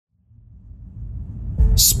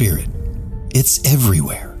Spirit. It's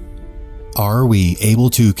everywhere. Are we able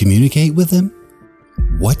to communicate with them?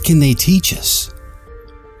 What can they teach us?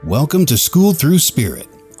 Welcome to Schooled Thru Sprit.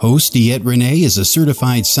 Host DeEtte Ranae is a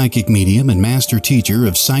certified psychic medium and master teacher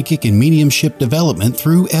of psychic and mediumship development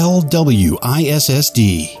through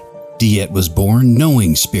LWISSD. DeEtte was born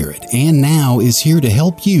knowing spirit and now is here to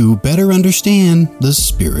help you better understand the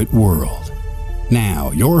spirit world.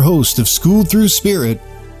 Now, your host of Schooled Thru Sprit,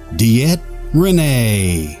 DeEtte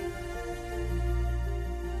Ranae.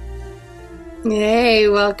 Hey,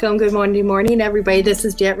 welcome. Good morning, everybody. This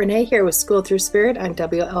is DeEtte Ranae here with Schooled Thru Sprit on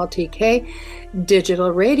WLTK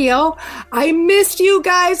Digital Radio. I missed you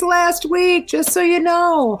guys last week, just so you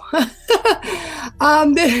know.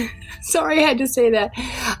 Sorry, I had to say that.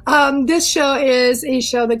 This show is a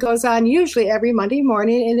show that goes on usually every Monday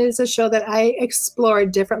morning, and it is a show that I explore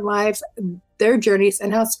different lives, their journeys,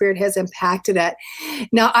 and how spirit has impacted it.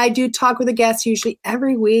 Now, I do talk with a guest usually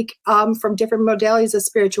every week from different modalities of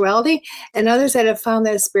spirituality and others that have found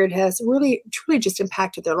that spirit has really, truly just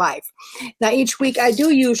impacted their life. Now, each week I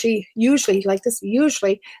do usually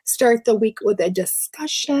start the week with a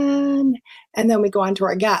discussion, and then we go on to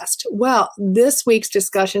our guest. Well, this week's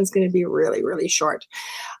discussion is going to be really, really short,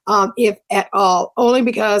 if at all, only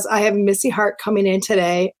because I have Missy Hart coming in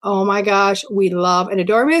today. Oh my gosh, we love and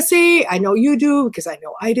adore Missy. I know you do, because I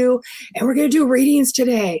know I do. And we're going to do readings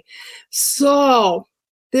today. So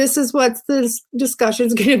this is what this discussion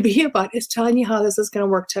is going to be about, is telling you how this is going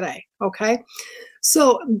to work today. Okay.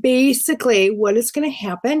 So basically what is going to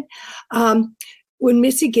happen, when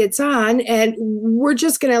Missy gets on, and we're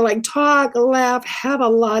just going to talk, laugh, have a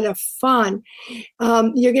lot of fun.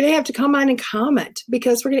 You're going to have to come on and comment,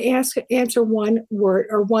 because we're going to answer one word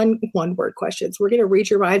or one word questions. We're going to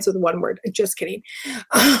read your minds with one word. Just kidding.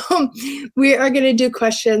 We are going to do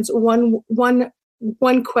questions, one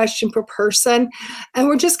question per person. And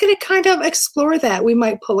we're just going to kind of explore that. We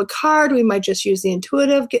might pull a card. We might just use the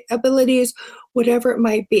intuitive abilities, whatever it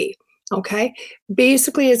might be. Okay,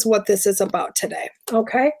 basically is what this is about today.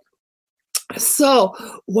 Okay, so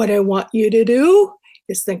what I want you to do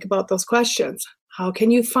is think about those questions. How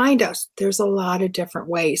can you find us? There's a lot of different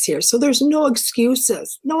ways here. So there's no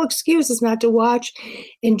excuses not to watch,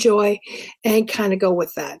 enjoy, and kind of go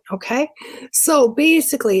with that. Okay, so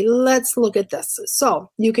basically, let's look at this.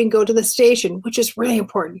 So you can go to the station, which is really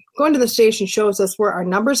important. Going to the station shows us where our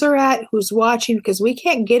numbers are at, who's watching, because we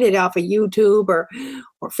can't get it off of YouTube or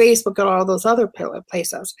Facebook and all those other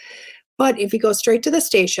places. But if you go straight to the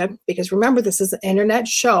station, because remember, this is an internet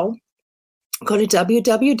show, go to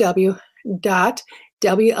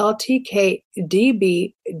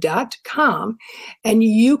www.WLTKDB.com, and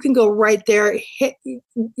you can go right there. You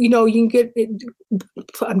can get it.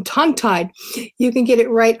 I'm tongue-tied. You can get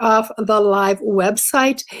it right off the live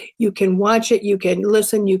website. You can watch it. You can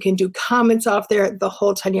listen. You can do comments off there. The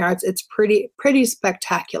whole 10 yards. It's pretty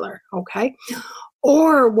spectacular. Okay.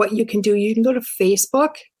 Or what you can do, you can go to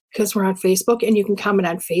Facebook, because we're on Facebook, and you can comment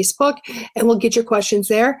on Facebook, and we'll get your questions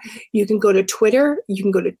there. You can go to Twitter. You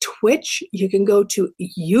can go to Twitch. You can go to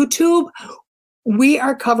YouTube. We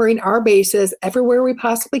are covering our bases everywhere we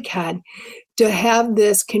possibly can to have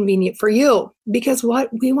this convenient for you, because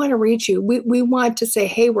we want to reach you. We want to say,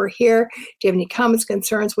 hey, we're here. Do you have any comments,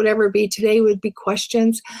 concerns, whatever it be? Today would be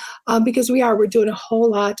questions, because we're doing a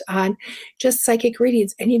whole lot on just psychic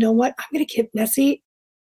readings. And you know what? I'm going to keep Missy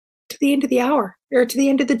to the end of the hour, or to the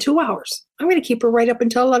end of the 2 hours. I'm going to keep her right up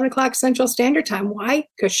until 11 o'clock Central Standard Time. Why?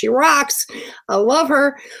 Because she rocks. I love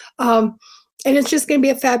her. And it's just going to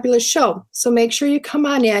be a fabulous show. So make sure you come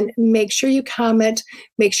on in, make sure you comment,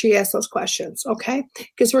 make sure you ask those questions, okay?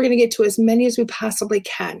 Because we're going to get to as many as we possibly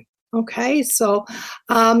can, okay? So,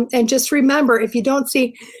 and just remember, if you don't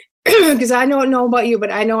see, because I don't know about you,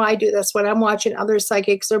 but I know I do this when I'm watching other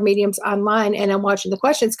psychics or mediums online, and I'm watching the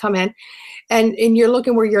questions come in, and you're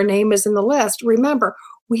looking where your name is in the list. Remember,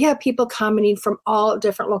 we have people commenting from all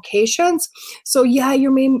different locations. So yeah,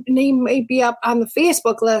 your name may be up on the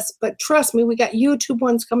Facebook list, but trust me, we got YouTube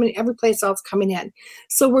ones coming, every place else coming in.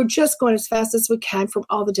 So we're just going as fast as we can from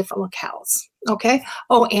all the different locales. Okay.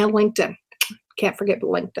 Oh, and LinkedIn. Can't forget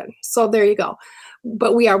LinkedIn. So there you go.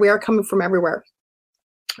 But we are coming from everywhere.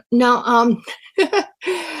 Now,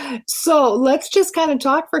 so let's just kind of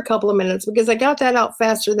talk for a couple of minutes, because I got that out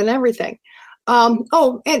faster than everything. And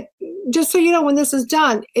just so you know, when this is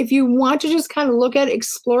done, if you want to just kind of look at it,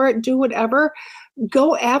 explore it, do whatever,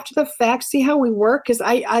 go after the fact, see how we work. Because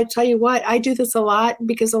I tell you what, I do this a lot,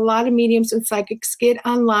 because a lot of mediums and psychics get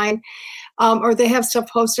online, or they have stuff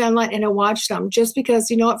posted online, and I watch them just because,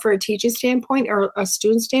 you know what, for a teaching standpoint or a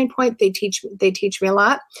student standpoint, they teach me a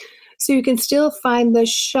lot. So you can still find the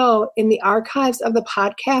show in the archives of the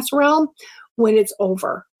podcast realm when it's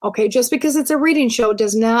over. Okay, just because it's a reading show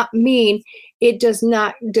does not mean it does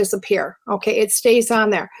not disappear. Okay, it stays on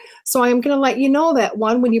there. So I'm going to let you know that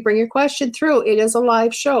one, when you bring your question through, it is a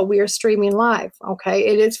live show. We are streaming live. Okay,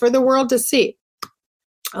 it is for the world to see.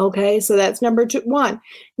 Okay, so that's number one.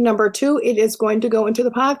 Number two, it is going to go into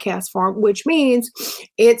the podcast form, which means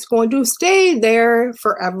it's going to stay there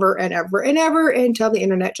forever and ever and ever until the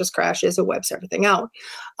internet just crashes and wipes everything out.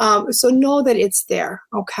 So know that it's there,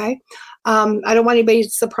 okay? I don't want anybody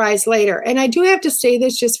surprised later. And I do have to say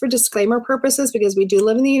this just for disclaimer purposes, because we do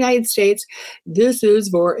live in the United States. This is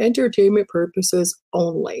for entertainment purposes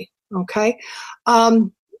only, okay?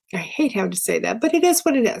 I hate having to say that, but it is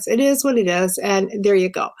what it is. It is what it is, and there you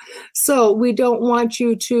go. So we don't want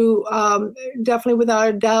you to definitely, without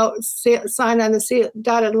a doubt, sign on the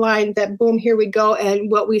dotted line that, boom, here we go,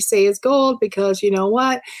 and what we say is gold, because you know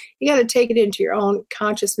what? You got to take it into your own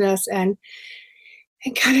consciousness and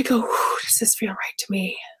kind of go, does this feel right to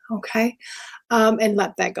me? Okay? And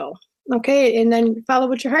let that go. Okay? And then follow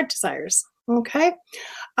what your heart desires. Okay?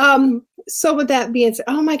 So with that being said,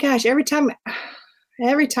 oh my gosh, every time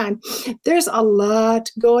there's a lot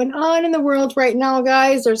going on in the world right now,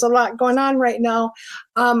 guys. There's a lot going on right now.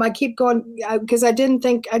 I keep going because I didn't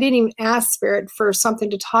even ask Spirit for something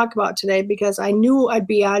to talk about today, because I knew I'd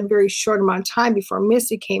be on very short amount of time before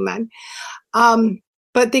Missy came in.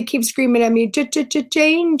 But they keep screaming at me, changes,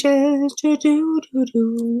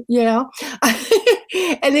 you know,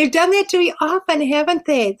 and they've done that to me often, haven't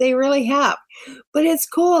they? They really have. But it's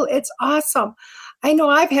cool. It's awesome. I know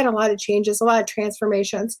I've had a lot of changes, a lot of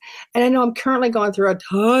transformations, and I know I'm currently going through a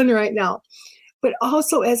ton right now. But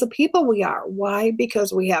also as a people we are. Why?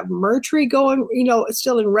 Because we have Mercury going,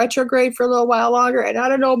 still in retrograde for a little while longer. And I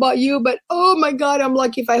don't know about you, but oh my God, I'm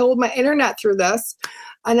lucky if I hold my internet through this.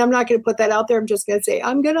 And I'm not going to put that out there. I'm just going to say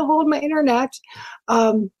I'm going to hold my internet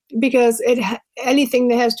because anything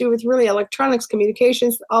that has to do with really electronics,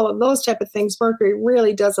 communications, all of those type of things, Mercury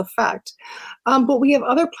really does affect. But we have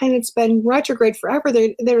other planets been retrograde forever.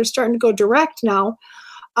 They're starting to go direct now,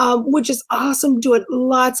 which is awesome, doing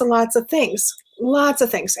lots and lots of things. Lots of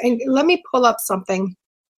things. And let me pull up something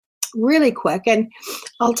really quick. And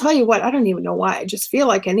I'll tell you what, I don't even know why. I just feel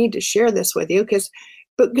like I need to share this with you because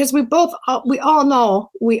we all know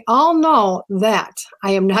that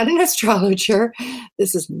I am not an astrologer.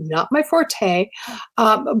 This is not my forte.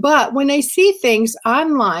 But when I see things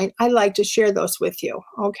online, I like to share those with you.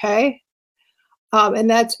 Okay. And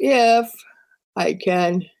that's if I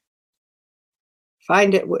can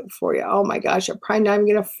find it for you. Oh my gosh, I'm probably not even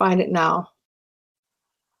going to find it now.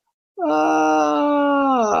 Oh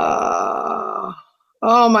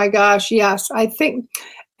my gosh. Yes, I think.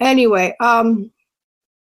 Anyway, I'm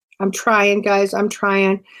trying, guys. I'm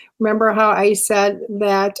trying. Remember how I said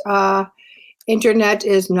that internet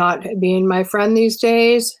is not being my friend these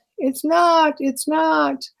days? It's not. It's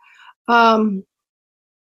not.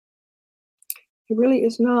 It really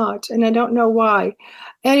is not. And I don't know why.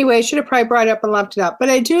 Anyway, I should have probably brought it up and left it up. But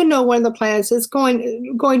I do know one of the planets is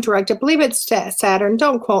going direct. I believe it's Saturn.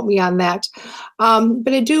 Don't quote me on that.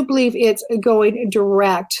 But I do believe it's going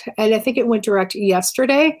direct. And I think it went direct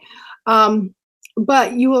yesterday.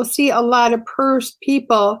 But you will see a lot of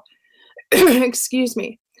people, excuse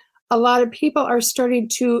me, a lot of people are starting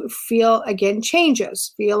to feel, again,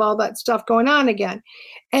 changes, feel all that stuff going on again.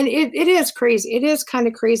 And it is crazy. It is kind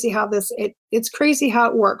of crazy how it's crazy how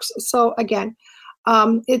it works. So again,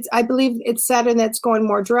 I believe it's Saturn that's going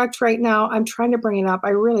more direct right now. I'm trying to bring it up. I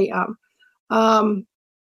really am.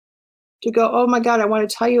 To go, oh my God, I want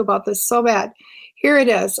to tell you about this so bad. Here it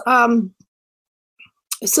is.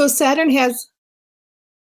 So Saturn has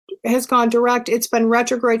gone direct. It's been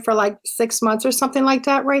retrograde for like 6 months or something like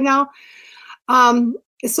that right now.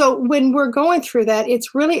 So when we're going through that,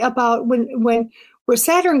 it's really about where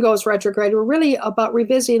Saturn goes retrograde, we're really about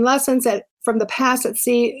revisiting lessons from the past at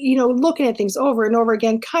sea, looking at things over and over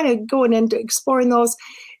again, kind of going into exploring those,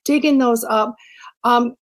 digging those up,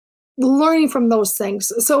 learning from those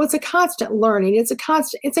things. So it's a constant learning. It's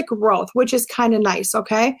a growth, which is kind of nice.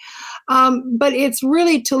 Okay. But it's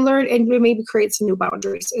really to learn and maybe create some new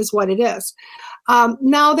boundaries is what it is.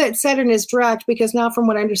 Now that Saturn is direct, because now from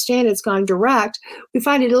what I understand, it's gone direct, we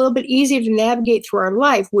find it a little bit easier to navigate through our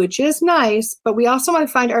life, which is nice, but we also might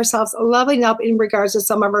find ourselves leveling up in regards to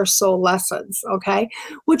some of our soul lessons. Okay.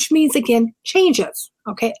 Which means, again, changes.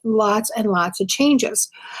 Okay. Lots and lots of changes.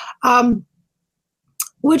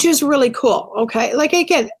 Which is really cool. Okay. Like,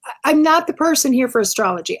 again, I'm not the person here for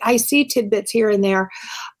astrology. I see tidbits here and there.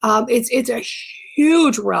 It's a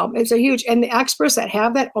huge realm. It's a huge, and the experts that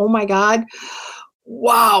have that, oh my God,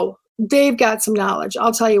 wow. they've got some knowledge.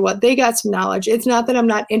 I'll tell you what, they got some knowledge. It's not that I'm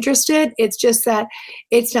not interested. It's just that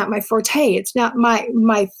it's not my forte. It's not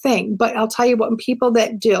my thing. But I'll tell you what, people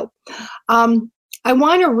that do. I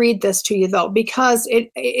want to read this to you, though, because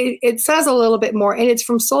it says a little bit more, and it's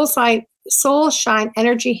from Soul Shine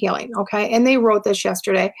Energy Healing, okay? And they wrote this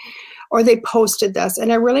yesterday, or they posted this,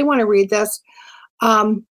 and I really want to read this.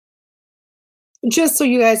 Just so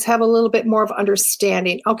you guys have a little bit more of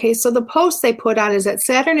understanding. Okay, so the post they put on is that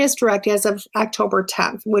Saturn is direct as of October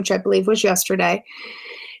 10th, which I believe was yesterday.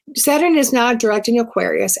 Saturn is now direct in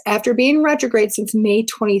Aquarius after being retrograde since May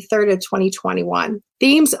 23rd of 2021.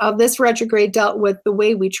 Themes of this retrograde dealt with the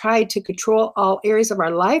way we tried to control all areas of our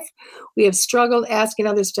life. We have struggled asking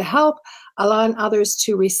others to help, allowing others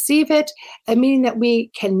to receive it, and meaning that we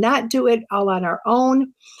cannot do it all on our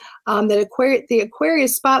own. The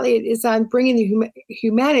Aquarius spotlight is on bringing the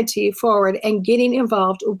humanity forward and getting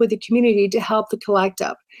involved with the community to help the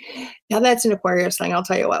collective. Now, that's an Aquarius thing. I'll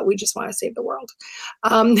tell you what, we just want to save the world.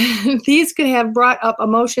 These could have brought up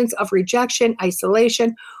emotions of rejection,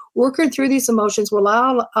 isolation. Working through these emotions will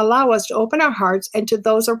allow us to open our hearts and to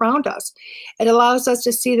those around us. It allows us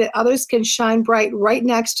to see that others can shine bright right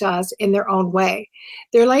next to us in their own way.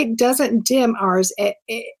 Their light doesn't dim ours,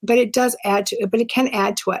 but it does add to it. But it can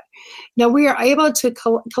add to it. Now we are able to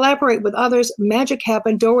collaborate with others. Magic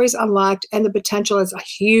happens, doorways unlocked, and the potential is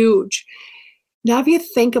huge. Now, if you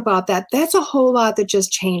think about that, that's a whole lot that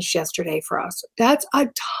just changed yesterday for us. That's a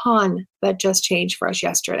ton that just changed for us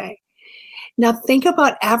yesterday. Now, think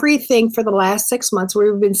about everything for the last 6 months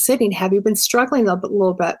where we've been sitting. Have you been struggling a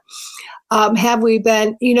little bit? Have we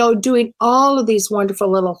been, doing all of these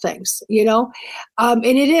wonderful little things, and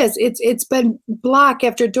it's been block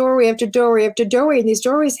after doorway after doorway after doorway, and these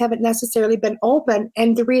doorways haven't necessarily been open.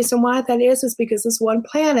 And the reason why that is because this one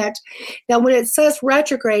planet. Now, when it says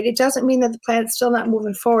retrograde, it doesn't mean that the planet's still not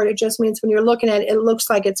moving forward. It just means when you're looking at it, it looks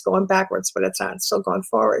like it's going backwards, but it's not. It's still going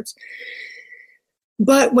forwards.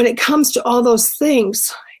 But when it comes to all those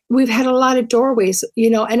things, we've had a lot of doorways,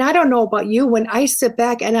 and I don't know about you. When I sit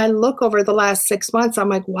back and I look over the last 6 months, I'm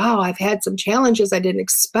like, wow, I've had some challenges I didn't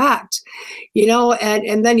expect,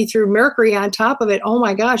 and then you threw Mercury on top of it. Oh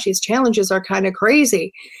my gosh, these challenges are kind of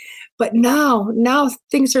crazy. But now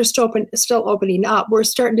things are still opening up. We're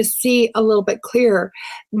starting to see a little bit clearer.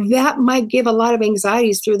 That might give a lot of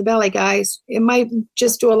anxieties through the belly, guys. It might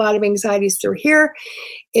just do a lot of anxieties through here.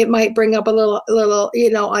 It might bring up a little,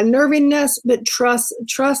 unnervingness, but trust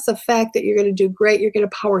the fact that you're going to do great. You're going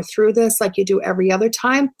to power through this like you do every other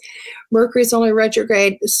time. Mercury's only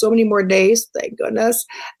retrograde so many more days, thank goodness.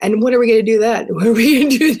 And what are we going to do then? What are we going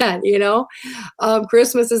to do then?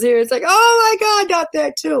 Christmas is here. It's like, oh my God, not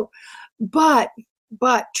that too. But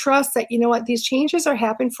trust that, these changes are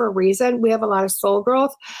happening for a reason. We have a lot of soul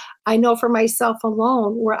growth. I know for myself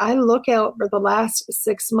alone, where I look out for the last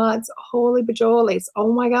 6 months, holy bajolies,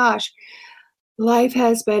 oh my gosh, life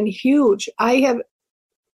has been huge. I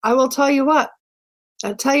will tell you what,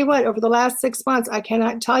 over the last 6 months, I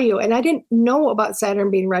cannot tell you. And I didn't know about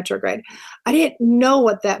Saturn being retrograde. I didn't know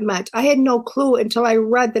what that meant. I had no clue until I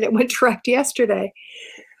read that it went direct yesterday.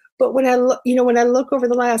 But when I look over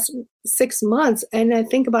the last 6 months and I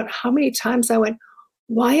think about how many times I went,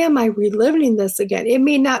 why am I reliving this again? It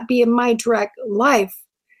may not be in my direct life,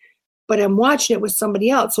 but I'm watching it with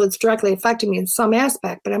somebody else. So it's directly affecting me in some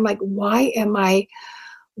aspect. But I'm like, why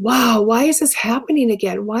is this happening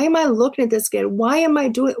again? Why am I looking at this again? Why am I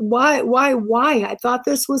doing, why? I thought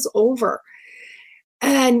this was over.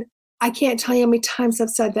 And I can't tell you how many times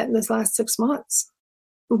I've said that in this last 6 months.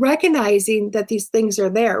 Recognizing that these things are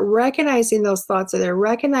there, recognizing those thoughts are there,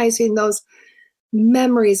 recognizing those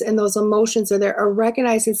memories and those emotions are there, or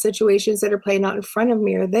recognizing situations that are playing out in front of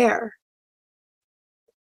me are there.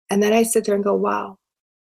 And then I sit there and go, wow.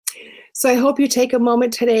 So I hope you take a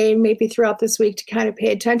moment today and maybe throughout this week to kind of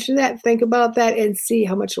pay attention to that, think about that, and see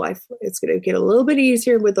how much life it's going to get a little bit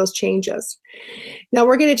easier with those changes. Now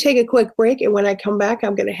we're going to take a quick break, and when I come back,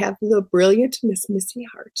 I'm going to have the brilliant Miss Missy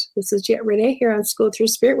Hart. This is DeEtte Ranae here on Schooled Thru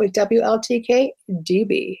Sprit with WLTK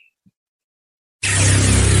DB.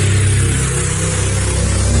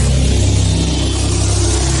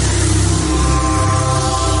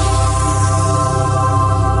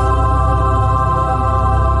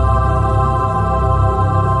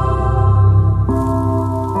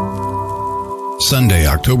 Sunday,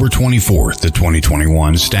 October 24th, the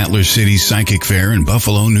 2021 Statler City Psychic Fair in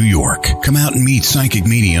Buffalo, New York. Come out and meet psychic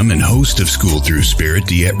medium and host of Schooled Thru Sprit,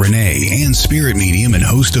 DeEtte Ranae, and spirit medium and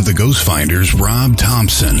host of the Ghost Finders, Rob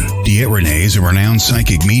Thompson. DeEtte Ranae is a renowned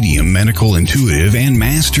psychic medium, medical intuitive, and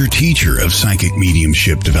master teacher of psychic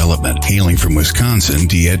mediumship development. Hailing from Wisconsin,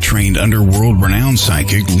 DeEtte trained under world-renowned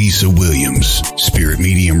psychic Lisa Williams. Spirit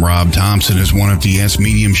medium Rob Thompson is one of DeEtte's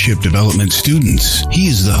mediumship development students. He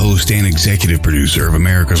is the host and executive producer of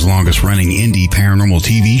America's longest-running indie paranormal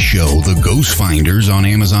TV show, The Ghost Finders, on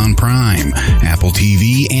Amazon Prime, Apple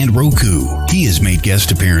TV, and Roku. He has made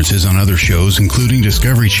guest appearances on other shows, including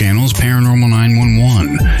Discovery Channel's Paranormal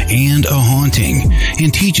 911 and A Haunting,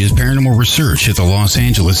 and teaches paranormal research at the Los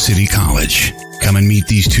Angeles City College. Come and meet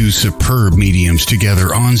these two superb mediums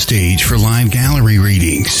together on stage for live gallery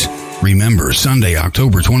readings. Remember, Sunday,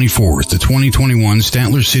 October 24th, the 2021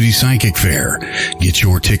 Statler City Psychic Fair. Get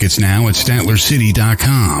your tickets now at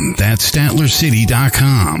StatlerCity.com. That's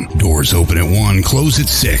StatlerCity.com. Doors open at 1, close at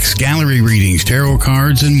 6. Gallery readings, tarot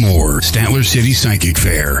cards, and more. Statler City Psychic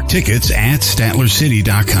Fair. Tickets at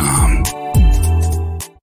StatlerCity.com.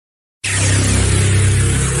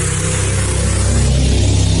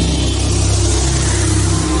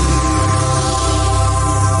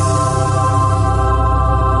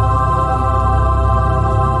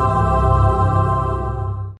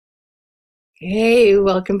 Hey,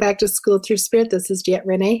 welcome back to Schooled Thru Sprit. This is DeEtte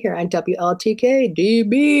Ranae here on WLTK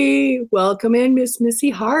DB. Welcome in, Miss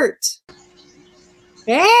Missy Hart.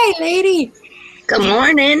 Hey, lady. Good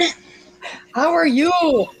morning. How are you?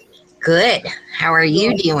 Good. How are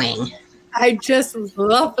you doing? I just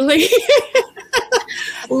lovely.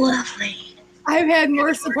 Lovely. I've had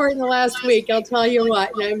more support in the last week, I'll tell you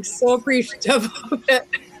what, and I'm so appreciative of it.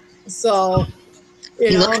 So,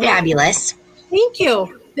 you look fabulous. Thank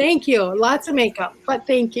you. Thank you. Lots of makeup, but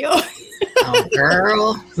thank you. Oh,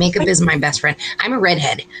 girl. Makeup is my best friend. I'm a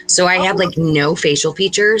redhead, so I have like no facial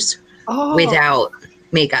features without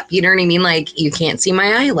makeup. You know what I mean? Like you can't see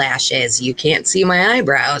my eyelashes. You can't see my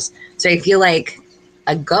eyebrows. So I feel like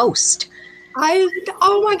a ghost.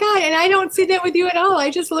 Oh my God. And I don't see that with you at all. I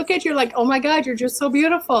just look at you like, oh my God, you're just so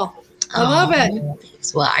beautiful. I love it.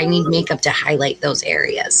 Well, I need makeup to highlight those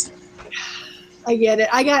areas. I get it.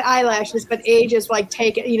 I got eyelashes, but age is like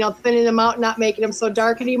taking, thinning them out, not making them so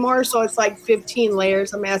dark anymore. So it's like 15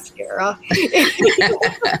 layers of mascara.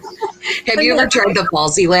 Have you ever tried the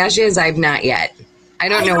falsy lashes? I've not yet. I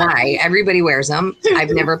don't know why. Everybody wears them. I've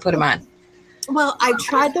never put them on. Well, I've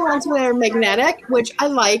tried the ones that are magnetic, which I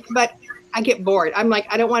like, but I get bored. I'm like,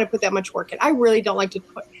 I don't want to put that much work in. I really don't like to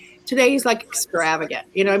put. Today's like extravagant.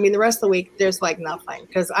 You know what I mean? The rest of the week, there's like nothing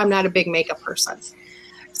because I'm not a big makeup person.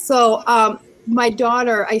 So, my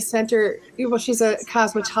daughter, I sent her, well, she's a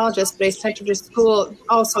cosmetologist, but I sent her to school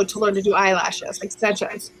also to learn to do eyelashes,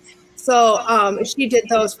 extensions. So she did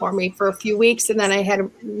those for me for a few weeks, and then I had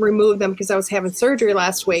to remove them because I was having surgery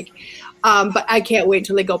last week. But I can't wait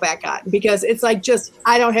until they go back on because it's like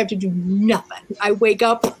I don't have to do nothing. I wake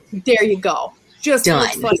up, there you go. Just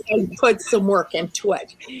looks like I put some work into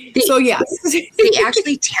it. So yes. They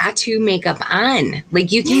actually tattoo makeup on.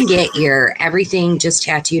 Like you can get your everything just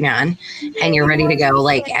tattooed on and you're ready to go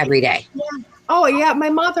like every day. Yeah. Oh yeah, my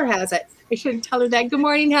mother has it. I shouldn't tell her that. Good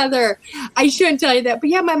morning, Heather. I shouldn't tell you that. But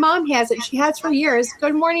yeah, my mom has it. She has for years.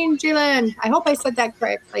 Good morning, Jalen. I hope I said that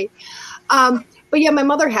correctly. But yeah, my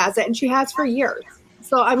mother has it and she has for years.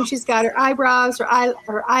 So, she's got her eyebrows, her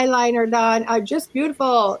eyeliner done. Just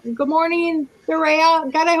beautiful. Good morning, Rhea.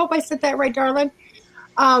 God, I hope I said that right, darling.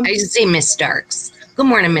 I just say Miss Starks. Good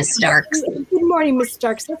morning, Miss Starks. Good morning, Miss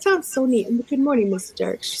Starks. That sounds so neat. Good morning, Miss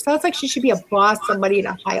Starks. She sounds like she should be a boss, somebody in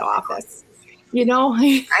a high office.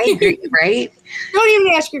 I agree, right? Don't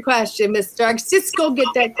even ask your question, Miss Starks. Just go get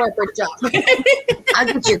that corporate job. I'll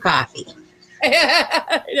get your coffee.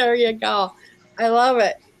 There you go. I love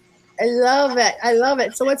it. I love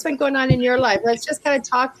it. So what's been going on in your life? Let's just kind of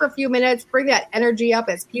talk for a few minutes, bring that energy up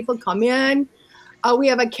as people come in. We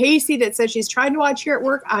have a Casey that says she's trying to watch here at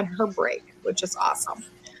work on her break, which is awesome.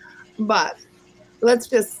 But let's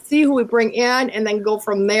just see who we bring in and then go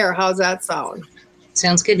from there. How's that sound?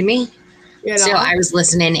 Sounds good to me. So I was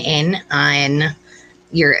listening in on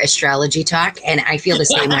your astrology talk, and I feel the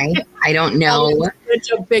same way. I don't know. Such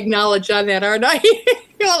a big knowledge on that, aren't I?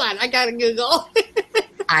 Hold on, I got to Google.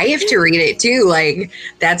 I have to read it too. Like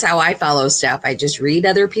that's how I follow stuff. I just read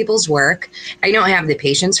other people's work. I don't have the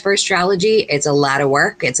patience for astrology. It's a lot of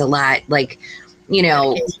work. It's a lot like,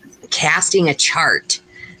 casting a chart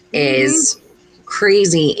is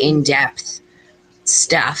crazy in-depth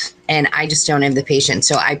stuff. And I just don't have the patience.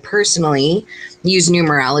 So I personally use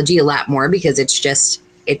numerology a lot more because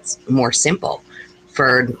it's more simple.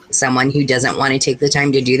 for someone who doesn't want to take the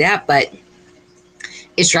time to do that. But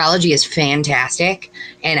astrology is fantastic.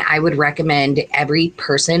 And I would recommend every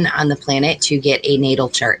person on the planet to get a natal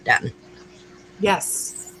chart done.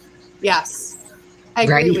 Yes. I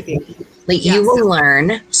agree with you. Like you will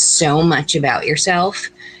learn so much about yourself.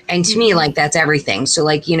 And to me, like that's everything. So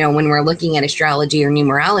like, you know, when we're looking at astrology or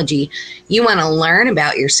numerology, you want to learn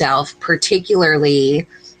about yourself, particularly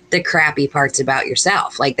the crappy parts about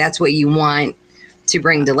yourself. Like that's what you want to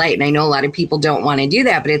bring to light. And I know a lot of people don't want to do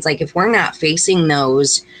that, but it's like, if we're not facing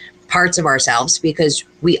those parts of ourselves, because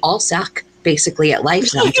we all suck basically at life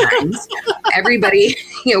sometimes. Everybody,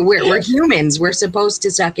 you know, we're humans. We're supposed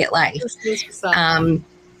to suck at life.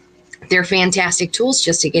 They're fantastic tools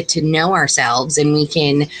just to get to know ourselves, and we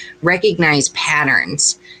can recognize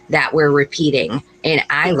patterns that we're repeating. And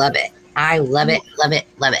I love it. I love it.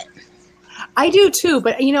 I do too,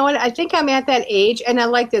 but you know what? I think I'm at that age, and I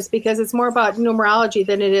like this because it's more about numerology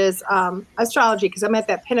than it is astrology, because I'm at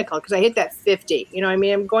that pinnacle, because I hit that 50. You know what I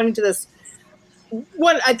mean? I'm going into this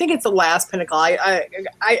one. I think it's the last pinnacle. I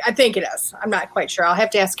think it is. I'm not quite sure. I'll have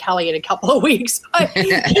to ask Kelly in a couple of weeks. But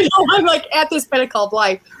you know, I'm like at this pinnacle of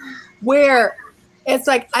life where it's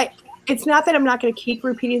like it's not that I'm not going to keep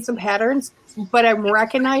repeating some patterns, but I'm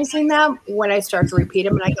recognizing them when I start to repeat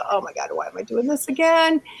them, and I go, oh my God, why am I doing this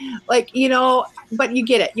again? Like, you know, but you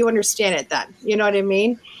get it. You understand it then. You know what I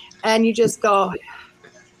mean? And you just go,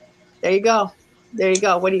 there you go.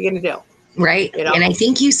 What are you going to do? Right. You know? And I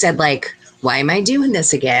think you said like, why am I doing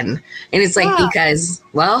this again? And it's like, because,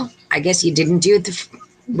 well, I guess you didn't do it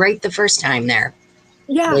right the first time there.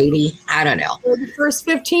 Yeah. Lady, I don't know. Or the first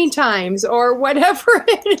 15 times or whatever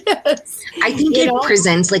it is. I think it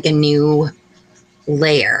presents like a new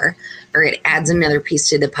layer, or it adds another piece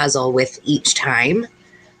to the puzzle with each time.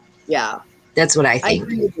 Yeah. That's what I think. I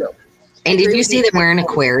agree with you. And did you say that we're an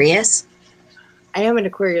Aquarius? I am an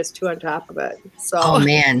Aquarius too on top of it. So. Oh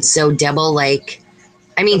man. So double like,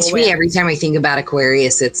 I mean, to me, every time I think about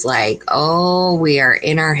Aquarius, it's like, oh, we are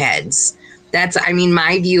in our heads. That's, I mean,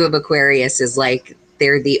 my view of Aquarius is like,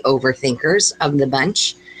 they're the overthinkers of the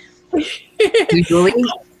bunch, usually.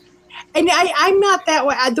 And I'm not that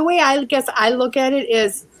way. The way I guess I look at it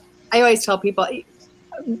is, I always tell people,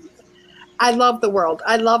 I love the world.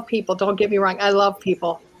 I love people. Don't get me wrong. I love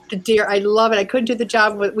people. Dear, I love it. I couldn't do the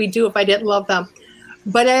job what we do if I didn't love them.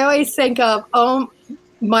 But I always think of, oh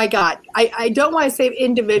my God, I don't want to save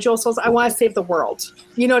individual souls. I want to save the world.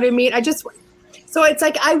 You know what I mean? So it's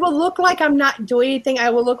like, I will look like I'm not doing anything. I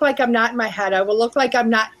will look like I'm not in my head. I will look like I'm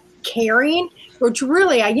not caring, which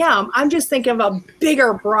really I am. I'm just thinking of a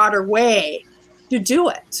bigger, broader way to do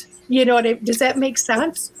it. You know what does that make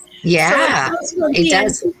sense? Yeah, so it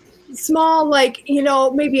does. Small, like, you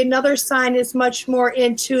know, maybe another sign is much more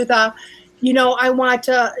into the, you know, I want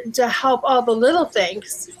to help all the little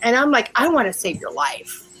things. And I'm like, I want to save your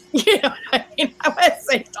life. You know what I mean? I want to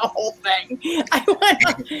say the whole thing.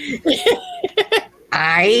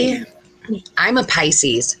 I'm a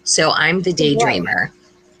Pisces, so I'm the daydreamer.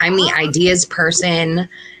 I'm the ideas person,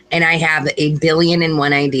 and I have a billion and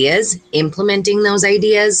one ideas. Implementing those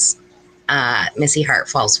ideas, Missy Hart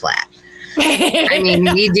falls flat. I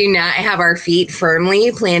mean, we do not have our feet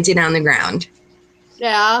firmly planted on the ground.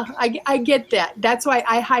 Yeah, I get that. That's why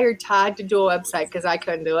I hired Todd to do a website, because I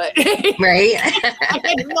couldn't do it. Right? I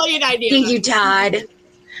had a million ideas. Thank you, Todd.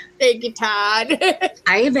 Thank you, Todd.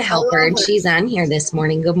 I have a helper, and she's on here this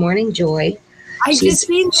morning. Good morning, Joy. She's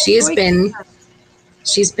been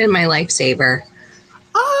my lifesaver.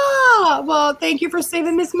 Oh, well, thank you for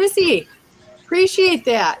saving Miss Missy. Appreciate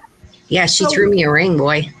that. Yeah, she threw me a ring,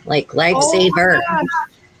 boy. Like, lifesaver. Oh,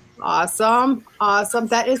 awesome.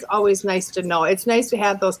 That is always nice to know. It's nice to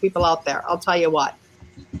have those people out there. I'll tell you what.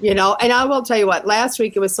 You know, and I will tell you what, last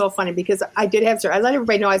week it was so funny because I did have I let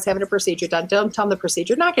everybody know I was having a procedure done. Don't tell them the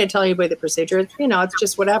procedure. Not going to tell anybody the procedure. You know, it's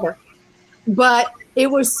just whatever. But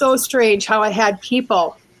it was so strange how I had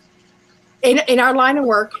people in our line of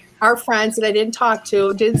work, our friends that I didn't talk to,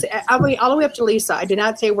 all the way up to Lisa. I did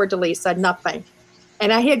not say a word to Lisa, nothing.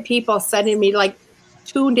 And I had people sending me, like,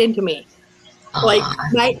 tuned into me, like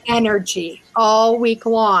my energy all week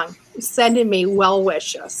long, sending me well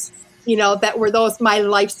wishes. You know, that were my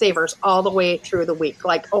lifesavers all the way through the week.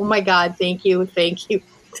 Like, oh my God, thank you. Isn't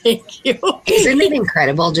it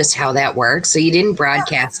incredible just how that works? So you didn't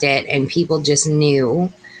broadcast it and people just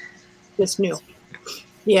knew.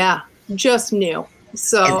 Yeah, just knew.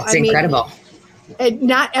 So it's incredible. And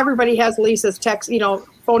not everybody has Lisa's text, you know,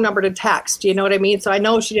 phone number to text. You know what I mean? So I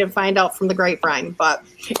know she didn't find out from the grapevine, but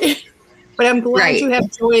I'm glad you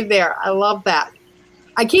have Joy there. I love that.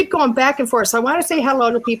 I keep going back and forth. So I want to say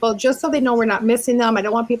hello to people just so they know we're not missing them. I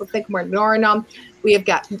don't want people thinking we're ignoring them. We have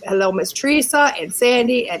got hello, Miss Teresa and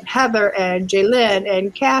Sandy and Heather and Jaylyn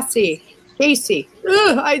and Casey.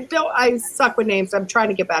 I suck with names. I'm trying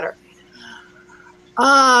to get better.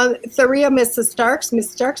 Tharia, Mrs. Starks. Miss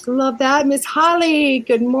Starks, love that. Miss Holly,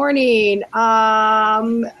 good morning.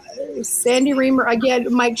 Sandy Reamer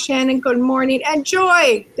again. Mike Shannon, good morning. And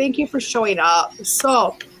Joy, thank you for showing up.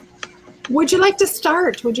 So, would you like to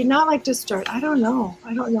start? Would you not like to start? I don't know.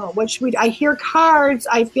 What should we? I hear cards.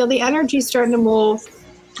 I feel the energy starting to move.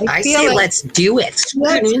 I say let's do it.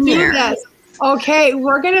 Let's do this. Okay,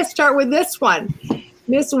 we're going to start with this one.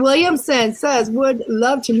 Miss Williamson says, would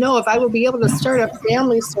love to know if I will be able to start a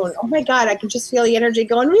family soon. Oh my God, I can just feel the energy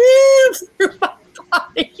going through my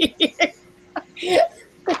body.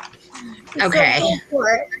 Okay.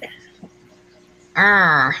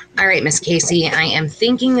 All right, Miss Casey, I am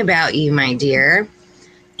thinking about you, my dear,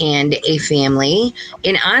 and a family.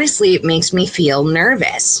 And honestly, it makes me feel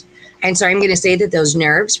nervous. And so I'm going to say that those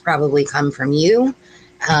nerves probably come from you.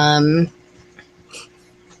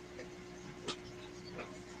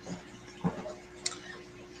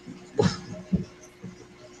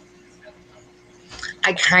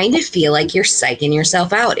 I kind of feel like you're psyching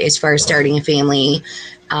yourself out as far as starting a family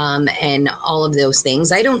and all of those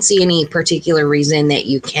things. I don't see any particular reason that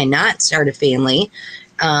you cannot start a family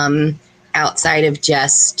outside of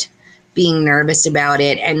just being nervous about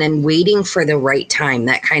it and then waiting for the right time.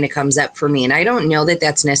 That kind of comes up for me. And I don't know that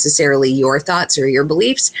that's necessarily your thoughts or your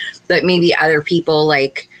beliefs, but maybe other people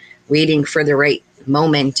like waiting for the right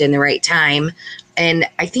moment and the right time. And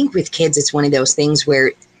I think with kids, it's one of those things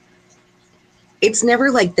where it's never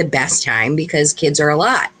like the best time because kids are a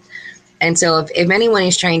lot. And so if anyone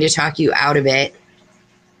is trying to talk you out of it,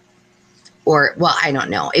 or, well, I don't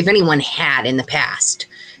know, if anyone had in the past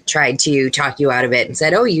tried to talk you out of it and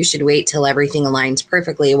said, oh, you should wait till everything aligns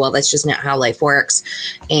perfectly. Well, that's just not how life works.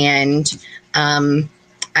 And I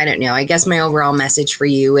don't know. I guess my overall message for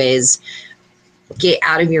you is get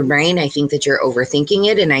out of your brain. I think that you're overthinking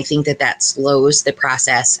it. And I think that that slows the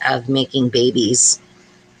process of making babies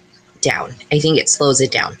down. I think it slows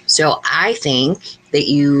it down. So I think that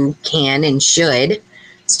you can and should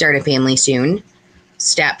start a family soon.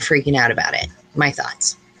 Stop freaking out about it. My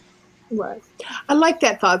thoughts. Right. I like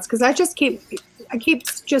that thoughts because I keep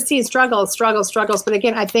just seeing struggles. But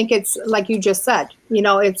again, I think it's like you just said, you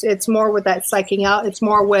know, it's more with that psyching out. It's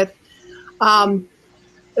more with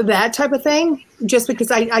that type of thing, just because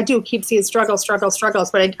I do keep seeing struggles. But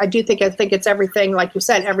I think it's everything, like you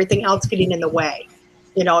said, everything else getting in the way,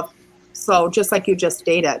 you know. So just like you just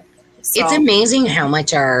stated. So. It's amazing how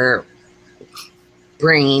much our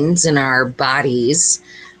brains and our bodies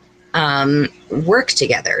work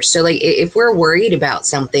together. So like if we're worried about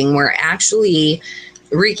something, we're actually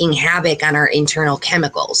wreaking havoc on our internal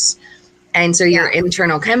chemicals. And so your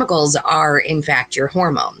internal chemicals are in fact your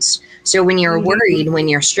hormones. So when you're worried, when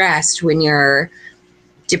you're stressed, when you're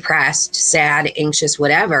depressed, sad, anxious,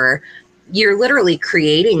 whatever, you're literally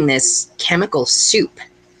creating this chemical soup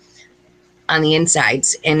on the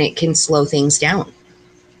insides, and it can slow things down.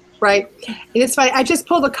 Right. And it's funny. I just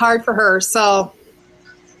pulled a card for her. So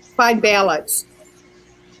find balance.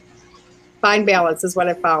 Find balance is what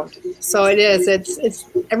I found. So it is. It's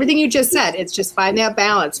everything you just said. It's just find that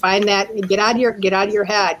balance. Find that. Get out of your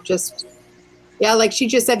head. Just like she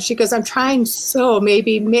just said. She goes, I'm trying. So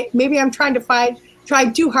maybe I'm trying to try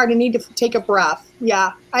too hard and need to take a breath.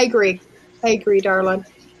 Yeah, I agree, darling.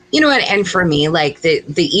 You know what? And for me, like the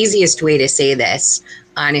easiest way to say this,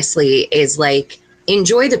 honestly, is like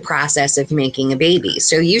enjoy the process of making a baby.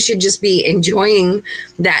 So you should just be enjoying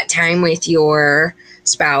that time with your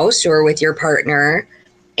spouse or with your partner,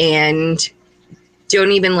 and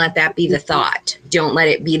don't even let that be the thought. Don't let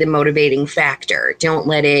it be the motivating factor. Don't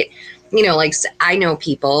let it, you know, like I know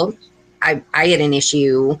people, I had an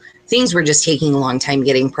issue. Things were just taking a long time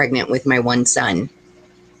getting pregnant with my one son.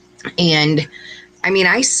 And I mean,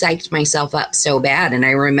 I psyched myself up so bad. And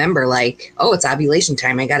I remember like, oh, it's ovulation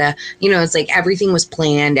time. I gotta, you know, it's like everything was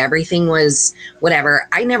planned. Everything was whatever.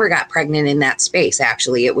 I never got pregnant in that space,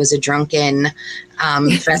 actually. It was a drunken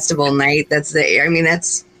festival night. That's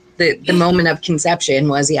the moment of conception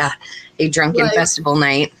was, a drunken festival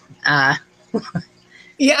night.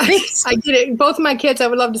 Yeah, I did it. Both of my kids, I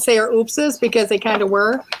would love to say, are oopses because they kind of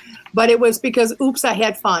were. But it was because, oops, I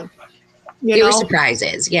had fun. They were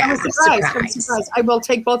surprises. Yeah. I'm surprised. I will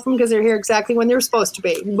take both of them because they're here exactly when they're supposed to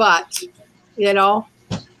be. But, you know.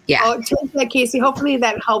 Yeah. Oh, take that, Casey. Hopefully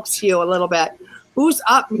that helps you a little bit. Who's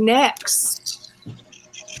up next?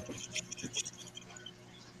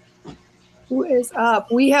 Who is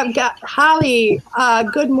up? We have got Holly.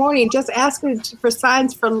 Good morning. Just asking for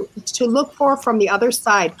signs to look for from the other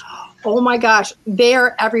side. Oh my gosh,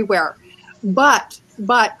 they're everywhere. But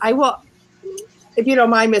I will, if you don't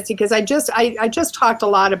mind, Missy, because I just talked a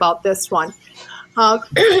lot about this one.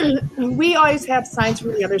 We always have signs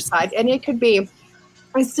from the other side, and it could be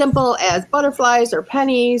as simple as butterflies or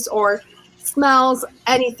pennies or smells,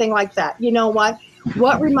 anything like that. You know what?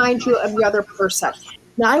 What reminds you of the other person?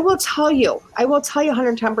 Now, I will tell you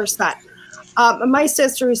 110%. My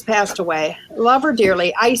sister who's passed away, love her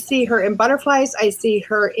dearly. I see her in butterflies. I see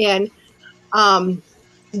her in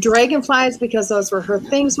dragonflies because those were her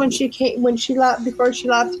things before she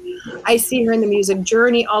left. I see her in the music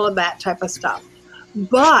journey, all of that type of stuff.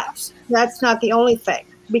 But that's not the only thing,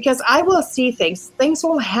 because I will see things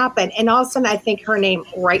will happen, and all of a sudden I think her name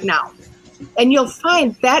right now. And you'll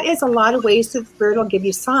find that is a lot of ways that Spirit will give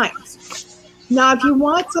you signs. Now, if you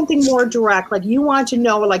want something more direct, like you want to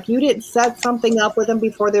know, like you didn't set something up with them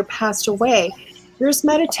before they passed away, there's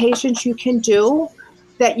meditations you can do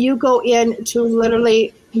that you go in to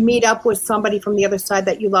literally meet up with somebody from the other side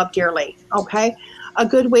that you love dearly, okay? A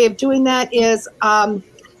good way of doing that is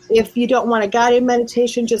if you don't want a guided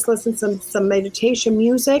meditation, just listen to some meditation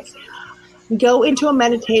music. Go into a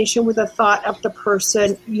meditation with a thought of the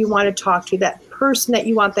person you want to talk to, that person that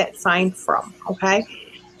you want that sign from, okay?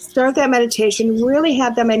 Start that meditation, really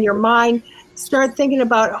have them in your mind. Start thinking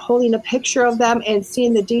about holding a picture of them and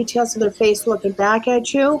seeing the details of their face looking back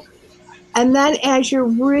at you. And then as you're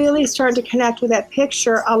really starting to connect with that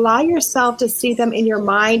picture, allow yourself to see them in your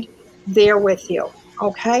mind there with you,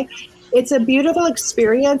 okay? It's a beautiful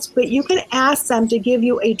experience, but you can ask them to give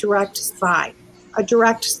you a direct sign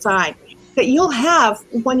that you'll have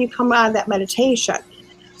when you come out of that meditation.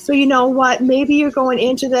 So you know what, maybe you're going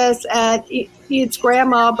into this and it's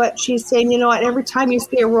grandma, but she's saying, you know what, every time you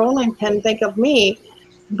see a rolling pin, think of me,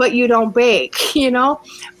 but you don't bake, you know?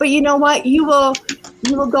 But you know what, you will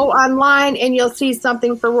go online and you'll see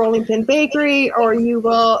something for Rolling Pin Bakery, or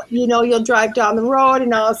you'll drive down the road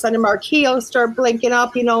and all of a sudden a marquee will start blinking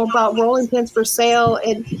up, about rolling pins for sale,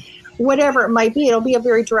 and whatever it might be, it'll be a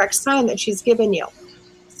very direct sign that she's given you.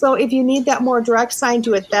 So if you need that more direct sign,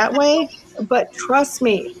 do it that way. But trust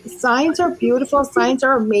me, signs are beautiful. Signs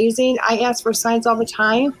are amazing. I ask for signs all the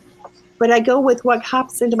time, but I go with what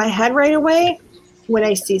pops into my head right away when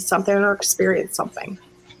I see something or experience something.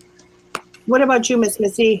 What about you, Miss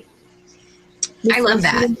Missy? I love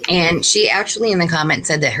that. And she actually in the comments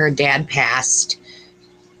said that her dad passed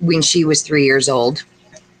when she was 3 years old.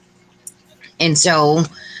 And so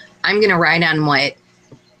I'm going to write on what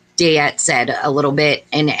DeEtte said a little bit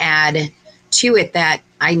and add to it that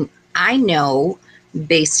I know,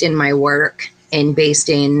 based in my work and based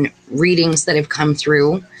in readings that have come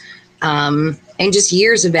through, and just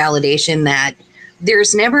years of validation, that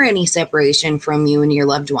there's never any separation from you and your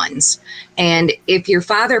loved ones. And if your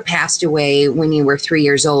father passed away when you were 3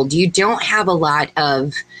 years old, you don't have a lot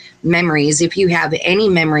of memories, if you have any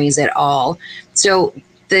memories at all. So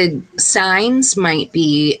the signs might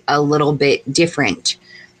be a little bit different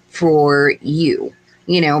for you,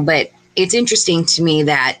 but it's interesting to me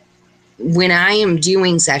that when I am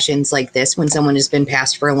doing sessions like this, when someone has been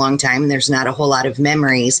passed for a long time, there's not a whole lot of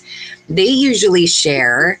memories, they usually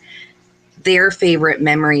share their favorite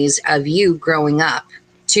memories of you growing up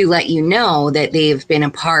to let you know that they've been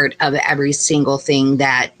a part of every single thing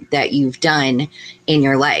that you've done in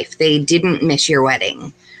your life. They didn't miss your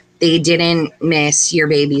wedding. They didn't miss your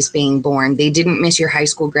babies being born. They didn't miss your high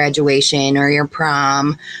school graduation or your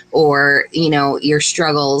prom or, your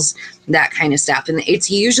struggles, that kind of stuff. And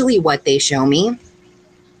it's usually what they show me.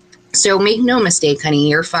 So make no mistake, honey,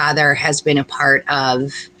 your father has been a part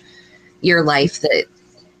of your life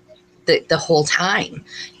the whole time.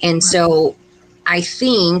 And so I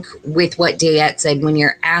think with what DeEtte said, when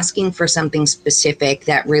you're asking for something specific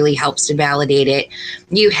that really helps to validate it,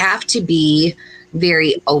 you have to be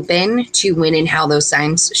very open to when and how those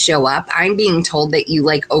signs show up. I'm being told that you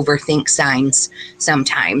overthink signs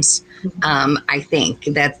sometimes. I think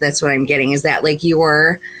that's what I'm getting, is that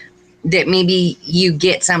that maybe you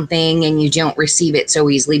get something and you don't receive it so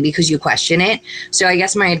easily because you question it. So I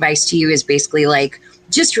guess my advice to you is basically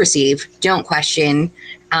just receive, don't question.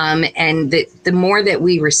 And the more that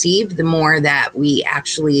we receive, the more that we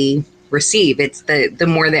actually receive. It's the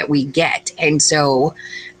more that we get. And so,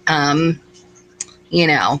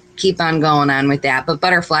 keep on going on with that. But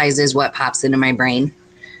butterflies is what pops into my brain.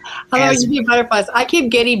 Butterflies. I keep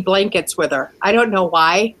getting blankets with her. I don't know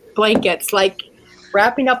why. Blankets,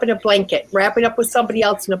 wrapping up in a blanket, wrapping up with somebody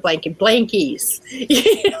else in a blanket, blankies.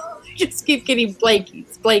 Just keep getting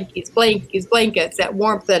blankies, blankets, that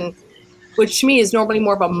warmth and which to me is normally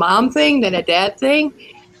more of a mom thing than a dad thing.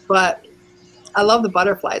 But I love the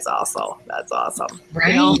butterflies also. That's awesome.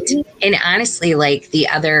 Right. You know? And honestly, like the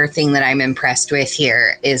other thing that I'm impressed with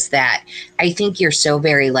here is that I think you're so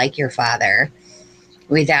very like your father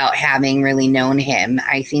without having really known him.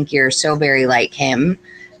 I think you're so very like him.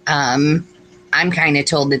 I'm kind of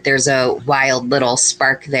told that there's a wild little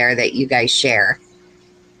spark there that you guys share.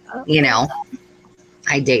 You know,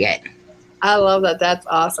 I dig it. I love that. That's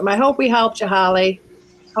awesome. I hope we helped you, Holly.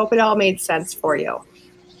 Hope it all made sense for you.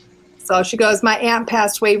 So she goes, my aunt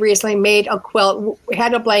passed away recently, made a quilt,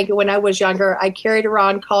 had a blanket when I was younger. I carried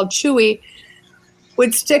around called Chewy,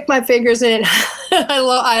 would stick my fingers in it.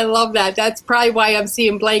 I love that. That's probably why I'm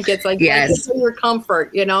seeing blankets. Like, yes. Blankets are your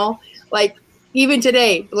comfort, you know? Like, even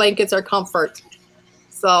today, blankets are comfort.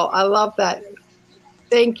 So I love that.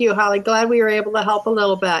 Thank you, Holly. Glad we were able to help a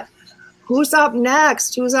little bit. Who's up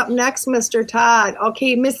next? Who's up next, Mr. Todd?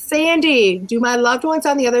 Okay, Miss Sandy, do my loved ones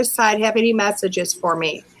on the other side have any messages for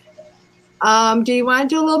me? Do you want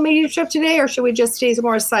to do a little mediumship today, or should we just stay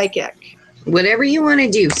more psychic? Whatever you want to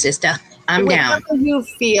do, sister. I'm down.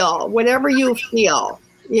 Whatever you feel,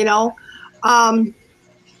 you know. I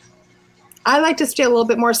like to stay a little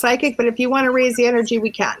bit more psychic, but if you want to raise the energy,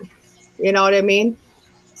 we can. You know what I mean?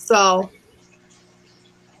 So.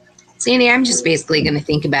 Sandy, I'm just basically going to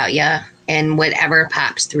think about you, and whatever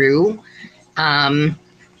pops through,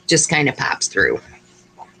 just kind of pops through.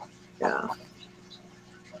 Yeah.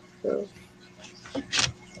 So.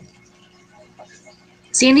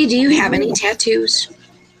 Sandy, do you have any tattoos?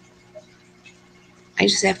 I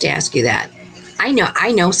just have to ask you that.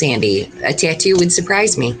 I know, Sandy. A tattoo would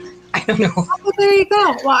surprise me. I don't know. Oh, there you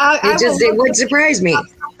go. Well, it would surprise me.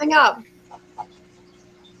 Something up.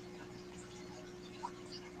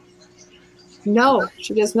 No,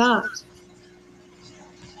 she does not.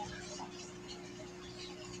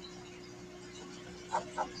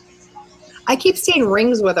 I keep seeing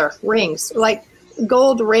rings with her. Rings, like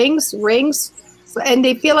gold rings, and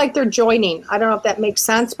they feel like they're joining. I don't know if that makes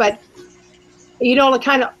sense, but you know,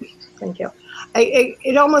 kind of. Thank you.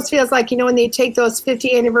 It almost feels like, you know, when they take those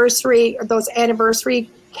 50th anniversary or those anniversary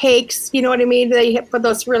cakes, you know what I mean? They put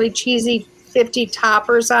those really cheesy 50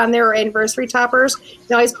 toppers on there, or anniversary toppers.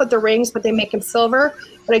 They always put the rings, but they make them silver.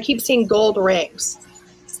 But I keep seeing gold rings.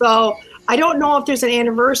 So I don't know if there's an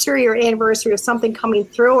anniversary of something coming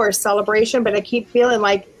through or a celebration, but I keep feeling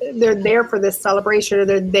like they're there for this celebration, or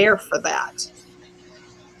they're there for that.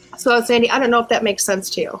 So Sandy, I don't know if that makes sense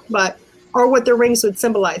to you, or what the rings would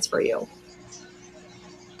symbolize for you.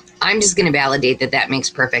 I'm just going to validate that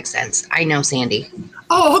makes perfect sense. I know, Sandy.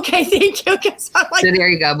 Oh, okay. Thank you. So there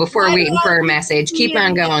you go. Before waiting for a message, keep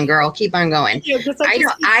on going, girl. Keep on going. I'm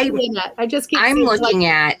looking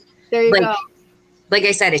at, there you go. Like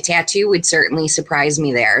I said, a tattoo would certainly surprise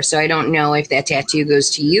me there. So I don't know if that tattoo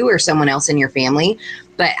goes to you or someone else in your family,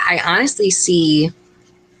 but I honestly see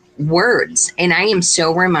words, and I am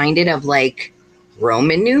so reminded of like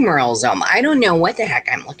Roman numerals. I don't know what the heck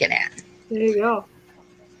I'm looking at. There you go.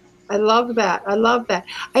 I love that.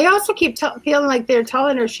 I also keep feeling like they're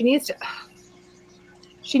telling her she needs to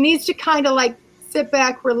kind of like sit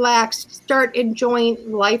back, relax, start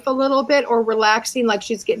enjoying life a little bit, or relaxing, like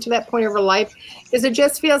she's getting to that point of her life, because it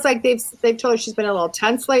just feels like they've told her she's been a little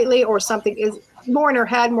tense lately, or something is more in her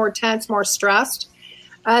head, more tense, more stressed.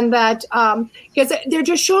 And that because they're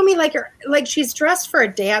just showing me like she's dressed for a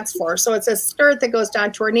dance floor. So it's a skirt that goes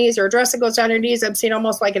down to her knees, or a dress that goes down to her knees. I'm seeing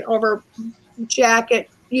almost like an over jacket,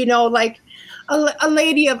 you know, like a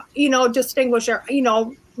lady of, you know, distinguished, you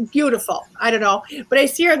know, beautiful. I don't know. But I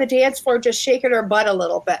see her on the dance floor just shaking her butt a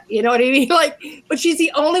little bit. You know what I mean? Like, but she's the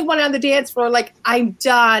only one on the dance floor. Like, I'm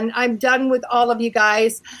done. I'm done with all of you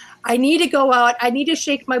guys. I need to go out. I need to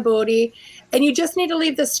shake my booty. And you just need to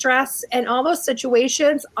leave the stress and all those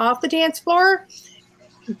situations off the dance floor.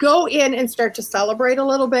 Go in and start to celebrate a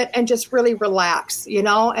little bit and just really relax, you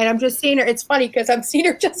know? And I'm just seeing her. It's funny because I'm seeing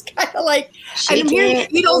her just kind of like, I'm hearing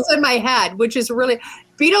Beatles in my head, which is really,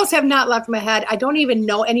 Beatles have not left my head. I don't even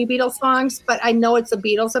know any Beatles songs, but I know it's the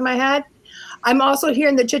Beatles in my head. I'm also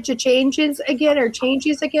hearing the changes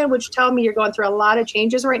again, which tell me you're going through a lot of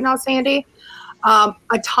changes right now, Sandy. A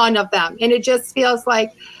ton of them. And it just feels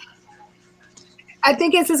like, I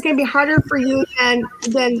think this is going to be harder for you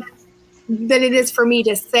than it is for me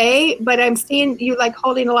to say, but I'm seeing you like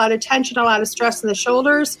holding a lot of tension, a lot of stress in the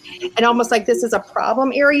shoulders, and almost like this is a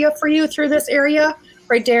problem area for you through this area,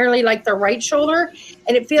 right there, like the right shoulder.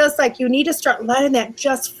 And it feels like you need to start letting that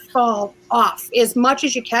just fall off as much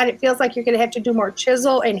as you can. It feels like you're going to have to do more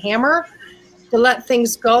chisel and hammer to let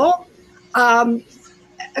things go.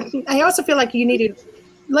 I also feel like you need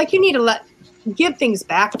to let give things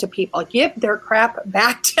back to people. Give their crap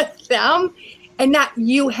back to them, and not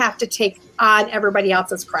you have to take on everybody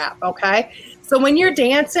else's crap, okay? So when you're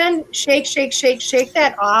dancing, shake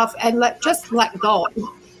that off and let go.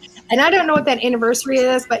 And I don't know what that anniversary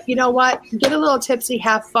is, but you know what? Get a little tipsy,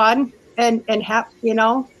 have fun, and have,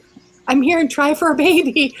 I'm here and try for a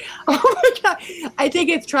baby. Oh my God. I think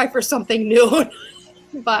it's try for something new,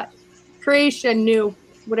 but creation new,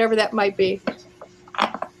 whatever that might be.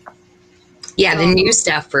 Yeah, the new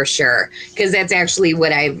stuff for sure. Because that's actually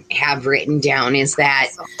what I have written down is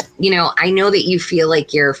that, I know that you feel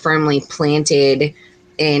like you're firmly planted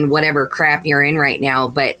in whatever crap you're in right now,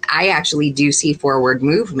 but I actually do see forward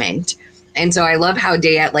movement. And so I love how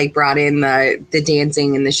DeEtte brought in the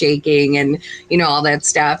dancing and the shaking and, all that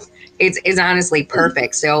stuff. It's honestly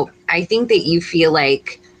perfect. So I think that you feel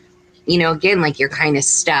like, again, like you're kind of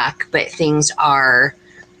stuck, but things are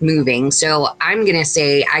moving. So I'm going to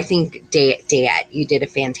say, I think DeEtte, you did a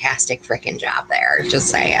fantastic freaking job there. Just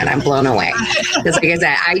saying, I'm blown away. Because like I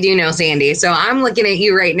said, I do know Sandy. So I'm looking at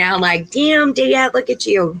you right now like, damn, DeEtte, look at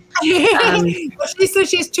you. She says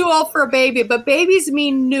she's too old for a baby, but babies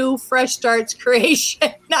mean new, fresh starts, creation,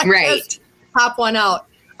 not just pop one out.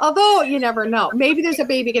 Although you never know. Maybe there's a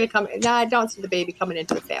baby going to come. No, I don't see the baby coming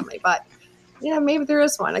into the family, but maybe there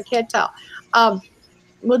is one. I can't tell.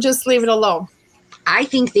 We'll just leave it alone. I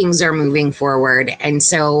think things are moving forward. And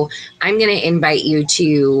so I'm going to invite you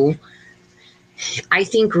to, I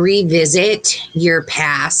think, revisit your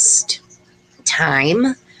past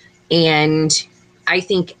time. And I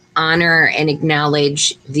think honor and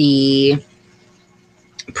acknowledge the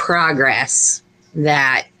progress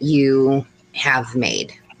that you have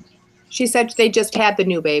made. She said they just had the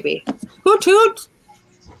new baby. Hoot hoot.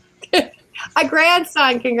 A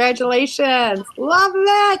grandson. Congratulations. Love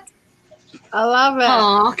that. I love it.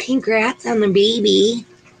 Oh, congrats on the baby.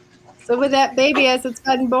 So with that baby, as it's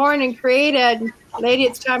been born and created, lady,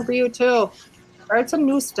 it's time for you too. Start some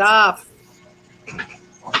new stuff.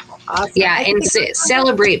 Awesome. Yeah, and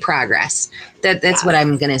celebrate progress. That's what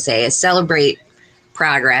I'm going to say is celebrate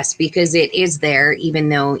progress because it is there even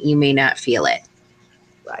though you may not feel it.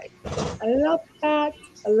 Right. I love that.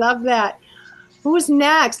 I love that. Who's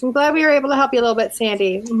next? I'm glad we were able to help you a little bit,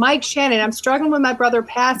 Sandy. Mike Shannon, I'm struggling with my brother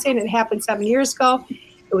passing. It happened 7 years ago.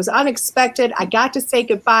 It was unexpected. I got to say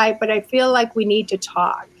goodbye, but I feel like we need to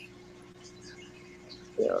talk.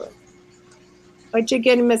 What'd you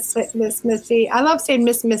get, Miss Missy? I love saying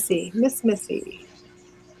Miss Missy. Miss Missy.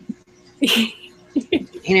 I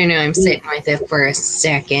don't know. I'm sitting with it for a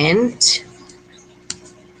second.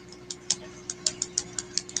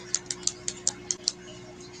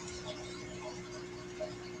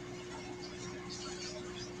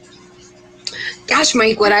 Gosh,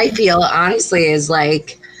 Mike, what I feel honestly is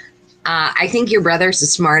like, I think your brother's a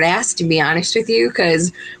smart ass, to be honest with you,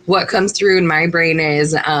 because what comes through in my brain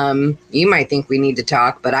is you might think we need to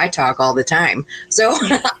talk, but I talk all the time. So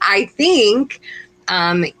I think,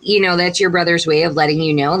 that's your brother's way of letting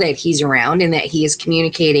you know that he's around and that he is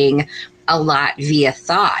communicating a lot via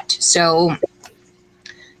thought. So,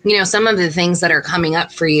 some of the things that are coming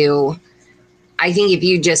up for you, I think if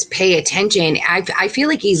you just pay attention, I feel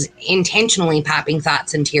like he's intentionally popping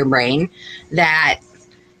thoughts into your brain that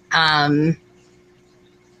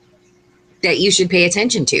that you should pay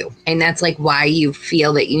attention to. And that's like why you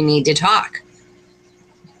feel that you need to talk.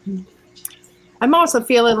 I'm also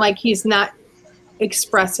feeling like he's not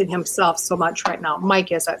expressing himself so much right now.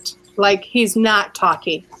 Mike isn't. Like he's not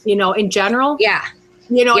talking, in general. Yeah.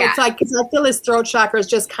 It's like, because I feel his throat chakra is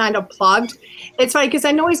just kind of plugged. It's funny because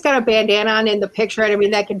I know he's got a bandana on in the picture. And I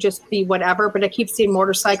mean, that could just be whatever, but I keep seeing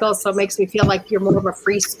motorcycles. So it makes me feel like you're more of a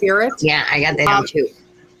free spirit. Yeah, I got that down too.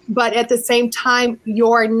 But at the same time,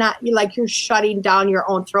 you're not, you're shutting down your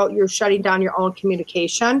own throat. You're shutting down your own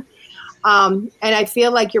communication. And I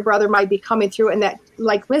feel like your brother might be coming through and that,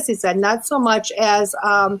 like Missy said, not so much as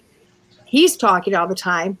he's talking all the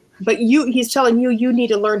time. But he's telling you need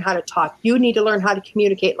to learn how to talk. You need to learn how to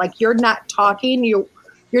communicate. Like you're not talking. You're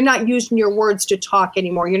not using your words to talk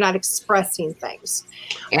anymore. You're not expressing things.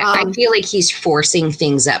 Yeah, I feel like he's forcing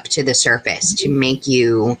things up to the surface to make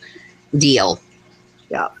you deal.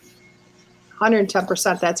 Yeah,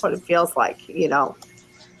 110%. That's what it feels like,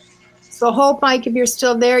 So Hope, Mike, if you're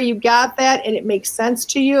still there, you got that, and it makes sense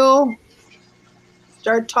to you.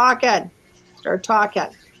 Start talking.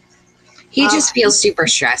 He just feels super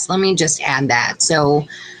stressed. Let me just add that. So,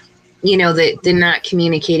 the not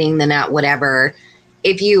communicating, the not whatever,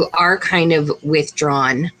 if you are kind of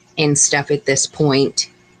withdrawn and stuff at this point,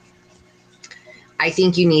 I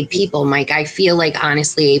think you need people, Mike. I feel like,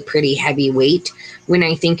 honestly, a pretty heavy weight when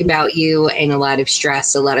I think about you, and a lot of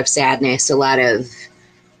stress, a lot of sadness, a lot of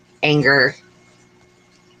anger.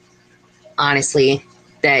 Honestly,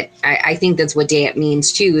 that I think that's what DeEtte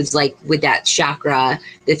means too. Is like with that chakra,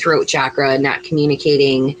 the throat chakra, not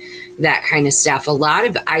communicating, that kind of stuff. A lot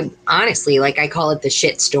of, I honestly, like, I call it the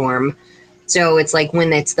shit storm. So it's like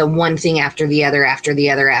when it's the one thing after the other, after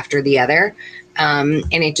the other, after the other. And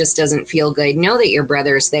it just doesn't feel good. Know that your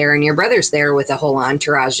brother's there, and your brother's there with a whole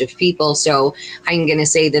entourage of people. So I'm going to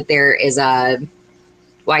say that there is I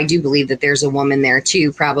do believe that there's a woman there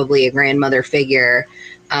too, probably a grandmother figure.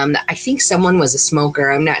 I think someone was a smoker.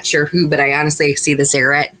 I'm not sure who, but I honestly see the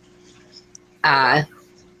cigarette. And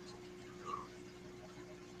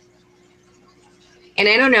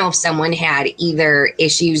I don't know if someone had either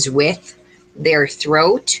issues with their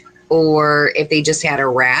throat or if they just had a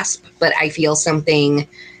rasp, but I feel something,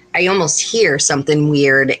 I almost hear something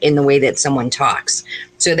weird in the way that someone talks.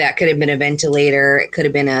 So that could have been a ventilator. It could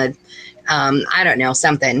have been a, I don't know,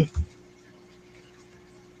 something.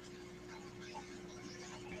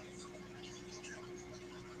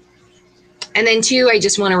 And then two, I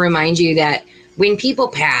just want to remind you that when people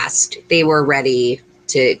passed, they were ready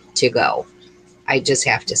to go. I just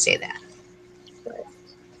have to say that.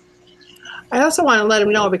 I also want to let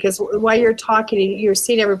him know, because while you're talking, you're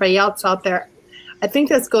seeing everybody else out there. I think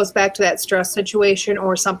this goes back to that stress situation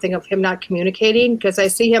or something of him not communicating, because I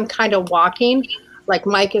see him kind of walking, like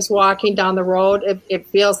Mike is walking down the road. It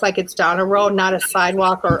feels like it's down a road, not a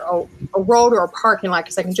sidewalk or a road or a parking lot,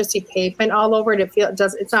 because I can just see pavement all over it.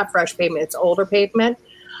 It's not fresh pavement, it's older pavement.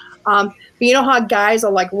 But you know how guys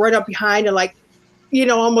are like right up behind and like, you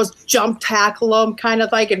know, almost jump tackle them, kind of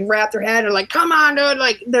like, and wrap their head and like, come on, dude,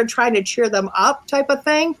 like they're trying to cheer them up type of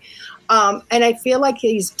thing. And I feel like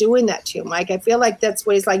he's doing that to you, Mike. I feel like that's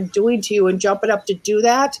what he's like doing to you, and jumping up to do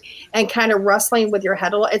that and kind of wrestling with your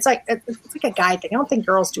head a little. It's like a guy thing. I don't think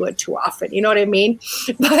girls do it too often. You know what I mean?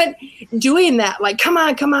 But doing that, like, come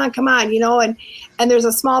on, come on, come on, you know, and there's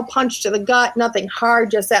a small punch to the gut, nothing hard,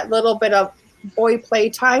 just that little bit of boy play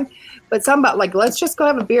time. But something about like, let's just go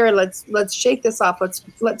have a beer. Let's shake this off.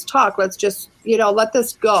 Let's talk. Let's just, you know, let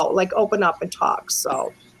this go. Like, open up and talk.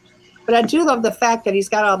 So, but I do love the fact that he's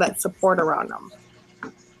got all that support around him.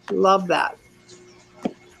 Love that.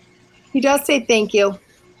 He does say thank you.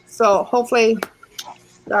 So hopefully,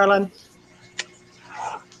 darling.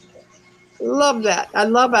 Love that. I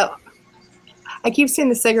love it. I keep seeing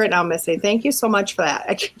the cigarette now, Missy. Thank you so much for that.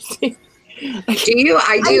 I keep seeing. Do you?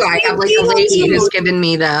 I do. I have like a lady who's given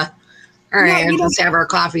me the, all right, yeah, let's have our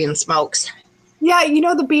coffee and smokes. Yeah, you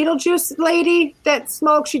know the Beetlejuice lady that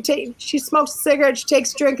smokes? She smokes a cigarette, she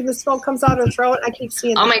takes a drink, and the smoke comes out her throat. I keep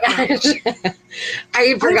seeing that. Oh my gosh.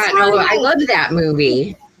 I forgot. I love that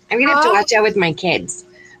movie. I'm going to have to watch that with my kids.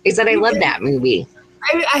 I said I love that movie.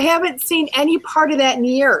 I haven't seen any part of that in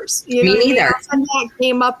years. You know, me neither. And that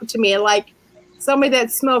came up to me like somebody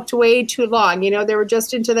that smoked way too long. You know, they were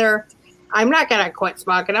just into their, I'm not going to quit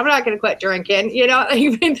smoking. I'm not going to quit drinking. You know,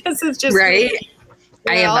 this is just right. Me,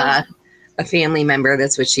 I have a family member.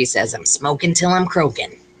 That's what she says. I'm smoking till I'm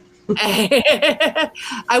croaking. I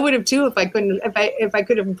would have too if I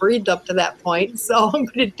could have breathed up to that point. So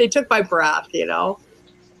they took my breath, you know.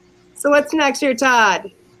 So what's next here,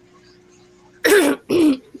 Todd?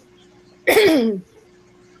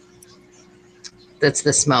 That's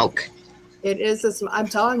the smoke. It is this. I'm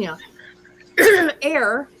telling you.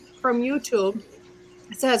 Air from YouTube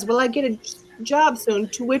says, "Will I get a job soon?"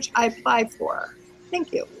 To which I applied for.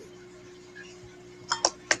 Thank you.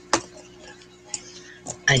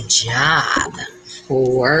 A job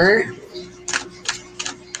for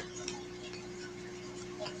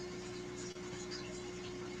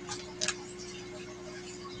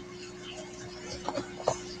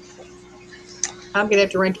I'm gonna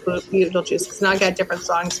have to rent Beetlejuice because now I got different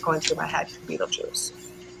songs going through my head for Beetlejuice,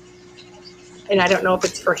 and I don't know if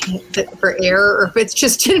it's for air or if it's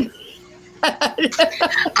just in.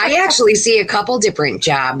 I actually see a couple different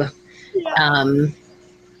job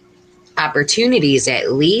opportunities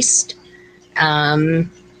at least. So I'm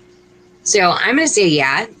going to say,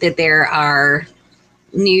 that there are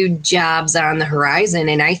new jobs on the horizon,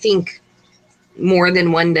 and I think more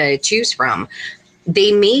than one to choose from.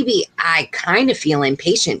 They may be, I kind of feel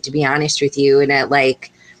impatient, to be honest with you. And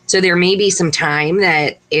so there may be some time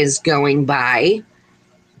that is going by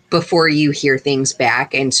before you hear things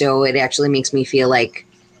back. And so it actually makes me feel like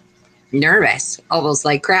nervous, almost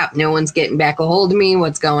like crap. No one's getting back a hold of me.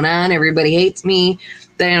 What's going on? Everybody hates me.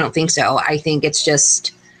 But I don't think so. I think it's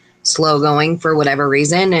just slow going for whatever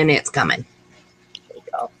reason, and it's coming. There you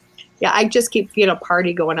go. Yeah, I just keep feeling a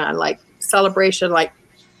party going on, like celebration, like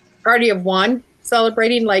party of one,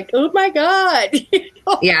 celebrating like, oh my God.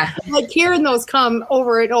 Yeah. Like hearing those come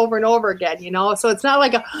over and over and over again, So it's not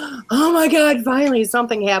like oh my God, finally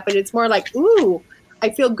something happened. It's more like, ooh, I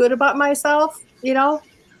feel good about myself,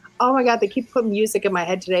 Oh my God, they keep putting music in my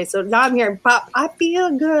head today. So now I'm hearing pop, I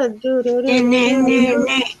feel good. So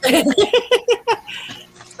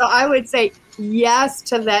I would say yes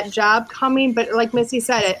to that job coming. But like Missy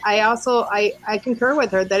said, I concur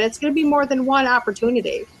with her that it's going to be more than one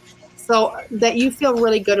opportunity. So that you feel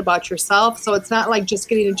really good about yourself. So it's not like just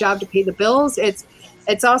getting a job to pay the bills. It's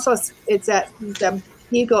that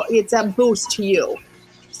ego, it's that boost to you.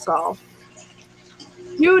 So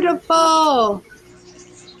beautiful.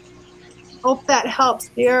 Hope that helps,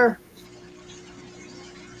 dear.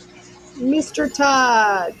 Mr.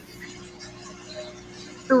 Todd.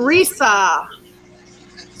 Teresa.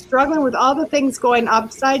 Struggling with all the things going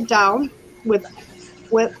upside down.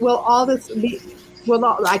 Will all this be?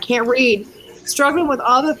 I can't read. Struggling with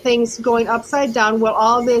all the things going upside down. Will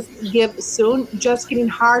all this give soon? Just getting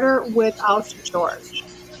harder without George.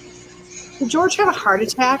 Did George have a heart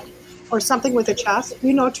attack or something with the chest?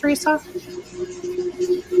 Teresa?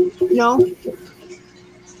 No?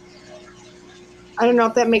 I don't know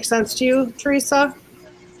if that makes sense to you, Teresa.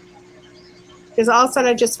 Because all of a sudden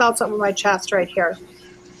I just felt something in my chest right here.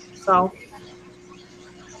 So,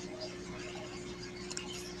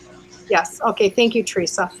 yes. Okay. Thank you,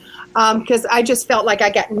 Teresa. Because I just felt like I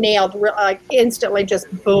got nailed, like instantly, just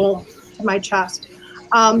boom to my chest.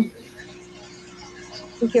 Thank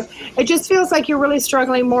you. It just feels like you're really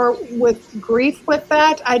struggling more with grief with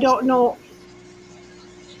that. I don't know.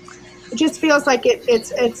 It just feels like it's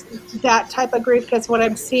that type of grief, because what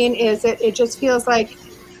I'm seeing is it just feels like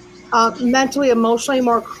mentally, emotionally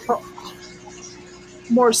more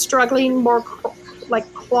struggling, more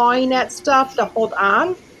like clawing at stuff to hold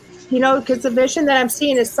on, because the vision that I'm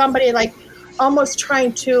seeing is somebody like almost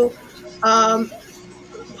trying to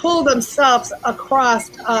pull themselves across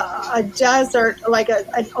a desert, like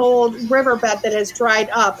an old riverbed that has dried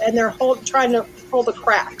up, and they're trying to pull the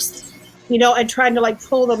cracks. And trying to like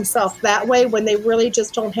pull themselves that way when they really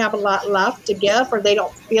just don't have a lot left to give, or they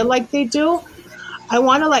don't feel like they do. I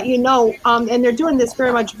want to let you know, and they're doing this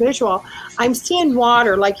very much visual. I'm seeing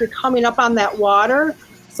water, like you're coming up on that water.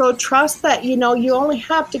 So trust that, you only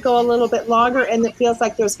have to go a little bit longer, and it feels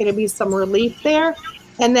like there's going to be some relief there,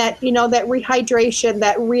 and that, that rehydration,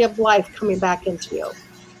 that of life coming back into you.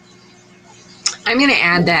 I'm going to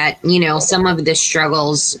add that, some of the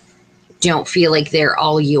struggles don't feel like they're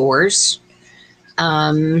all yours.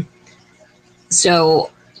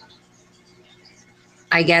 So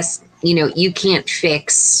I guess, you can't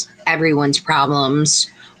fix everyone's problems,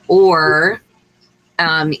 or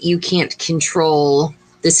you can't control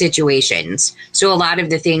the situations. So a lot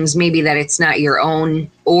of the things, maybe that it's not your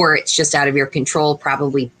own, or it's just out of your control,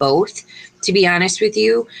 probably both, to be honest with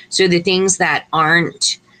you. So the things that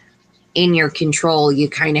aren't in your control, you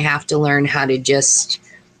kind of have to learn how to just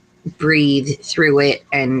breathe through it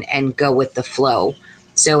and go with the flow.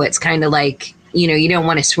 So it's kind of like, you don't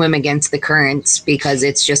want to swim against the currents because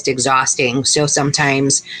it's just exhausting. So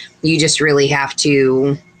sometimes you just really have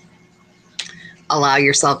to allow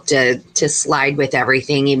yourself to slide with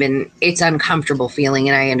everything. Even it's uncomfortable feeling,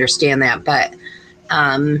 and I understand that. But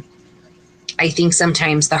I think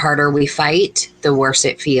sometimes the harder we fight, the worse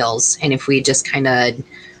it feels. And if we just kind of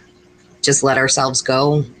just let ourselves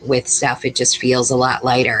go with stuff, it just feels a lot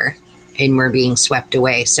lighter and we're being swept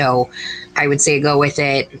away. So I would say go with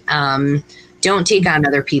it. Don't take on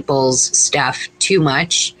other people's stuff too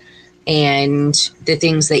much. And the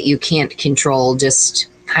things that you can't control, just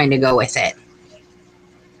kind of go with it.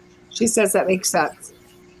 She says that makes sense.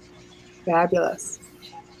 Fabulous.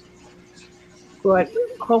 Good.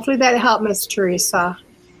 Hopefully that helped, Miss Teresa.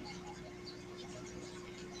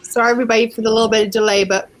 Sorry, everybody, for the little bit of delay,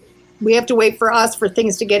 but we have to wait for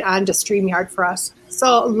things to get on to StreamYard for us.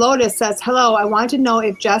 So Lotus says, hello, I want to know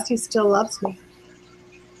if Jessie still loves me.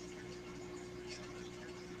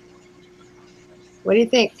 What do you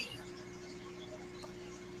think?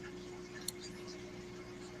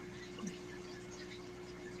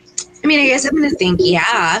 I mean, I guess I'm going to think,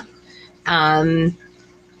 yeah.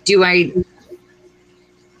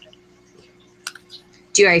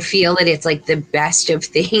 Do I feel that it's like the best of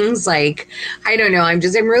things? Like, I don't know. I'm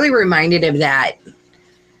really reminded of that.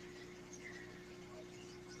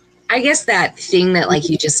 I guess that thing that like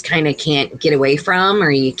you just kind of can't get away from,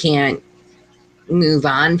 or you can't move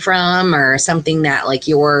on from, or something that like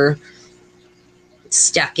you're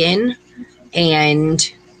stuck in.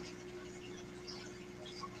 And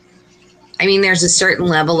I mean, there's a certain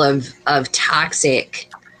level of toxic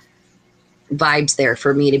vibes there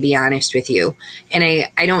for me, to be honest with you. And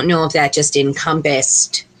I don't know if that just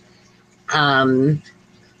encompassed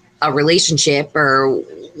a relationship or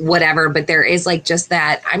whatever, but there is like just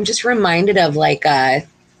that. I'm just reminded of like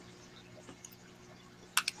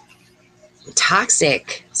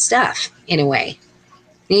toxic stuff in a way.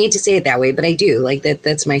 I hate to say it that way, but I do like that.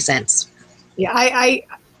 That's my sense. Yeah, I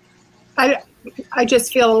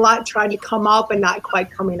just feel a lot trying to come out, but not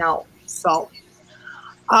quite coming out. So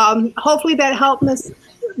hopefully that helped Miss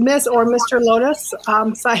or Mr. Lotus.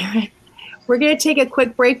 Siren. We're going to take a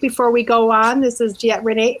quick break before we go on. This is DeEtte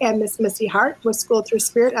Ranae and Miss Missy Hart with Schooled Thru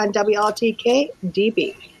Sprit on WLTK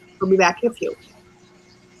DB. We'll be back in a few.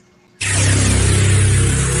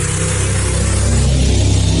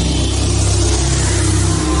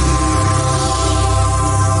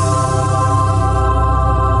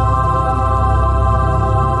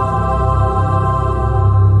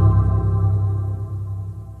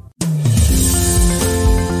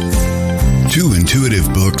 Two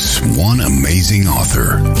intuitive books, one amazing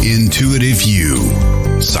author. Intuitive You.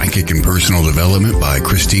 Psychic and Personal Development by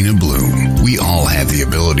Christina Bloom. We all have the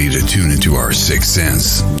ability to tune into our sixth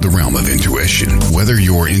sense, the realm of intuition. Whether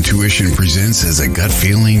your intuition presents as a gut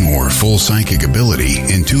feeling or full psychic ability,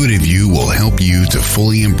 Intuitive You will help you to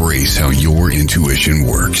fully embrace how your intuition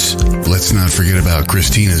works. Let's not forget about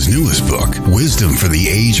Christina's newest book, Wisdom for the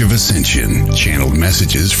Age of Ascension, channeled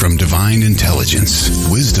messages from divine intelligence.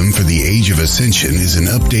 Wisdom for the Age of Ascension is an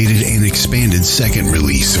updated and expanded second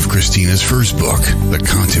release of Christina's first book,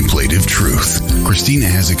 The Contemplative Truth. Christina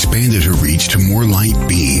has expanded her reach to more light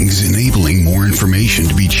beings, enabling more information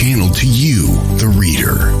to be channeled to you, the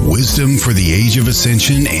reader. Wisdom for the Age of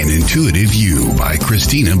Ascension and Intuitive You by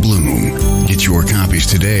Christina Bloom. Get your copies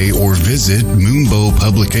today or visit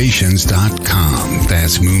moonbowpublications.com.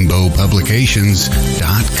 That's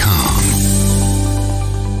moonbowpublications.com.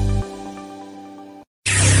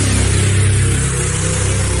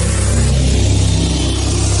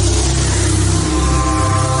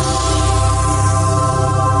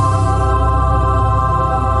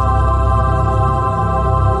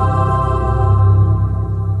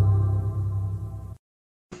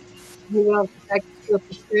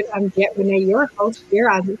 I'm DeEtte Ranae, your host here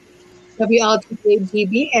on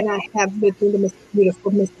WLTKGB, and I have with me the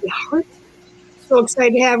beautiful Missy Hart. So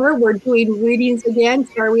excited to have her. We're doing readings again.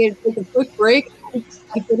 Sorry, we had to take a quick break. I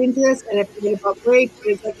get into this, and I forget about break.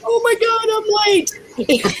 It's like, oh my God, I'm late.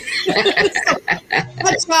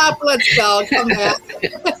 Let's stop. Let's go. Come back.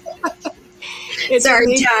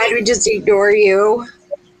 Sorry, Todd. We just ignore you.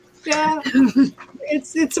 Yeah.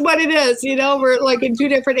 It's what it is, you know. We're like in two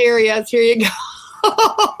different areas. Here you go.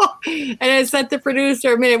 And I sent the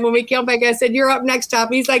producer a minute when we came back. I said, "You're up next, Tom."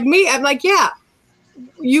 He's like, "Me?" I'm like, "Yeah.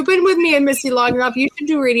 You've been with me and Missy long enough. You should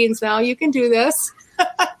do readings now. You can do this."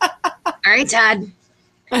 All right, Todd.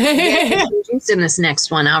 In this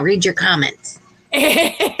next one, I'll read your comments.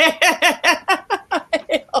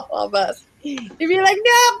 All of us. You'd be like,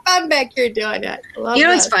 "Nope, I'm back here doing it." You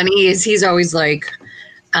know what's funny is he's always like,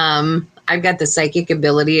 I've got the psychic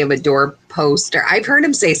ability of a doorpost, or I've heard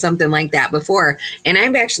him say something like that before. And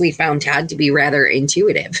I've actually found Todd to be rather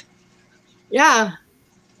intuitive. Yeah.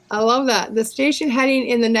 I love that. The station heading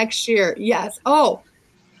in the next year. Yes. Oh,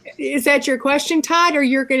 is that your question, Todd, or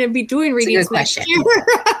you're going to be doing readings next year?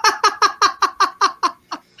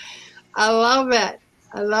 I love it.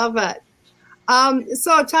 I love it.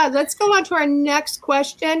 So Todd, let's go on to our next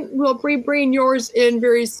question. We'll bring yours in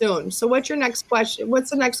very soon. So what's your next question?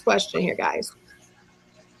 What's the next question here, guys?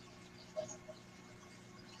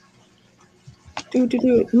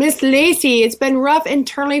 Miss Lacey, it's been rough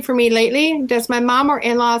internally for me lately. Does my mom or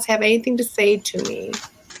in-laws have anything to say to me?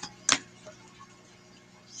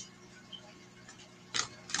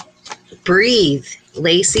 Breathe,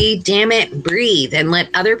 Lacey. Damn it, breathe and let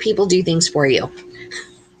other people do things for you.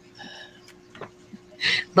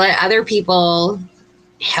 Let other people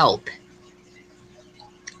help.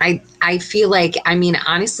 I feel like, I mean,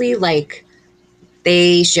 honestly, like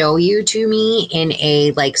they show you to me in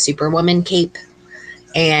a like Superwoman cape.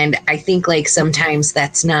 And I think like sometimes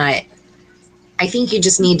that's not, I think you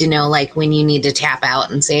just need to know like when you need to tap out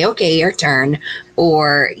and say, okay, your turn,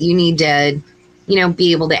 or you need to, you know,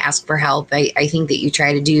 be able to ask for help. I think that you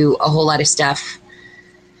try to do a whole lot of stuff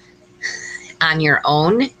on your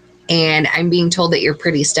own. And I'm being told that you're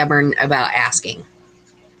pretty stubborn about asking.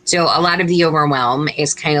 So a lot of the overwhelm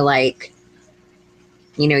is kind of like,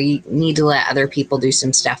 you know, you need to let other people do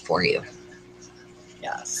some stuff for you.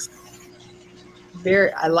 Yes.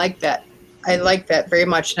 I like that. I like that very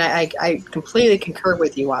much. And I completely concur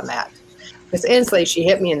with you on that. Because instantly she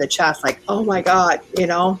hit me in the chest like, oh my God, you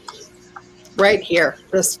know, right here.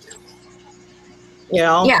 Just you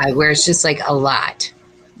know? Yeah, where it's just like a lot.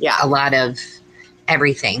 Yeah. A lot of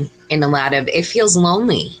everything and a lot of, it feels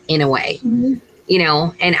lonely in a way, you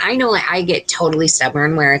know? And I know I get totally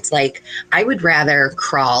stubborn where it's like, I would rather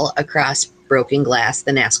crawl across broken glass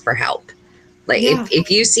than ask for help. Like if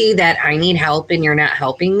you see that I need help and you're not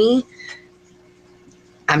helping me,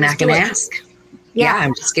 I'm not going to ask. Yeah,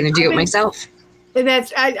 I'm just going to do it myself. And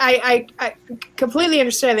that's, I completely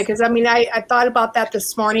understand it. Cause I mean, I thought about that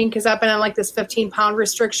this morning cause I've been on like this 15-pound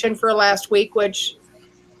restriction for last week, which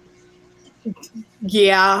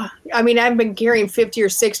yeah, I mean, I've been carrying 50 or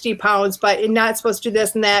 60 pounds, but I'm not supposed to do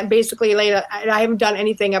this and that. Basically, I haven't done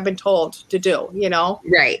anything I've been told to do, you know?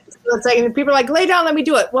 Right. So it's like, and people are like, lay down, let me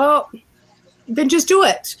do it. Well, then just do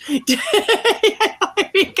it.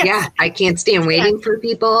 Yeah, I can't stand waiting for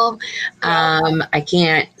people. I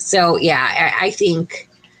can't. So yeah, I think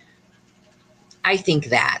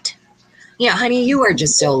that. Yeah, honey, you are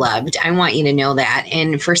just so loved. I want you to know that.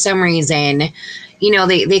 And for some reason, you know,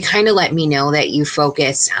 they kind of let me know that you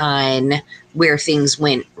focus on where things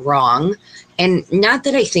went wrong. And not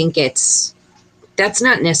that I think that's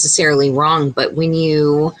not necessarily wrong, but when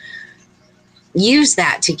you use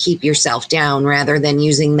that to keep yourself down rather than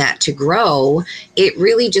using that to grow, it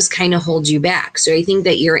really just kind of holds you back. So I think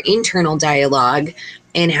that your internal dialogue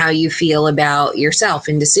and how you feel about yourself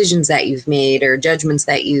and decisions that you've made or judgments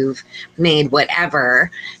that you've made,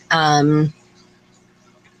 whatever, I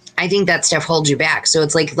think that stuff holds you back. So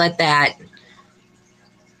it's like,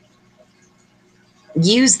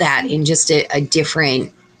 use that in just a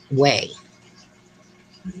different way.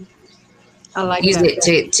 I like use that.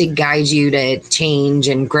 it to guide you to change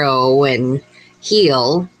and grow and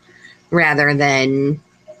heal rather than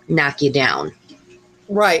knock you down.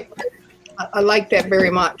 Right. I like that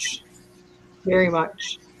very much. Very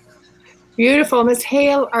much. Beautiful. Miss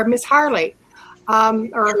Hale or Miss Harley.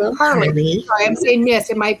 Or Harley. Sorry, I'm saying Miss.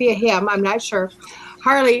 It might be a him. I'm not sure.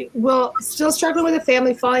 Harley, still struggling with a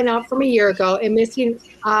family falling out from a year ago and missing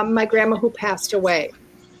my grandma who passed away.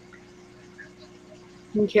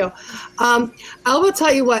 Thank you. I will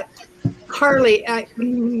tell you what, Harley,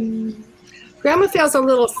 grandma feels a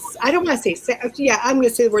little, I don't want to say, I'm going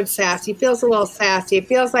to say the word sassy. Feels a little sassy. It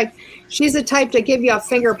feels like she's the type to give you a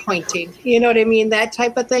finger pointing. You know what I mean? That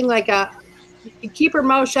type of thing, like you keep her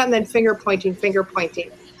mouth shut and then finger pointing.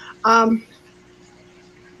 Thank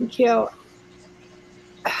you.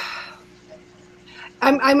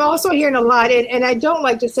 I'm also hearing a lot, and I don't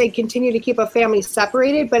like to say continue to keep a family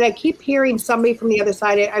separated, but I keep hearing somebody from the other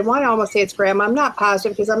side. I want to almost say it's grandma. I'm not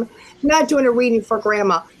positive because I'm not doing a reading for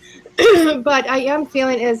grandma. But I am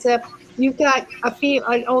feeling as if you've got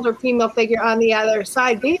an older female figure on the other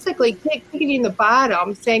side, basically kicking you in the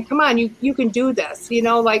bottom, saying, come on, you can do this. You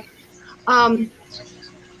know, like kind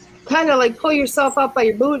of like pull yourself up by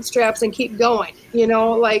your bootstraps and keep going, you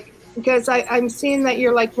know, like, because I'm seeing that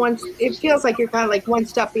you're like it feels like you're kind of like one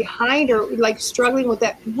step behind or like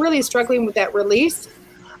really struggling with that release.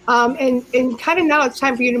 And kind of now it's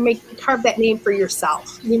time for you to carve that name for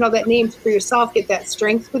yourself. You know, that name for yourself, get that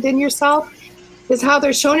strength within yourself. Because how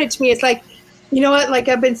they're showing it to me, it's like, you know what, like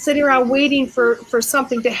I've been sitting around waiting for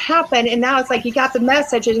something to happen. And now it's like you got the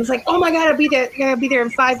message and it's like, oh my God, I'll be there in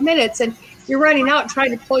 5 minutes. And you're running out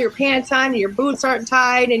trying to pull your pants on and your boots aren't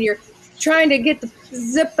tied and you're trying to get the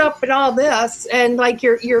zipped up and all this. And like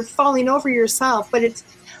you're falling over yourself. But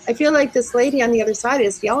I feel like this lady on the other side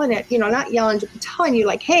is yelling at, you know, not yelling, but telling you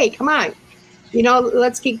like, hey, come on, you know,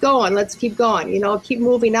 let's keep going, you know, keep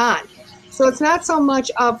moving on. So it's not so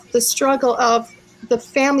much of the struggle of the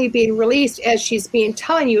family being released as she's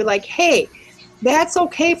telling you like, hey, that's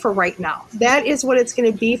okay for right now. That is what it's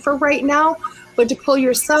going to be for right now. But to pull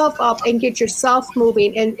yourself up and get yourself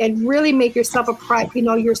moving and really make yourself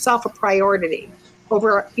yourself a priority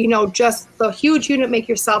over, you know, just the huge unit, make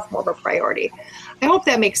yourself more of a priority. I hope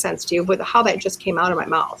that makes sense to you with how that just came out of my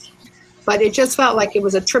mouth. But it just felt like it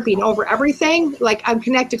was a tripping over everything. Like I'm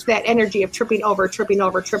connected to that energy of tripping over,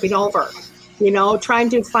 you know, trying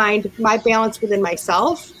to find my balance within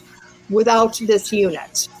myself without this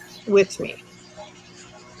unit with me.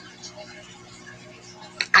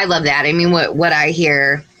 I love that. I mean, what I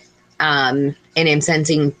hear and am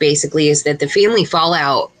sensing basically is that the family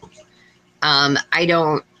fallout,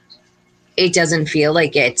 it doesn't feel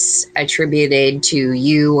like it's attributed to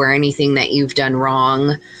you or anything that you've done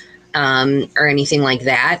wrong or anything like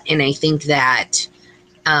that. And I think that,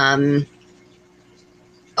 I'm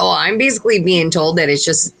basically being told that it's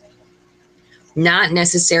just not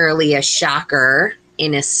necessarily a shocker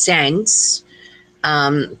in a sense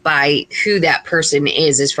by who that person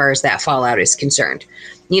is as far as that fallout is concerned.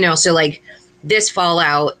 You know, so like this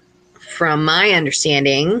fallout, from my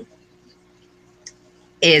understanding,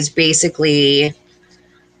 is basically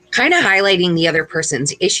kind of highlighting the other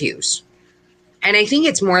person's issues. And I think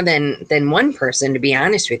it's more than one person, to be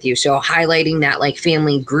honest with you. So highlighting that like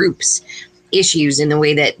family groups issues in the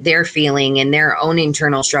way that they're feeling and their own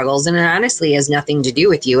internal struggles. And it honestly has nothing to do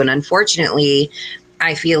with you. And unfortunately,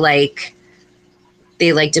 I feel like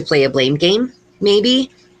they like to play a blame game,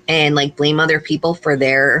 maybe, and like blame other people for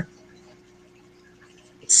their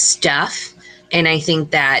stuff. And I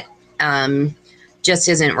think that just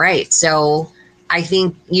isn't right. So I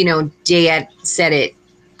think, DeEtte said it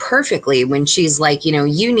perfectly when she's like,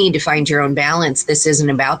 you need to find your own balance. This isn't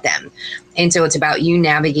about them. And so it's about you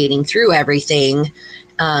navigating through everything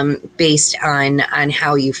based on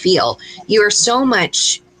how you feel. You are so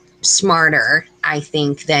much smarter, I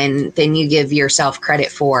think, than you give yourself credit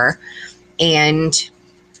for, and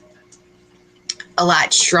a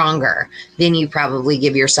lot stronger than you probably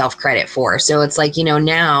give yourself credit for. So it's like,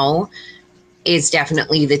 now is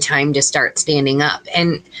definitely the time to start standing up.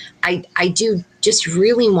 And I do just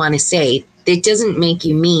really want to say it doesn't make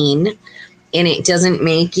you mean, and it doesn't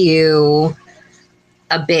make you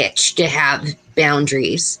a bitch to have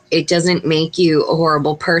boundaries. It doesn't make you a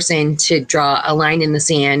horrible person to draw a line in the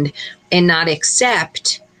sand and not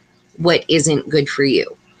accept what isn't good for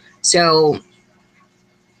you. So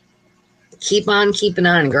keep on keeping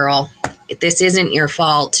on, girl. This isn't your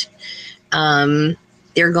fault.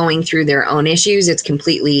 They're going through their own issues. It's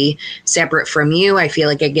completely separate from you. I feel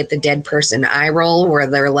like I get the dead person eye roll where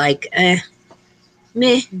they're like,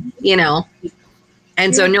 meh,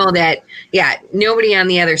 And so know that, nobody on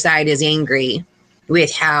the other side is angry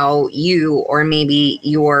with how you or maybe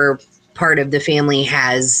your part of the family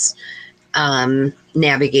has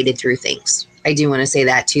navigated through things. I do want to say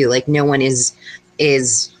that too. Like, no one is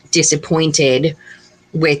disappointed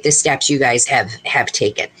with the steps you guys have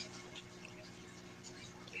taken.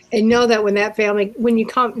 And know that when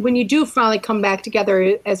you do finally come back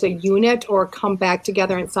together as a unit or come back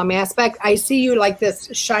together in some aspect, I see you like this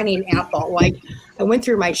shining apple. Like, I went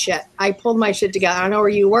through my shit. I pulled my shit together. I don't know where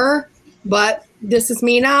you were, but this is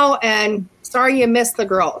me now. And sorry you missed the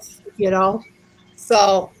growth,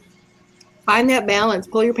 So find that balance.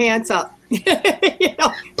 Pull your pants up.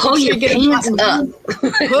 Pull your pants up.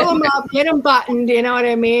 Pull them up. Get them buttoned. You know what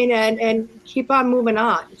I mean? And keep on moving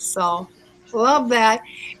on. So. Love that.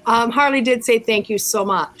 Harley did say thank you so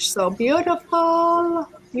much. So beautiful.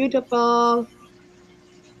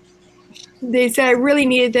 They said I really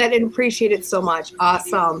needed that and appreciate it so much.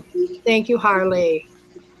 Awesome. Thank you, Harley.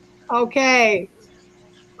 Okay.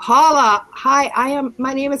 Paula, hi.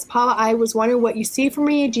 My name is Paula. I was wondering what you see from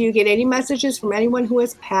me. Do you get any messages from anyone who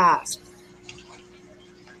has passed?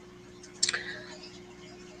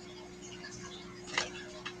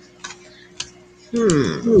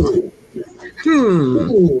 I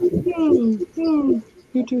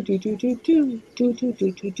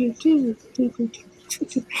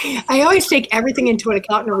always take everything into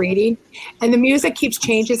account in a reading, and the music keeps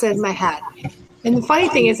changes in my head. And the funny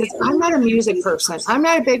thing is I'm not a music person. I'm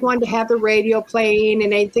not a big one to have the radio playing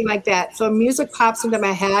and anything like that. So music pops into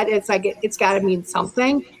my head. It's like it's got to mean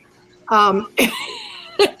something.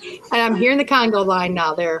 And I'm hearing the Congo line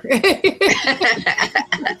now there.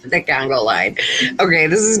 The Congo line. Okay,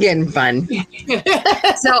 this is getting fun.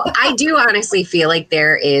 So I do honestly feel like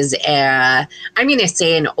there is I'm going to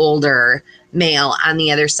say an older male on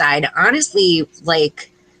the other side. Honestly,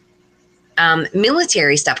 like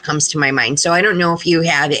military stuff comes to my mind. So I don't know if you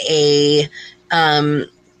had a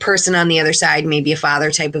person on the other side, maybe a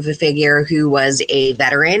father type of a figure who was a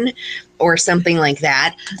veteran or something like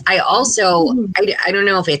that. I also, I don't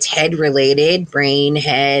know if it's head related, brain,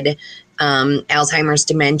 head, Alzheimer's,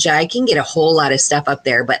 dementia. I can get a whole lot of stuff up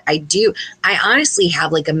there, but I honestly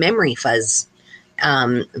have like a memory fuzz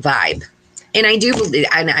vibe. And I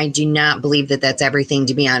do not believe that that's everything,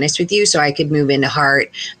 to be honest with you. So I could move into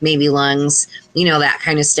heart, maybe lungs, that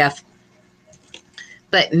kind of stuff.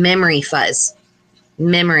 But memory fuzz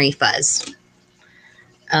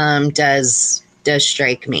does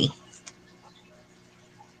strike me.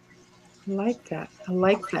 I like that.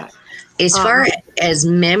 As far as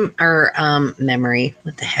memory,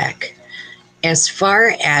 what the heck? As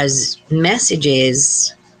far as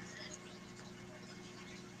messages,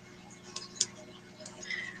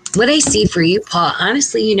 what I see for you, Paul,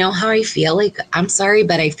 honestly, you know how I feel? Like, I'm sorry,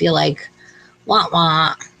 but I feel like, wah,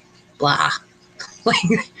 wah, blah.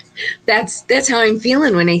 Like, that's how I'm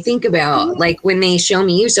feeling when I think about, like, when they show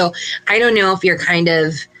me you. So I don't know if you're kind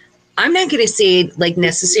of, I'm not going to say, like,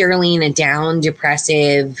 necessarily in a down,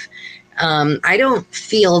 depressive, I don't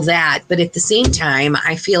feel that, but at the same time,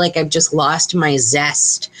 I feel like I've just lost my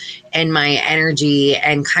zest and my energy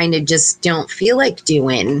and kind of just don't feel like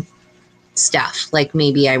doing stuff like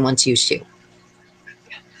maybe I once used to.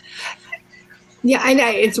 Yeah, I know.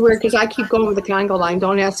 It's weird because I keep going with the Congo line.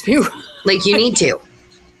 Don't ask me. Like you need to.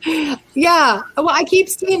 Yeah. Well, I keep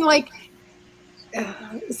seeing like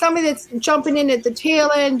somebody that's jumping in at the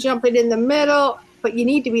tail end, jumping in the middle, but you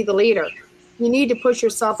need to be the leader. You need to push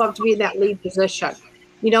yourself up to be in that lead position,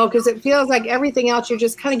 because it feels like everything else, you're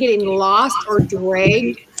just kind of getting lost or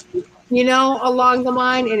dragged, along the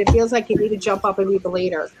line. And it feels like you need to jump up and be the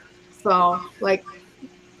leader. So like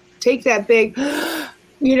take that big,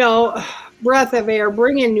 breath of air,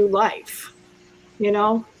 bring in new life,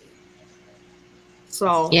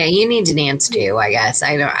 So yeah, you need to dance too, I guess.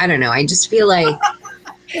 I don't know. I just feel like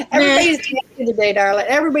everybody's dancing today, darling.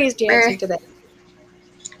 Everybody's dancing today.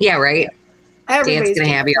 Yeah, right. Everybody's Dance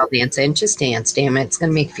gonna have you all dancing. Just dance, damn it. It's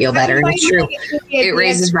gonna make you feel better. And it's true. It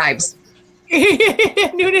raises vibes.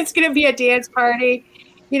 Noonan's gonna be a dance party.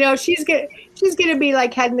 She's gonna be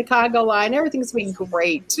like heading the Congo line. Everything's gonna be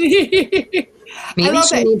great. Maybe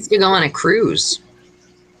she needs to go on a cruise.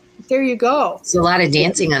 There you go. It's a lot of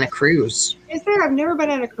dancing on a cruise. Is there? I've never been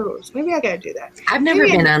on a cruise. Maybe I gotta do that. I've never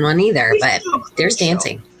been on one either, but there's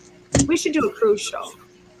dancing. We should do a cruise show.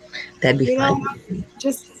 That'd be fun.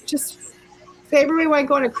 Just February, we want to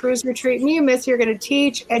go on a cruise retreat. Me and Missy are going to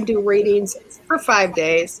teach and do readings for 5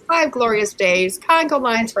 days, 5 glorious days, Congo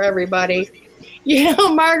lines for everybody.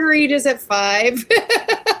 Margaritas at 5.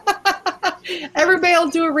 Everybody will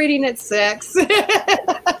do a reading at 6.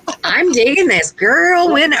 I'm digging this,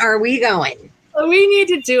 girl. When are we going? We need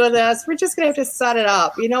to do this. We're just going to have to set it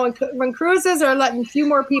up. When cruises are letting a few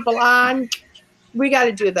more people on, we got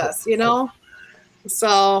to do this,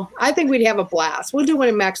 So I think we'd have a blast. We'll do one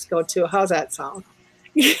in Mexico too. How's that sound?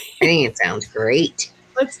 I think it sounds great.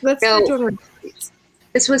 Let's start doing retreats.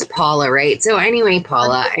 This was Paula, right? So anyway,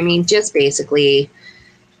 Paula, just basically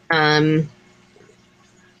have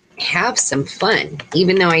some fun.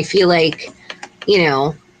 Even though I feel like,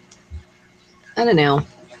 I don't know.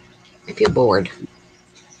 I feel bored.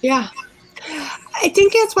 Yeah. I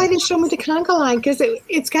think that's why they show me the Congo line, because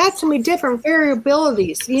it's got so many different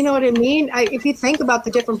variabilities. You know what I mean? If you think about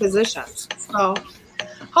the different positions. So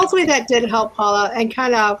hopefully that did help, Paula. And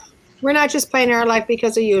kind of, we're not just planning our life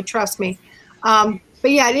because of you. Trust me. But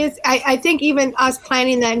yeah, it is. I think even us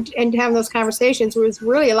planning that and having those conversations was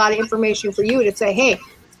really a lot of information for you to say, hey,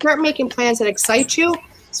 start making plans that excite you.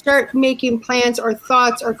 Start making plans or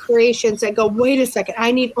thoughts or creations that go, wait a second,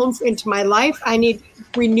 I need oomph into my life. I need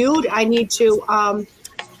renewed. I need to,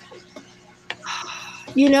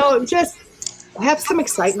 just have some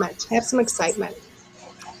excitement.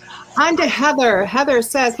 On to Heather. Heather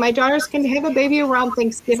says, my daughter's going to have a baby around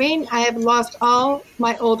Thanksgiving. I have lost all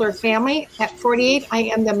my older family. At 48, I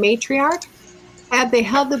am the matriarch. Have they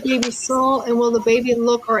held the baby's soul, and will the baby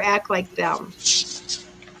look or act like them?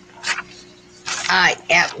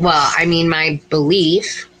 My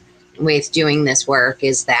belief with doing this work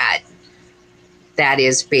is that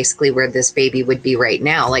is basically where this baby would be right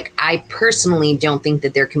now. Like, I personally don't think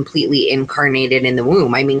that they're completely incarnated in the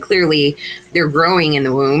womb. Clearly they're growing in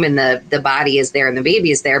the womb and the body is there and the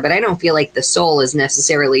baby is there, but I don't feel like the soul is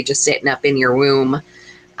necessarily just sitting up in your womb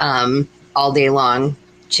all day long,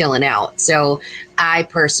 chilling out. So I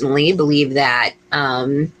personally believe that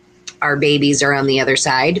our babies are on the other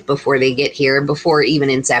side before they get here, before even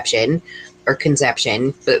inception or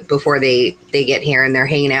conception, but before they get here and they're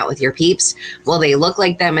hanging out with your peeps. Will they look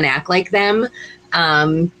like them and act like them?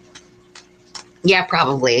 Yeah,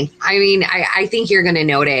 probably. I think you're going to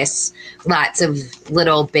notice lots of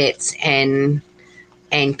little bits and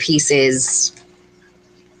pieces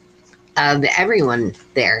of everyone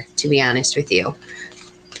there, to be honest with you.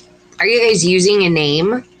 Are you guys using a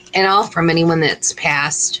name at all from anyone that's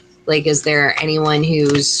passed? Like, is there anyone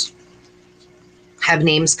who's have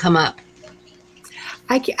names come up?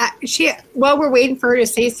 While we're waiting for her to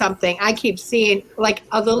say something, I keep seeing like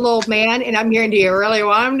a little old man, and I'm hearing, do you really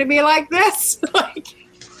want him to be like this?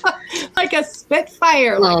 like a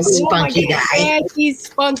Spitfire. Little spunky guy. He's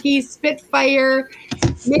spunky, Spitfire,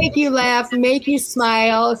 make you laugh, make you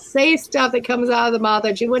smile, say stuff that comes out of the mouth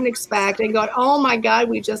that you wouldn't expect, and go, oh my God,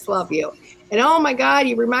 we just love you. And oh my God,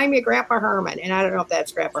 you remind me of Grandpa Herman. And I don't know if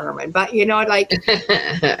that's Grandpa Herman, but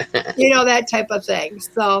that type of thing.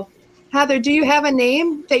 So Heather, do you have a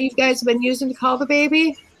name that you guys have been using to call the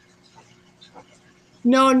baby?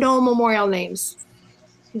 No memorial names.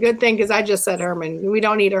 Good thing, because I just said Herman. We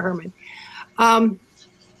don't need a Herman.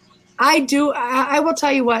 I do. I will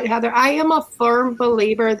tell you what, Heather, I am a firm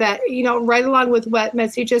believer that, right along with what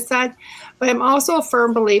Missy just said, but I'm also a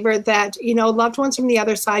firm believer that, loved ones from the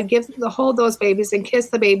other side, hold those babies and kiss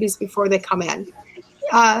the babies before they come in.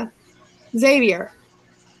 Xavier,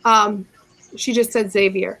 she just said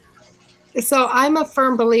Xavier. So I'm a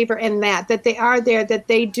firm believer in that they are there, that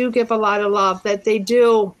they do give a lot of love, that they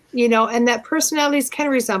do, and that personalities can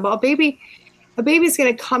resemble. A baby's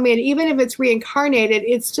going to come in, even if it's reincarnated,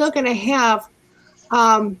 it's still going to have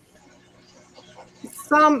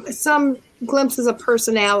some glimpses of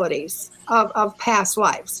personalities of past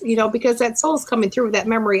lives, because that soul's coming through that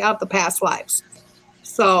memory of the past lives.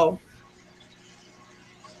 So,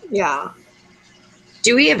 yeah.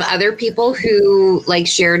 Do we have other people who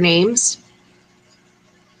share names?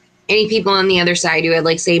 Any people on the other side who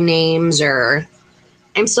had same names, or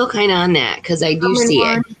I'm still kind of on that because I do Herman see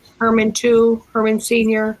 1, it. Herman 2, Herman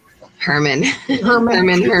Senior. Herman.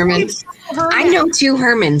 Herman. I know 2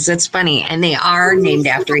 Hermans. That's funny. And they are named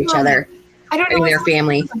after each other. I don't know. In their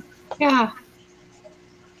family. Yeah.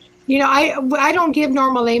 I don't give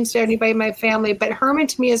normal names to anybody in my family, but Herman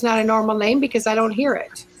to me is not a normal name because I don't hear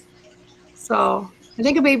it. So I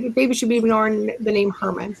think a baby should be ignoring the name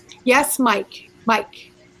Herman. Yes, Mike.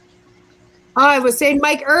 Oh, I was saying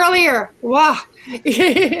Mike earlier. Wow.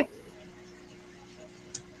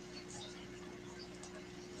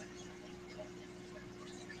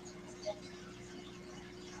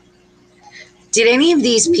 Did any of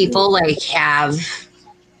these people have,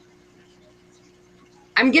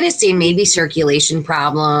 I'm going to say maybe circulation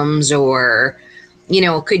problems, or,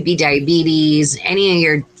 it could be diabetes, any of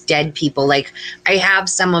your dead people? I have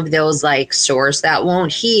some of those sores that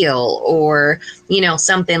won't heal, or,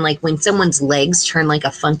 something when someone's legs turn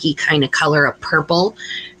a funky kind of color of purple.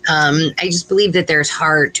 I just believe that there's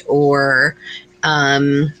heart or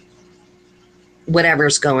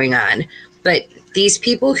whatever's going on. But these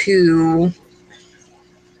people who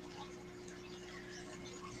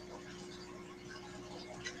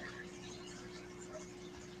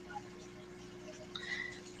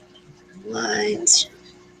what?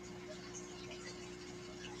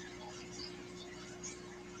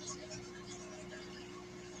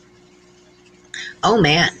 Oh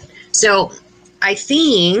man. So I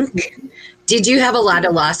think, did you have a lot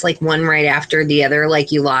of loss, one right after the other?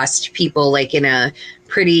 You lost people in a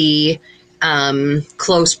pretty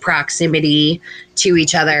close proximity to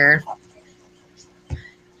each other?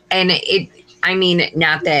 And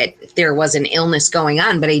not that there was an illness going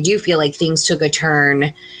on, but I do feel things took a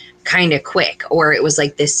turn kind of quick, or it was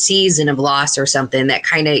this season of loss or something that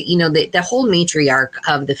kind of, the whole matriarch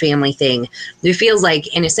of the family thing, it feels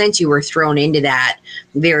in a sense you were thrown into that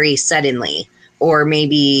very suddenly, or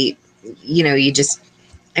maybe, you just,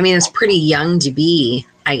 it's pretty young to be,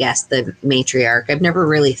 I guess, the matriarch. I've never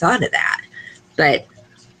really thought of that, but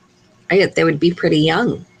I guess they would be pretty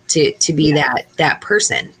young to be that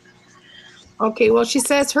person. Okay, well, she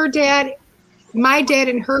says my dad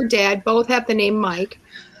and her dad both have the name Mike.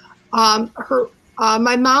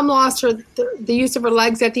 My mom lost the use of her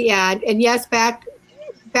legs at the end, and yes, back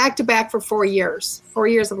to back for 4 years. 4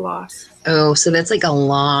 years of loss. Oh, so that's a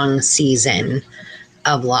long season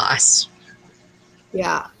of loss.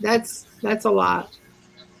 Yeah, that's a lot.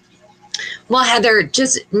 Well, Heather,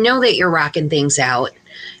 just know that you're rocking things out.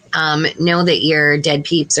 Know that your dead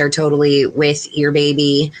peeps are totally with your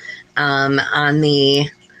baby on the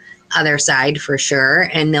other side for sure,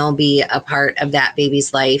 and they'll be a part of that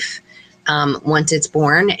baby's life once it's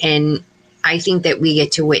born. And I think that we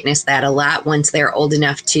get to witness that a lot once they're old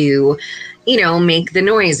enough to, make the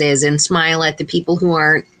noises and smile at the people who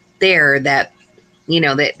aren't there, that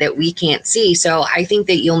that we can't see. So I think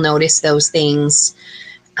that you'll notice those things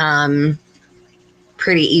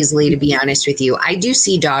pretty easily, to be honest with you. I do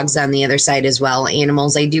see dogs on the other side as well,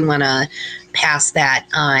 animals. I do want to pass that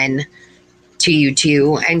on to you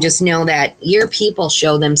too, and just know that your people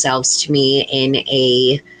show themselves to me in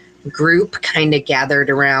a group kind of gathered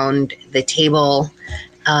around the table.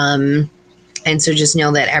 And so just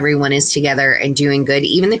know that everyone is together and doing good.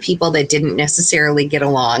 Even the people that didn't necessarily get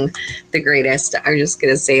along the greatest, I'm just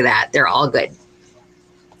going to say that they're all good.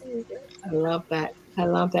 I love that.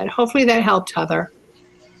 Hopefully that helped, Heather.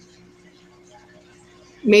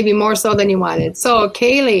 Maybe more so than you wanted. So,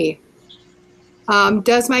 Kaylee,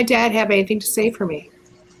 does my dad have anything to say for me?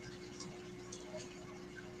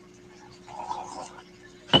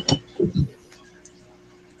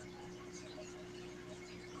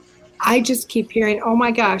 I just keep hearing, oh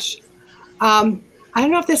my gosh. I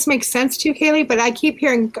don't know if this makes sense to you, Kaylee, but I keep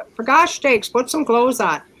hearing, for gosh sakes, put some clothes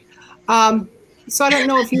on. So I don't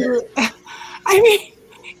know if you, it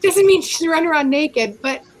doesn't mean she's running around naked,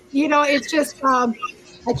 but it's just, I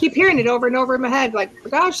keep hearing it over and over in my head, like, for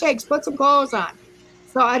gosh sakes, put some clothes on.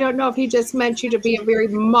 So I don't know if he just meant you to be a very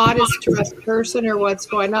modest dressed person or what's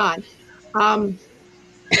going on. That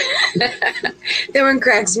one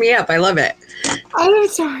cracks me up. I love it. I'm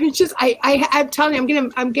sorry. It's just, I'm telling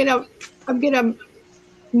you, I'm gonna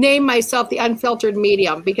name myself the unfiltered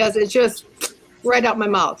medium because it's just right out my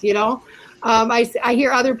mouth, I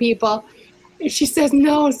hear other people. She says,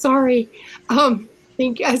 no, sorry.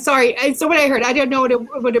 Sorry. So what I heard, I don't know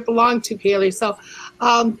what it belonged to, Kaylee. So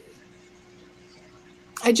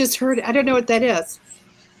I just heard, I don't know what that is.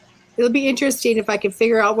 It'll be interesting if I can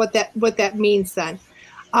figure out what that means then.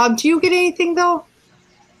 Do you get anything though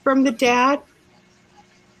from the dad?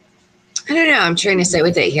 I don't know. I'm trying to sit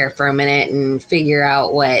with it here for a minute and figure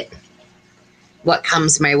out what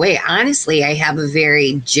comes my way. Honestly, I have a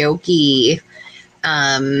very jokey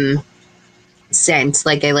sense.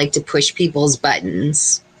 Like I like to push people's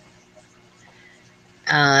buttons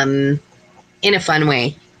in a fun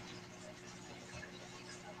way.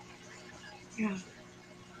 Yeah.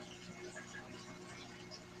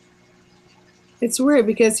 It's weird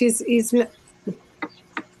because he's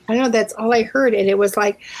I know that's all I heard. And it was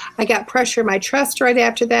like, I got pressure in my chest right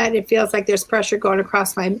after that. It feels like there's pressure going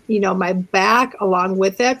across my, my back along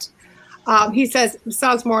with it. He says,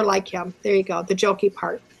 sounds more like him. There you go. The jokey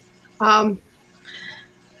part.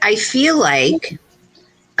 I feel like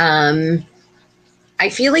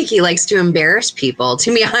he likes to embarrass people,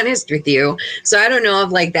 to be honest with you. So I don't know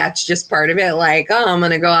if that's just part of it. Like, oh, I'm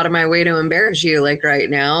going to go out of my way to embarrass you right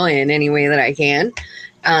now in any way that I can.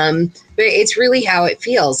 But it's really how it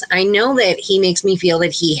feels. I know that he makes me feel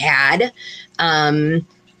that he had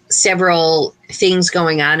several things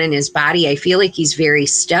going on in his body. I feel like he's very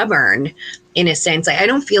stubborn in a sense. I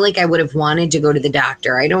don't feel like I would have wanted to go to the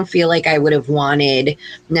doctor. I don't feel like I would have wanted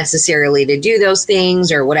necessarily to do those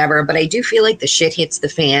things or whatever, but I do feel like the shit hits the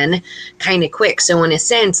fan kind of quick. So in a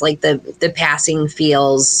sense, the passing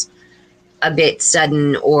feels a bit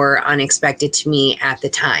sudden or unexpected to me at the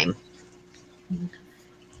time.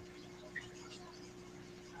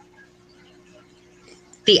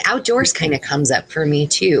 The outdoors kind of comes up for me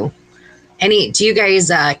too. Do you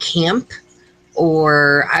guys camp?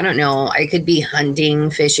 Or I don't know, I could be hunting,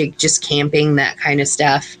 fishing, just camping, that kind of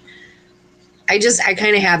stuff. I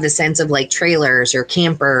kind of have the sense of trailers or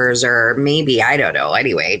campers or maybe, I don't know.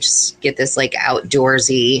 Anyway, just get this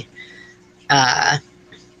outdoorsy,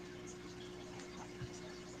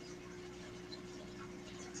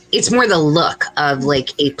 it's more the look of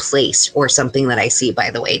a place or something that I see,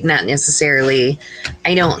 by the way, not necessarily,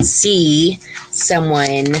 I don't see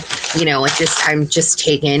someone, at this time just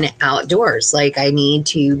taken outdoors. I need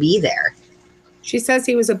to be there. She says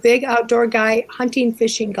he was a big outdoor guy, hunting,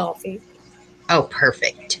 fishing, golfing. Oh,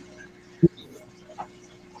 perfect.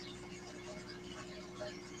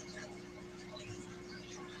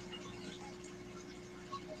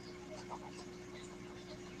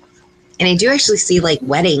 And I do actually see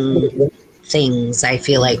wedding things. I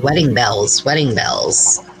feel like wedding bells.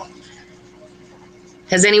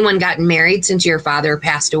 Has anyone gotten married since your father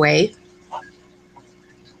passed away?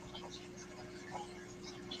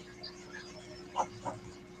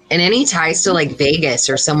 And any ties to Vegas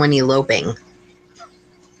or someone eloping?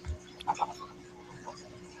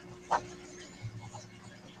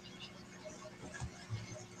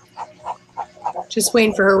 Just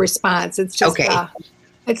waiting for her response. It's just okay.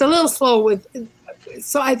 It's a little slow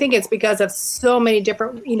so I think it's because of so many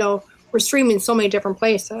different, we're streaming so many different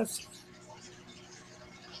places.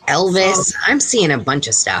 Elvis, I'm seeing a bunch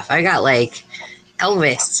of stuff. I got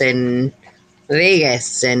Elvis and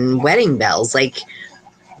Vegas and wedding bells,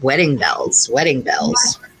 wedding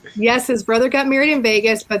bells. Yes, his brother got married in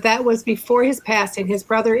Vegas, but that was before his passing. His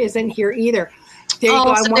brother isn't here either. There you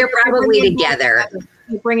go. So they're probably together.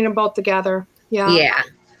 You're bringing them both together. Yeah. Yeah.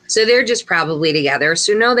 So they're just probably together.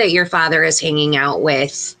 So know that your father is hanging out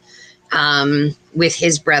with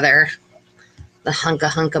his brother, the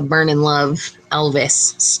hunka burning love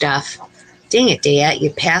Elvis stuff. Dang it, DeEtte, you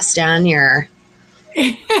passed on your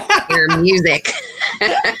music.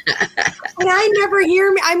 And I never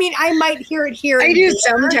hear me. I mean, I might hear it here. I do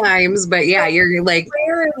sometimes, but yeah, you're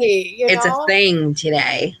rarely. It's a thing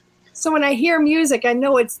today. So when I hear music, I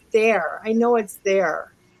know it's there.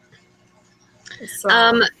 So.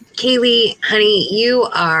 Kaylee, honey, you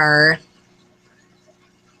are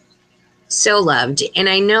so loved. And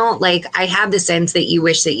I know, I have the sense that you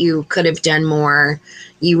wish that you could have done more.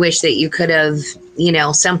 You wish that you could have,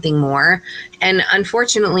 something more. And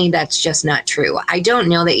unfortunately, that's just not true. I don't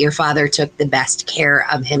know that your father took the best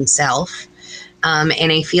care of himself.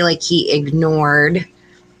 And I feel like he ignored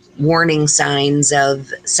warning signs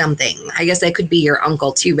of something. I guess that could be your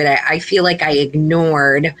uncle too, but I feel like I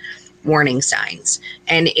ignored warning signs,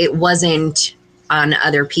 and it wasn't on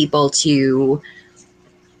other people to,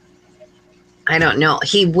 I don't know.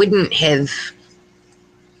 He wouldn't have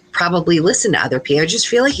probably listened to other people. I just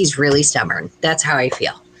feel like he's really stubborn. That's how I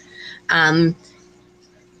feel.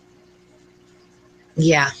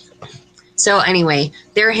 Yeah. So anyway,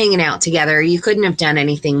 they're hanging out together. You couldn't have done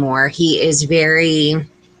anything more. He is very,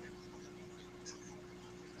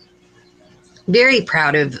 very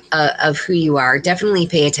proud of who you are. Definitely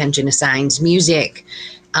pay attention to signs. Music,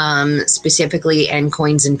 specifically, and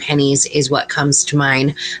coins and pennies is what comes to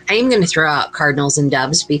mind. I am going to throw out cardinals and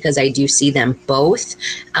doves because I do see them both.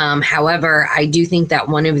 However, I do think that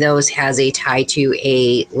one of those has a tie to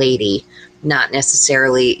a lady, not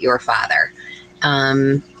necessarily your father.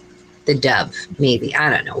 The dove, maybe. I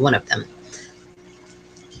don't know. One of them.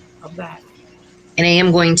 Love that. And I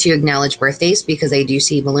am going to acknowledge birthdays because I do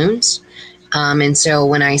see balloons. And so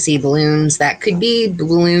when I see balloons, that could be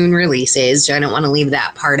balloon releases. I don't want to leave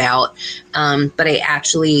that part out. But I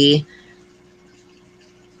actually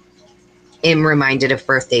am reminded of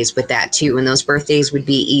birthdays with that too. And those birthdays would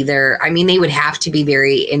be either, I mean, they would have to be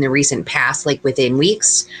very in the recent past, like within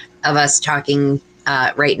weeks of us talking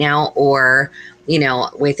right now, or, you know,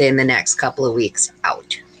 within the next couple of weeks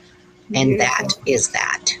out. And that is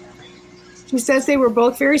that. She says they were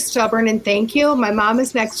both very stubborn, and thank you. My mom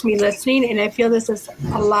is next to me listening, and I feel this is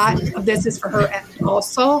a lot of this is for her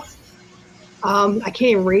also. I can't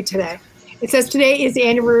even read today. It says today is the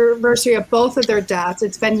anniversary of both of their deaths.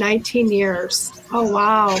 It's been 19 years. Oh,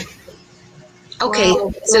 wow. Okay,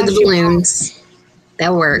 wow. So the balloons,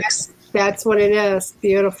 that works. That's what it is.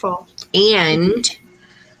 Beautiful. And,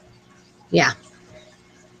 yeah.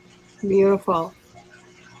 Beautiful.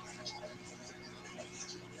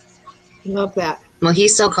 Love that. Well,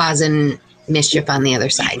 he's still causing mischief on the other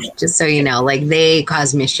side, just so you know. Like, they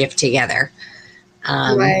cause mischief together.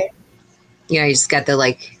 Right. You know, you just got the,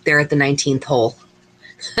 like, they're at the 19th hole.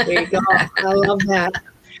 There you go. I love that.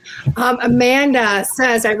 Amanda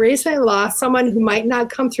says, I recently lost someone who might not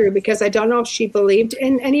come through because I don't know if she believed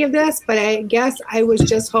in any of this, but I guess I was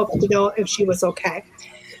just hoping to know if she was okay.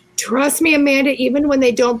 Trust me, Amanda, even when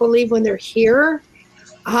they don't believe when they're here,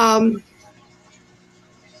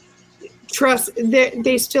 trust,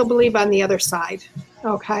 they still believe on the other side,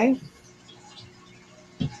 okay?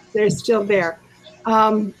 They're still there.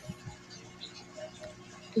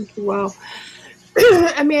 Well,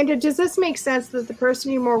 Amanda, does this make sense that the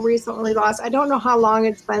person you more recently lost, I don't know how long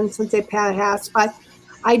it's been since they passed, but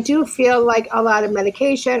I do feel like a lot of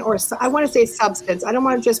medication, or I want to say substance. I don't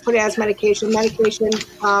want to just put it as medication,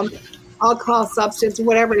 alcohol, substance,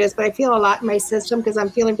 whatever it is, but I feel a lot in my system because I'm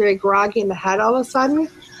feeling very groggy in the head all of a sudden.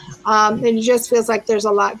 And it just feels like there's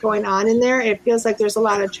a lot going on in there. It feels like there's a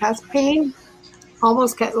lot of chest pain,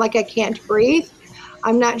 almost like I can't breathe.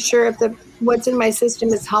 I'm not sure if what's in my system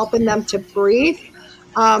is helping them to breathe.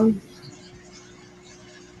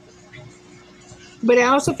 But I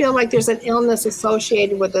also feel like there's an illness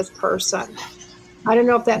associated with this person. I don't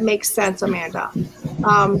know if that makes sense, Amanda.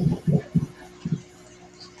 Are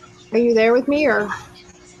you there with me, or?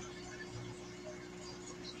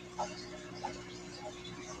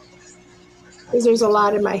 Because there's a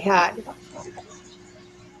lot in my head.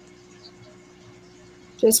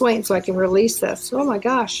 Just waiting so I can release this. Oh my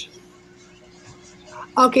gosh.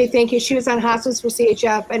 Okay, thank you. She was on hospice for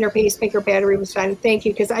CHF and her pacemaker battery was fine. Thank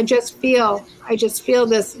you, because I just feel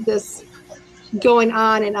this going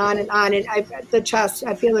on and on and on, and I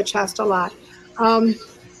feel the chest a lot.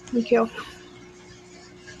 Thank you.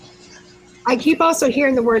 I keep also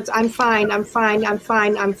hearing the words, I'm fine, I'm fine, I'm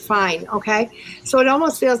fine, I'm fine, okay? So it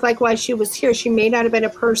almost feels like while she was here, she may not have been a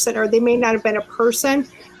person, or they may not have been a person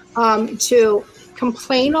to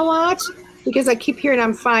complain a lot, because I keep hearing,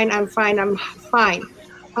 I'm fine, I'm fine, I'm fine.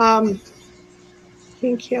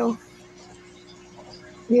 Thank you.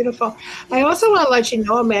 Beautiful. I also want to let you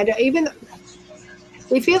know, Amanda, even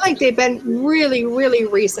they feel like they've been really, really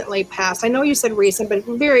recently passed. I know you said recent, but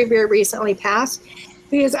very, very recently passed.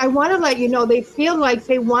 Because I want to let you know, they feel like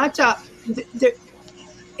they want to,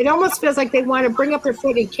 it almost feels like they want to bring up their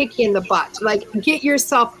foot and kick you in the butt. Like, get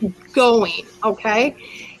yourself going, okay?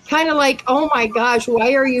 Kind of like, oh my gosh,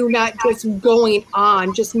 why are you not just going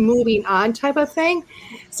on, just moving on type of thing?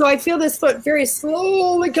 So I feel this foot very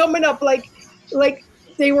slowly coming up, like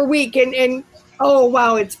they were weak, and oh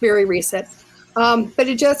wow, it's very recent. But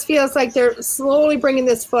it just feels like they're slowly bringing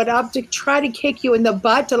this foot up to try to kick you in the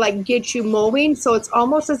butt to like get you moving. So it's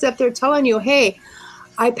almost as if they're telling you, hey,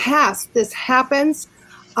 I passed. This happens.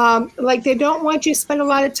 Like they don't want you to spend a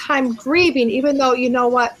lot of time grieving, even though, you know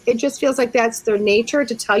what, it just feels like that's their nature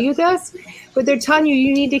to tell you this, but they're telling you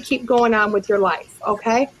you need to keep going on with your life.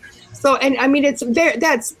 Okay. So, and I mean,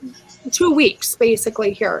 that's 2 weeks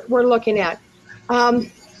basically here we're looking at.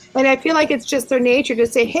 And I feel like it's just their nature to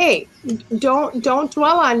say, hey, don't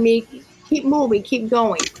dwell on me. Keep moving, keep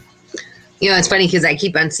going. You know, it's funny because I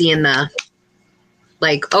keep on seeing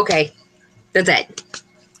like, okay, that's it.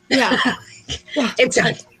 Yeah. Yeah. It's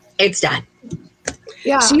done. It's done.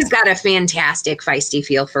 Yeah. She's got a fantastic feisty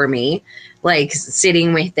feel for me, like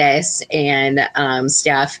sitting with this and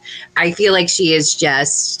stuff. I feel like she is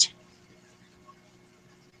just,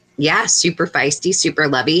 super feisty, super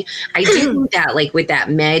lovey. I do think that, like with that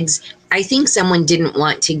meds, I think someone didn't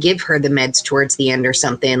want to give her the meds towards the end or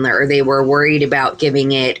something, or they were worried about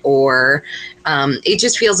giving it, or it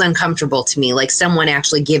just feels uncomfortable to me. Like someone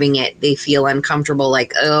actually giving it, they feel uncomfortable,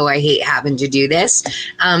 like, oh, I hate having to do this.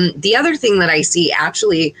 The other thing that I see,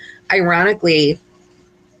 actually, ironically,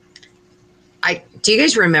 do you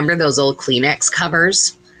guys remember those old Kleenex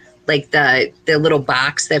covers? Like the little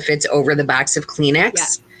box that fits over the box of Kleenex? Yeah.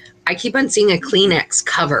 I keep on seeing a Kleenex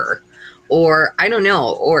cover, or I don't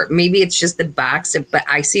know, or maybe it's just the box, but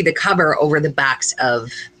I see the cover over the box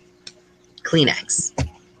of Kleenex.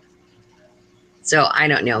 So I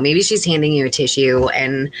don't know. Maybe she's handing you a tissue,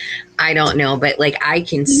 and I don't know, but like I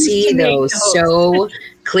can see those so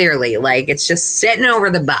clearly. Like it's just sitting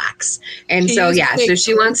over the box. And so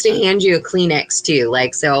she wants to hand you a Kleenex too.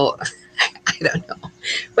 Like, so I don't know.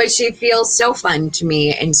 But she feels so fun to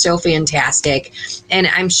me and so fantastic. And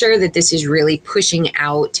I'm sure that this is really pushing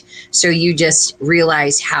out, so you just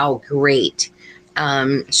realize how great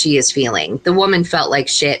she is feeling. The woman felt like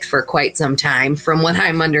shit for quite some time, from what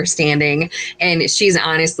I'm understanding. And she's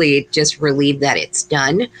honestly just relieved that it's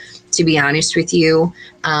done, to be honest with you.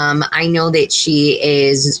 I know that she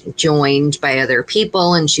is joined by other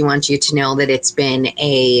people, and she wants you to know that it's been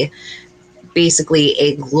basically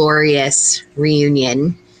a glorious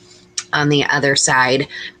reunion on the other side.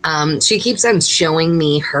 She keeps on showing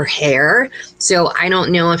me her hair. So I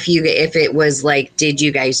don't know if it was like, did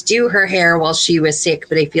you guys do her hair while she was sick?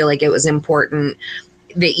 But I feel like it was important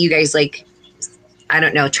that you guys, like, I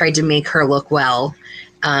don't know, tried to make her look well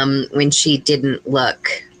when she didn't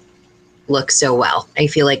look so well. I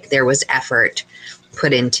feel like there was effort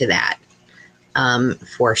put into that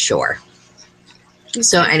for sure.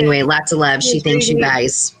 So anyway, lots of love. She thanks you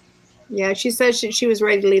guys. Yeah, she says she was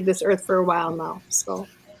ready to leave this earth for a while now. So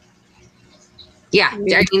yeah, I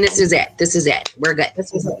mean, this is it. We're good.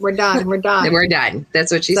 This is it. We're done. We're done. That's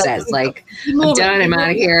what she says. Like, I'm done. I'm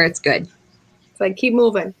out of here. It's good. It's like, keep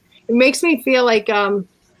moving. It makes me feel like I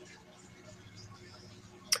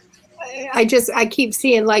keep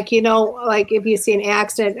seeing, like, you know, like if you see an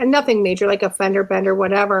accident, and nothing major, like a fender bender,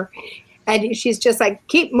 whatever. And she's just like,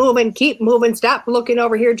 keep moving, stop looking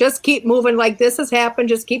over here, just keep moving, like this has happened,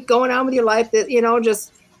 just keep going on with your life, you know,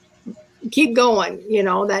 just keep going, you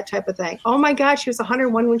know, that type of thing. Oh my gosh, she was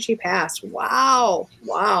 101 when she passed. Wow.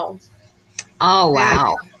 Oh,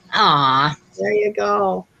 wow. Aw. There you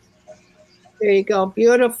go.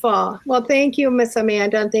 Beautiful. Well, thank you, Miss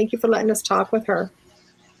Amanda, and thank you for letting us talk with her.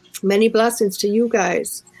 Many blessings to you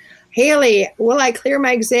guys. Haley, will I clear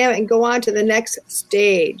my exam and go on to the next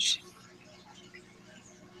stage?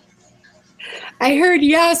 I heard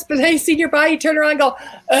yes, but I seen your body turn around and go,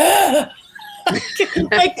 ugh.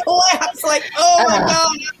 I collapse, like, oh my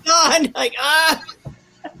God, I'm done. Like,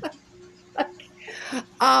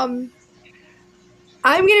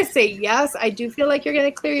 I'm going to say yes. I do feel like you're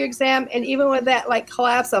going to clear your exam. And even with that, like,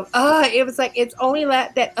 collapse of, it was like, it's only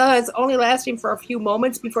lasting for a few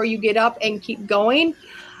moments before you get up and keep going.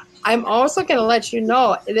 I'm also going to let you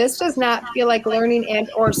know, this does not feel like learning and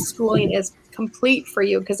or schooling is complete for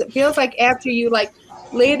you, because it feels like after you like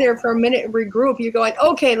lay there for a minute and regroup, you're going,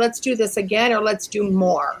 okay, let's do this again, or let's do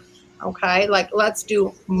more. Okay, like let's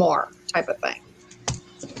do more type of thing.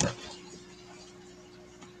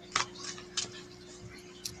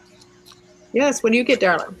 Yes, what do you get,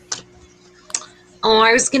 darling? Oh,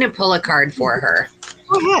 I was going to pull a card for her.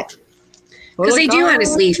 Go ahead. Because I do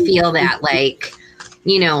honestly feel that, like,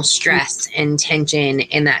 you know, stress and tension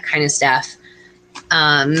and that kind of stuff.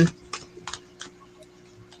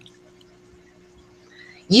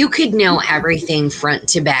 You could know everything front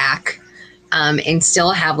to back and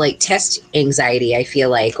still have like test anxiety, I feel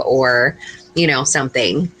like, or, you know,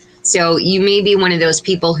 something. So you may be one of those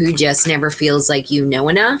people who just never feels like you know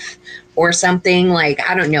enough or something. Like,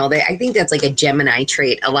 I don't know. I think that's like a Gemini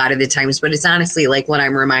trait a lot of the times, but it's honestly like what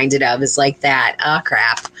I'm reminded of is like that. Oh,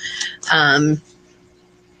 crap.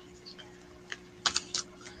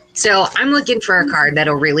 So I'm looking for a card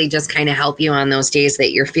that'll really just kind of help you on those days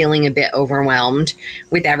that you're feeling a bit overwhelmed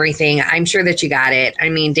with everything. I'm sure that you got it. I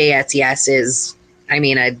mean, DeEtte's yes is,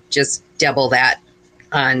 I just double that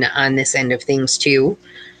on this end of things too.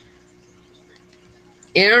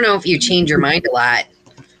 I don't know if you change your mind a lot.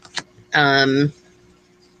 I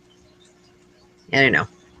don't know.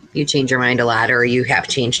 You change your mind a lot, or you have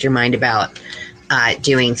changed your mind about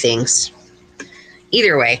doing things.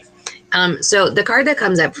 Either way. So the card that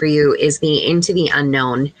comes up for you is the Into the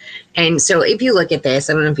Unknown. And so if you look at this,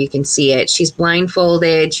 I don't know if you can see it. She's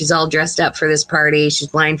blindfolded. She's all dressed up for this party. She's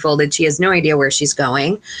blindfolded. She has no idea where she's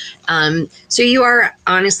going. So you are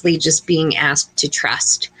honestly just being asked to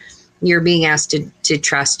trust. You're being asked to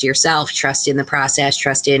trust yourself, trust in the process,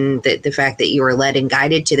 trust in the fact that you are led and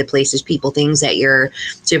guided to the places, people, things that you're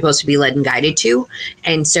supposed to be led and guided to.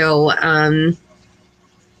 And so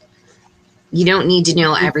you don't need to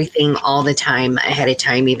know everything all the time ahead of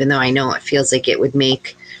time, even though I know it feels like it would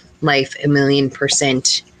make life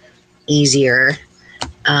 1,000,000% easier.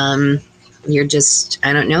 You're just,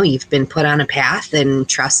 I don't know, you've been put on a path, and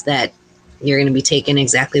trust that you're going to be taken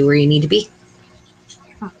exactly where you need to be.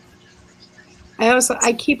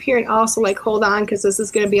 I keep hearing also, like, hold on, because this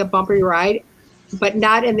is going to be a bumpy ride, but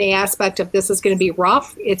not in the aspect of this is going to be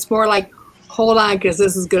rough. It's more like, hold on, because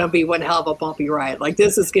this is going to be one hell of a bumpy ride. Like,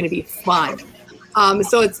 this is going to be fun.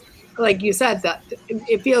 So it's like you said, that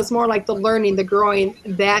it feels more like the learning, the growing,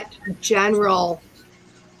 that general,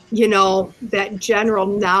 that general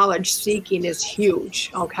knowledge seeking is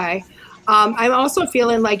huge. Okay. I'm also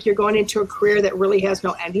feeling like you're going into a career that really has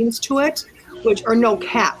no endings to it, or no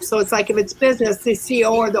cap. So it's like, if it's business, the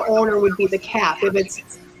CEO or the owner would be the cap. If it's,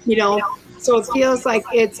 so it feels like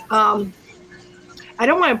it's, I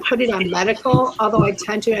don't want to put it on medical, although I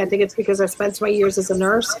tend to. I think it's because I spent so many years as a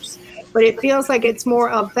nurse. But it feels like it's more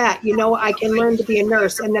of that. I can learn to be a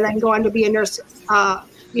nurse, and then I can go on to be a nurse,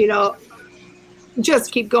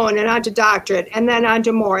 just keep going, and on to doctorate, and then on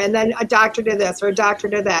to more, and then a doctor to this or a doctor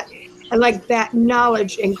to that. And like that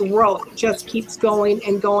knowledge and growth just keeps going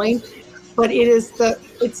and going. But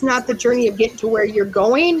it's not the journey of getting to where you're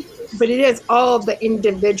going, but it is all of the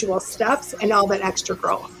individual steps and all that extra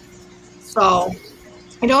growth. So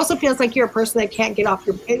it also feels like you're a person that can't get off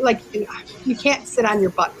you can't sit on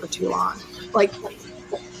your butt for too long. Like,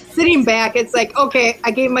 sitting back, it's like, okay,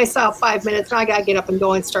 I gave myself 5 minutes. Now I got to get up and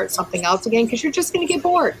go and start something else again, because you're just going to get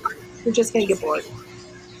bored. You're just going to get bored.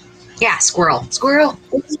 Yeah, squirrel. Squirrel.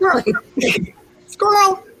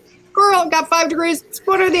 Got 5 degrees.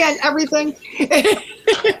 Splitter the end, everything.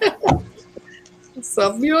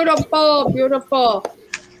 So beautiful.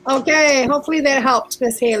 Okay, hopefully that helped,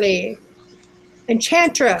 Miss Haley.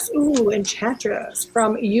 Enchantress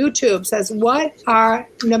from YouTube says, what are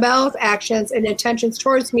Nabelle's actions and intentions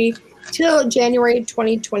towards me till January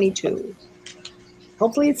 2022?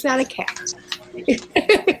 Hopefully it's not a cat.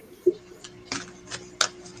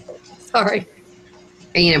 Sorry.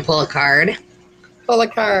 Are you going to pull a card? Pull a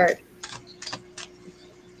card.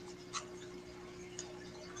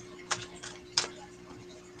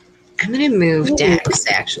 I'm going to move decks,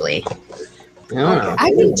 actually. Okay.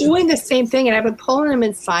 I've been doing the same thing, and I've been pulling them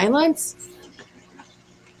in silence.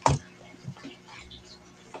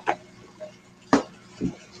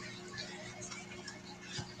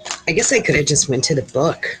 I guess I could have just went to the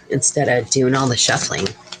book instead of doing all the shuffling.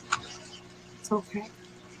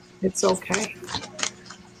 It's okay.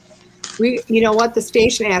 You know what? The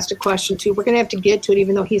station asked a question too. We're going to have to get to it,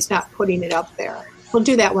 even though he's not putting it up there. We'll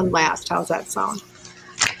do that one last. How's that sound?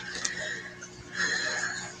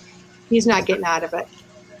 He's not getting out of it.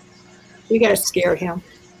 We got to scare him.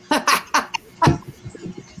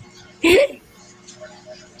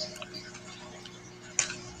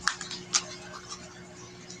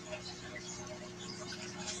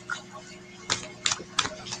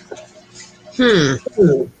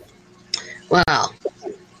 Well,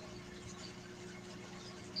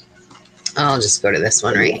 I'll just go to this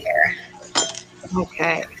one right here.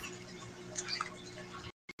 Okay.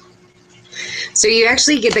 So you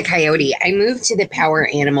actually get the coyote. I moved to the power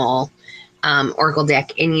animal oracle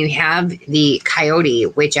deck, and you have the coyote,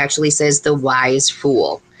 which actually says the wise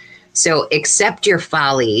fool. So accept your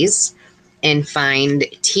follies and find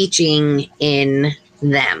teaching in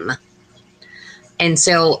them. And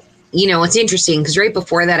so, it's interesting because right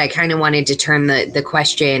before that, I kind of wanted to turn the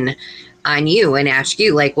question on you and ask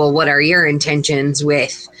you, like, well, what are your intentions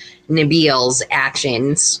with Nabil's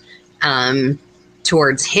actions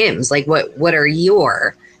towards hymns? Like, what are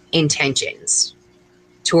your intentions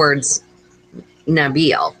towards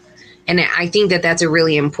Nabil? And I think that that's a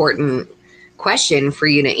really important question for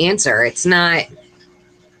you to answer. It's not,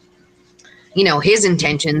 his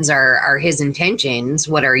intentions are his intentions.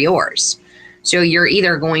 What are yours? So you're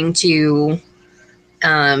either going to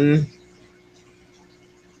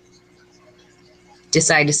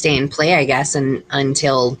decide to stay and play, I guess,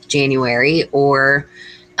 until January, or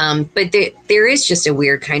but there is just a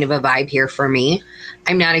weird kind of a vibe here for me.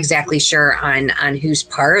 I'm not exactly sure on whose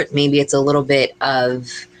part. Maybe it's a little bit of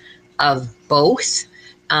both.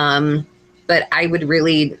 But I would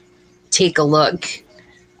really take a look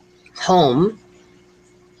home,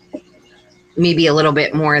 maybe a little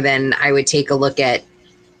bit more than I would take a look at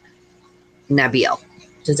Nabil.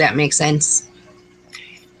 Does that make sense?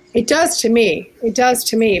 It does to me. It does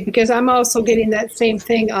to me, because I'm also getting that same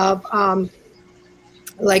thing of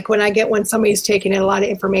like when somebody's taking in a lot of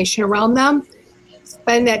information around them,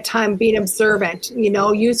 spend that time being observant,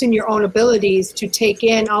 using your own abilities to take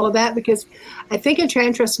in all of that, because I think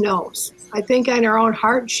Enchantress knows. I think in her own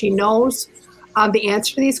heart, she knows the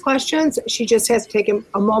answer to these questions. She just has to take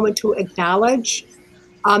a moment to acknowledge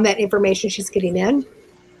that information she's getting in.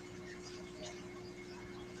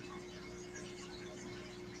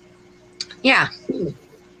 Yeah. I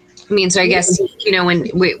mean, so I guess, when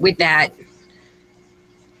with that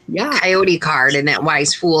coyote card and that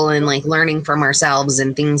wise fool, and like learning from ourselves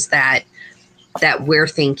and things that we're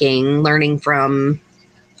thinking, learning from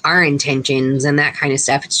our intentions and that kind of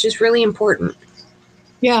stuff, it's just really important.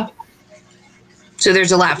 Yeah. So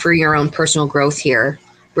there's a lot for your own personal growth here,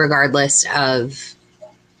 regardless of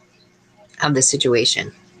the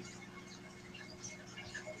situation.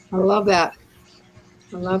 I love that.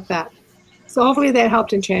 So hopefully that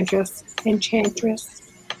helped, Enchantress.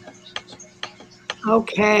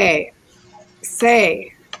 Okay.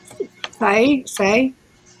 Say,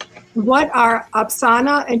 what are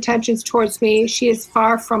Apsana intentions towards me? She is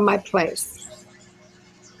far from my place.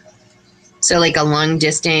 So like a long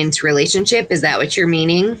distance relationship, is that what you're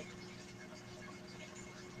meaning?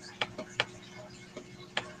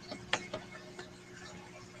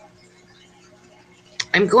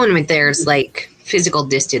 I'm going with there's like physical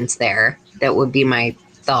distance there. That would be my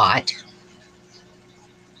thought.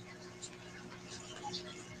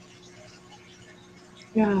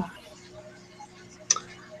 Yeah.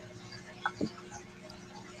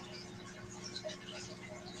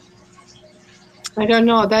 I don't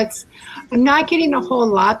know. I'm not getting a whole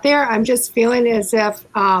lot there. I'm just feeling as if.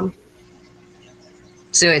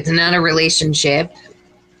 So it's not a relationship.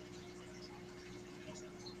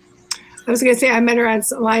 I was going to say I met her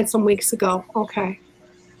online some weeks ago. Okay.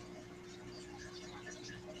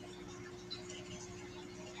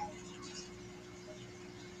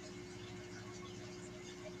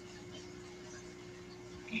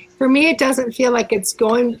 For me, it doesn't feel like it's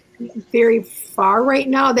going very far right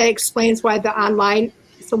now. That explains why the online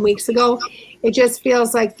some weeks ago. It just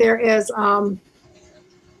feels like there is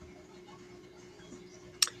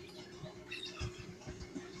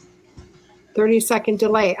 30-second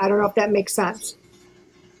delay. I don't know if that makes sense.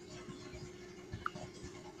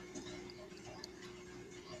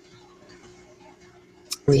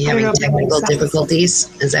 We having technical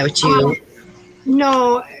difficulties? Is that what you?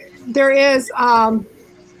 No, there is.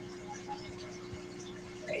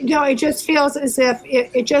 It just feels as if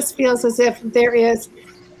it just feels as if there is.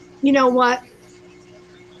 You know what?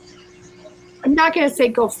 I'm not going to say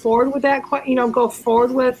go forward with that. Go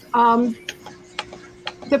forward with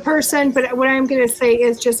the person, but what I'm going to say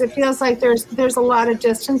is just it feels like there's a lot of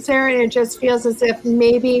distance there, and it just feels as if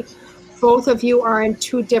maybe both of you are in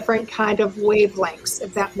two different kind of wavelengths,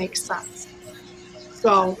 if that makes sense.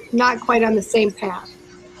 So not quite on the same path.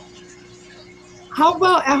 How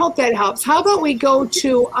about, I hope that helps. How about we go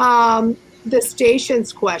to the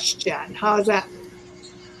stations question? How's that?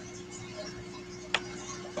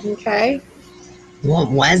 Okay.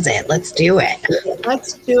 What was it? Let's do it.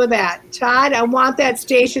 Let's do that. Todd, I want that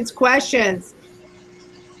stations questions.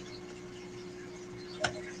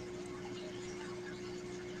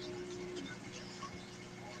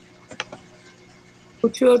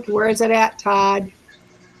 Where is it at, Todd?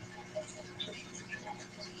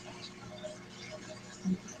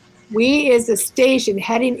 We is the station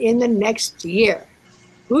heading in the next year.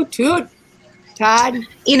 Toot toot. Todd?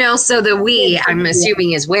 So the we, I'm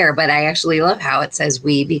assuming is where, but I actually love how it says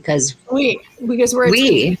we because we're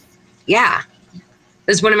we. Yeah.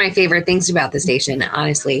 That's one of my favorite things about the station,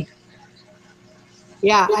 honestly.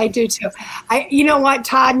 Yeah, I do too. You know what,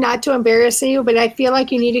 Todd, not to embarrass you, but I feel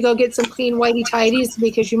like you need to go get some clean whitey tidies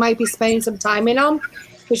because you might be spending some time in them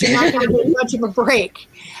because you're not going to get much of a break.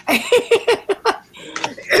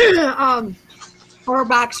 Or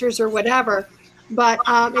boxers or whatever. But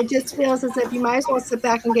it just feels as if you might as well sit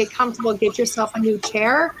back and get comfortable, get yourself a new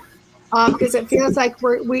chair because it feels like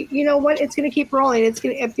we you know what, it's going to keep rolling.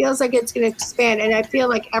 It feels like it's going to expand, and I feel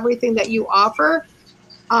like everything that you offer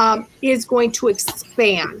is going to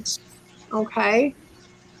expand. Okay.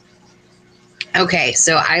 Okay,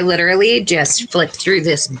 so I literally just flipped through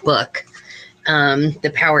this book,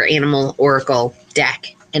 the Power Animal Oracle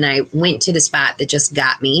deck, and I went to the spot that just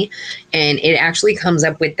got me, and it actually comes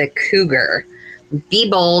up with the cougar. Be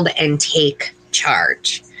bold and take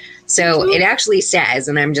charge. So it actually says,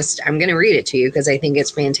 and I'm going to read it to you because I think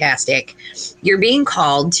it's fantastic. You're being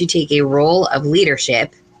called to take a role of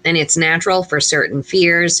leadership, and it's natural for certain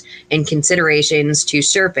fears and considerations to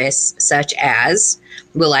surface, such as,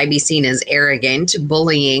 will I be seen as arrogant,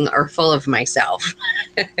 bullying, or full of myself?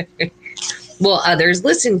 Will others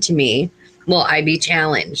listen to me? Will I be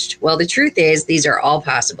challenged? Well, the truth is, these are all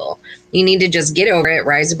possible. You need to just get over it,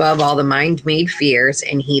 rise above all the mind-made fears,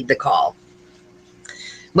 and heed the call.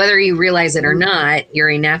 Whether you realize it or not, you're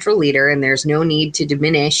a natural leader, and there's no need to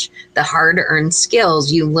diminish the hard-earned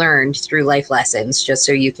skills you learned through life lessons just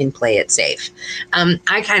so you can play it safe. I'm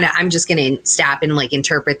just going to stop and like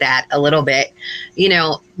interpret that a little bit. You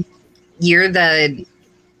know, you're the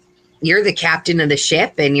captain of the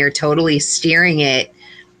ship, and you're totally steering it,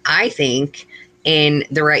 I think, in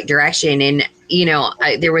the right direction. And, you know,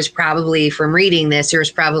 there was probably, from reading this, there was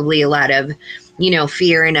probably a lot of, you know,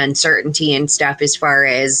 fear and uncertainty and stuff as far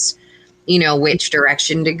as, you know, which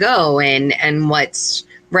direction to go and what's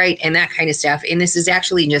right and that kind of stuff. And this is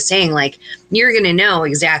actually just saying, like, you're going to know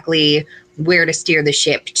exactly where to steer the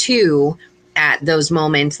ship to at those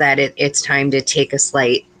moments that it's time to take a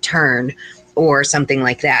slight turn or something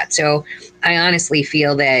like that. So I honestly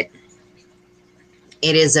feel that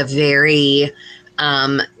it is a very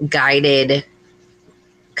guided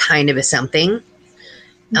kind of a something.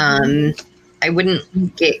 I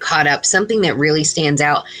wouldn't get caught up. Something that really stands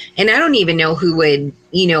out. And I don't even know who would,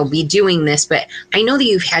 you know, be doing this, but I know that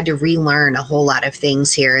you've had to relearn a whole lot of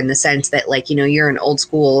things here in the sense that, like, you know, you're an old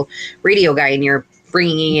school radio guy and you're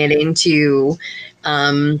bringing it into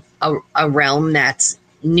a realm that's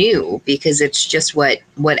new because it's just what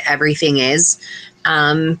everything is.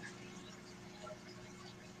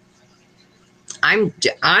 I'm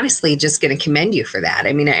honestly just going to commend you for that.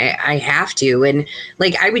 I mean, I have to. And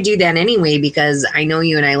like, I would do that anyway, because I know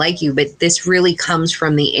you and I like you, but this really comes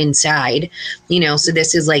from the inside, you know? So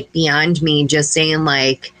this is like beyond me just saying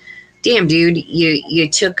like, damn, dude, you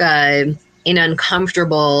took an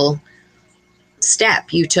uncomfortable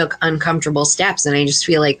step. You took uncomfortable steps. And I just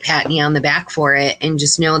feel like patting you on the back for it, and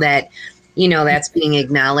just know that, you know, that's being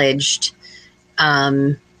acknowledged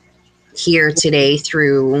here today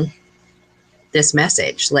through this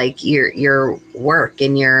message, like your work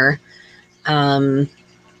and your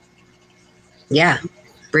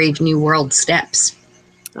brave new world steps.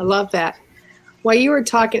 I love that. While you were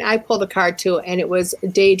talking, I pulled a card too, and it was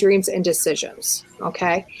daydreams and decisions.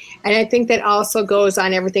 Okay. And I think that also goes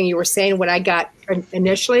on everything you were saying, what I got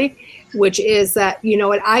initially, which is that, you know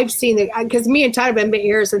what, I've seen that, because me and Todd have been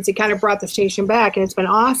here since he kind of brought the station back, and it's been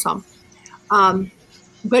awesome.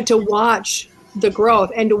 But to watch the growth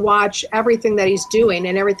and to watch everything that he's doing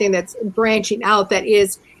and everything that's branching out that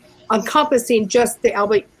is encompassing just the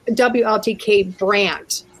WLTK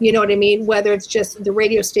brand, you know what I mean? Whether it's just the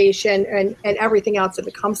radio station and everything else that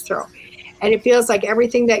it comes through. And it feels like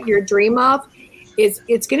everything that you dream of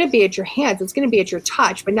it's going to be at your hands. It's going to be at your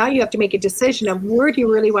touch. But now you have to make a decision of where do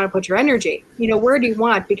you really want to put your energy? You know, where do you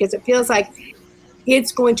want? Because it feels like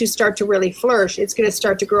it's going to start to really flourish. It's going to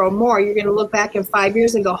start to grow more. You're going to look back in 5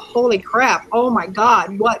 years and go, holy crap, oh my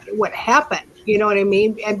God, what happened? You know what I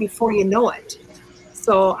mean? And before you know it.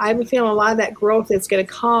 So I have a feeling a lot of that growth is going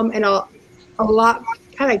to come, and a lot,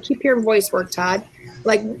 kind of keep hearing voice work, Todd,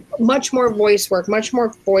 like much more voice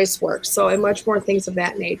work. So, and much more things of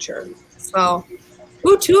that nature. So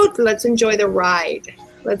hoot hoot, let's enjoy the ride.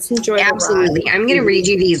 Absolutely. I'm going to read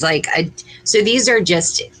you these, so these are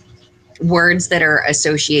just words that are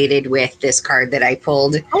associated with this card that I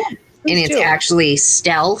pulled. And it's actually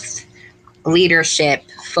stealth, leadership,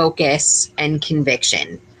 focus, and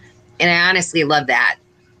conviction. And I honestly love that.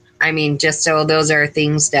 I mean, just so those are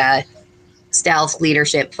things that stealth,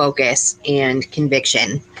 leadership, focus, and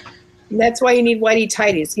conviction. And that's why you need whitey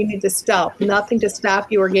tighties. You need the stealth. Nothing to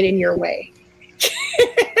stop you or get in your way.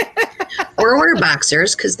 Or wear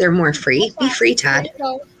boxers because they're more free. Be free, Todd.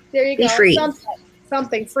 There you go. Be free.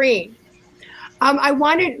 Something free. I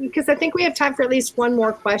wanted, because I think we have time for at least one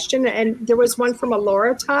more question. And there was one from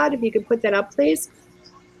Laura, Todd. If you could put that up, please.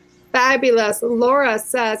 Fabulous. Laura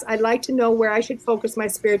says, I'd like to know where I should focus my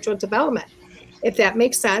spiritual development. If that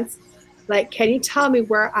makes sense. Like, can you tell me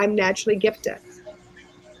where I'm naturally gifted?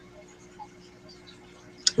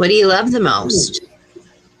 What do you love the most?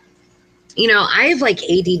 You know, I have like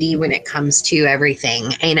ADD when it comes to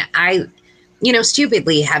everything. And I, you know,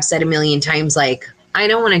 stupidly have said a million times, like, I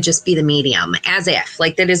don't want to just be the medium, as if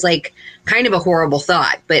like that is like kind of a horrible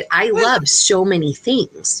thought. But I love so many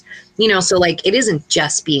things, you know, so like it isn't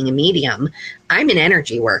just being a medium. I'm an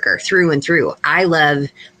energy worker through and through. I love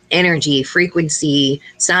energy, frequency,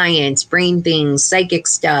 science, brain things, psychic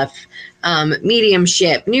stuff,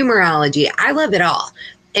 mediumship, numerology. I love it all.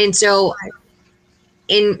 And so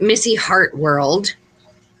in Missy Hart world,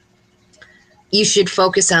 you should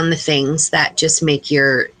focus on the things that just make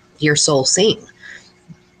your soul sing,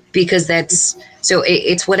 because that's so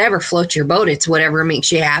it's whatever floats your boat. It's whatever makes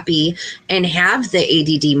you happy, and have the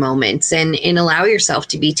ADD moments and allow yourself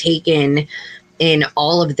to be taken in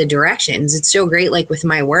all of the directions. It's so great. Like with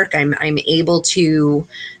my work, I'm able to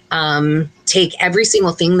take every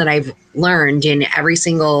single thing that I've learned in every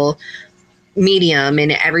single medium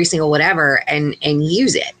and every single whatever and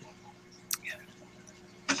use it.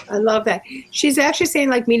 I love that. She's actually saying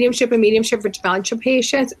like mediumship for dementia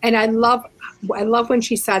patients. And I love when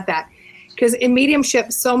she said that, because in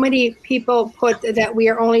mediumship, so many people put that we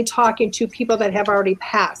are only talking to people that have already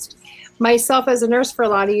passed. Myself as a nurse for a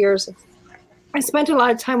lot of years, I spent a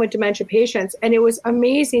lot of time with dementia patients, and it was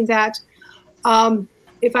amazing that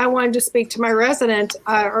if I wanted to speak to my resident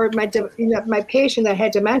or my patient that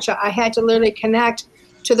had dementia, I had to literally connect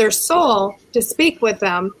to their soul to speak with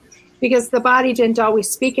them, because the body didn't always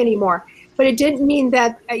speak anymore. But it didn't mean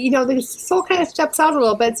that, the soul kind of steps out a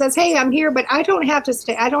little bit. It says, hey, I'm here, but I don't have to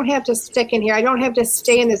stay. I don't have to stick in here. I don't have to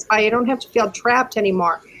stay in this body. I don't have to feel trapped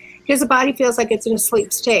anymore, because the body feels like it's in a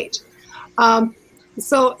sleep state.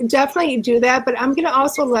 So definitely do that. But I'm going to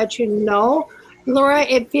also let you know, Laura,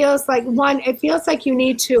 it feels like you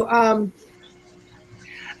need to, I'm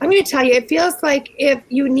going to tell you, it feels like if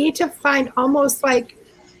you need to find almost like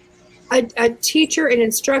a teacher, an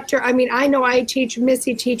instructor. I mean, I know I teach,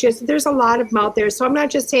 Missy teaches, there's a lot of them out there. So I'm not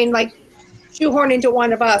just saying like shoehorn into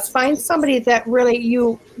one of us. Find somebody that really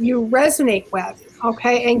you resonate with,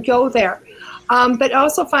 okay, and go there. But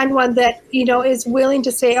also find one that, is willing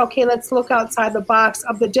to say, okay, let's look outside the box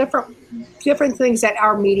of the different things that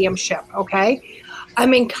are mediumship, okay? I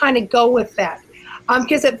mean, kind of go with that.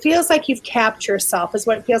 Because it feels like you've capped yourself is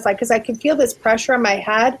what it feels like, because I can feel this pressure on my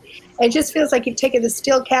head. It just feels like you've taken the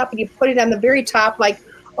steel cap and you put it on the very top, like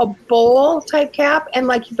a bowl type cap. And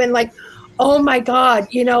like, you've been like, oh my God,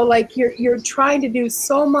 like you're trying to do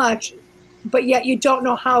so much, but yet you don't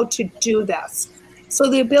know how to do this. So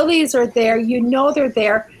the abilities are there, they're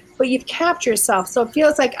there, but you've capped yourself. So it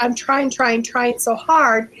feels like I'm trying so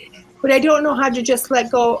hard, but I don't know how to just let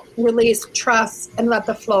go, release, trust, and let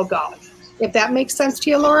the flow go. If that makes sense to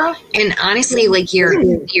you, Laura? And honestly, like your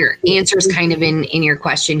answer is kind of in your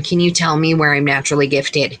question. Can you tell me where I'm naturally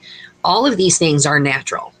gifted? All of these things are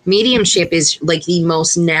natural. Mediumship is like the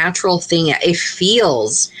most natural thing. It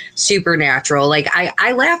feels supernatural. Like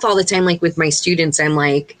I laugh all the time, like with my students, I'm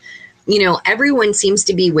like, everyone seems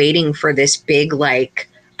to be waiting for this big, like,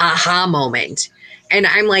 aha moment. And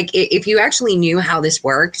I'm like, if you actually knew how this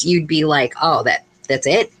worked, you'd be like, oh, that's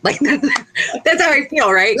it. Like, that's how I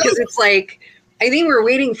feel, right? Because it's like, I think we're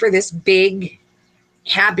waiting for this big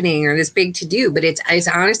happening or this big to do, but it's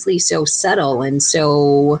honestly so subtle and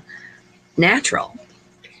so natural.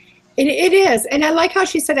 It is. And I like how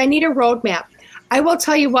she said, I need a roadmap. I will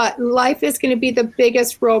tell you what, life is going to be the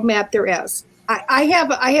biggest roadmap there is. I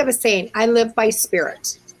have a saying, I live by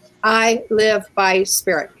spirit. I live by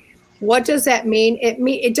spirit. What does that mean?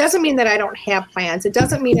 It doesn't mean that I don't have plans. It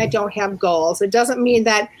doesn't mean I don't have goals. It doesn't mean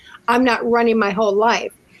that I'm not running my whole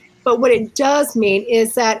life. But what it does mean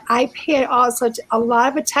is that I pay also a lot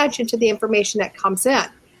of attention to the information that comes in.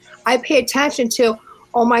 I pay attention to,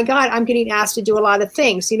 oh my God, I'm getting asked to do a lot of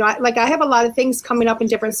things. I have a lot of things coming up in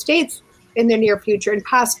different states in the near future and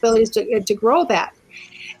possibilities to grow that.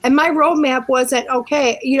 And my roadmap wasn't,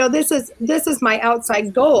 okay, this is my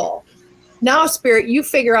outside goal. Now, Spirit, you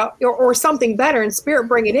figure out, or something better, and Spirit,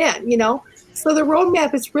 bring it in, So the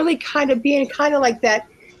roadmap is really kind of being kind of like that.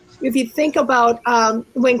 If you think about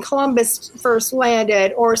when Columbus first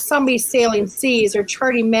landed, or somebody sailing seas or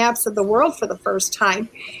charting maps of the world for the first time,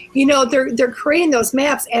 they're creating those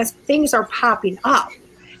maps as things are popping up.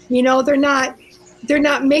 They're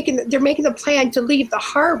making the plan to leave the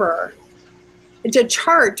harbor to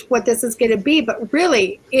chart what this is going to be, but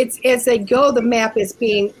really it's as they go, the map is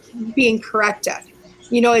being corrected.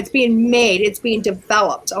 It's being made, it's being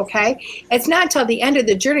developed. Okay. It's not until the end of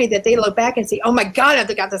the journey that they look back and say, oh my God,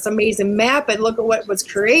 I've got this amazing map and look at what was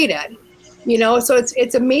created. So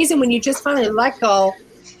it's amazing when you just finally let go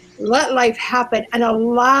let life happen and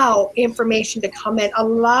allow information to come in,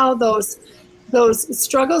 allow those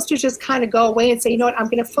struggles to just kind of go away and say, you know what, I'm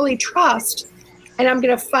going to fully trust and I'm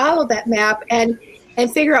going to follow that map and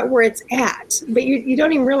figure out where it's at. But you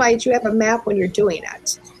don't even realize you have a map when you're doing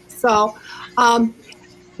it. So,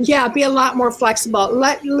 be a lot more flexible.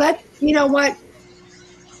 Let you know what,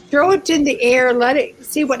 throw it in the air, let it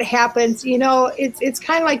see what happens. You know, it's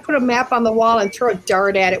kind of like put a map on the wall and throw a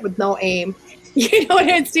dart at it with no aim, you know,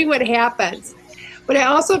 and see what happens. But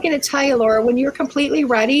I'm also going to tell you, Laura, when you're completely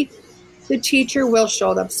ready, the teacher will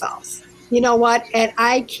show themselves. You know what? And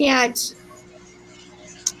I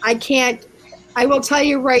will tell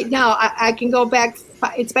you right now, I can go back.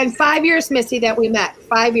 It's been 5 years, Missy, that we met.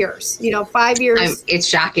 5 years. You know, 5 years. It's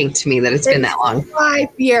shocking to me that it's been that long. 5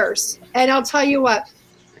 years. And I'll tell you what,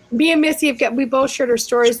 me and Missy we both shared our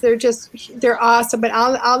stories. They're awesome. But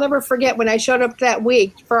I'll never forget when I showed up that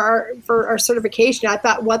week for our certification. I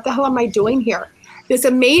thought, what the hell am I doing here? This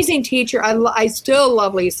amazing teacher. I still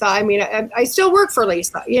love Lisa. I mean, I still work for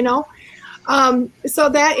Lisa, you know. So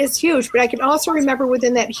that is huge. But I can also remember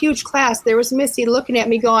within that huge class, there was Missy looking at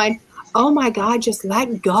me going, oh my God, just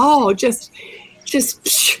let go. Just,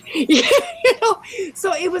 you know.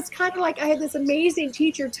 So it was kind of like I had this amazing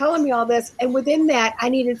teacher telling me all this. And within that, I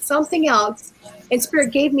needed something else. And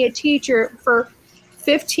Spirit gave me a teacher for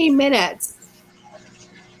 15 minutes,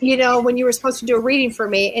 you know, when you were supposed to do a reading for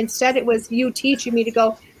me. Instead, it was you teaching me to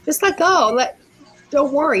go, just let go.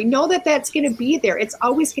 Don't worry. Know that that's going to be there. It's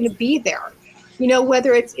always going to be there. You know,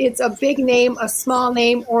 whether it's a big name, a small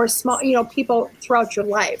name, or small, you know, people throughout your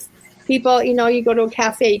life. People, you know, you go to a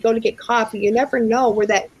cafe, you go to get coffee. You never know where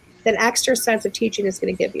that extra sense of teaching is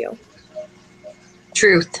going to give you.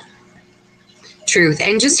 Truth.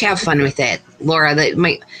 And just have fun with it, Laura.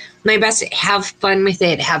 My best, have fun with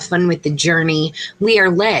it. Have fun with the journey. We are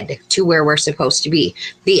led to where we're supposed to be.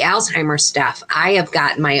 The Alzheimer's stuff, I have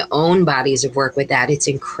got my own bodies of work with that. It's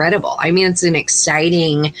incredible. I mean, it's an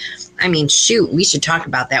exciting, shoot, we should talk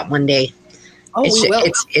about that one day. Oh, we will.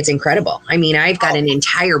 It's incredible. I mean, I've got an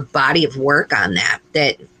entire body of work on that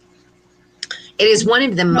it is one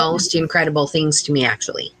of the most incredible things to me,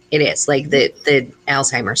 actually. It is, like the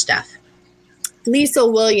Alzheimer's stuff. Lisa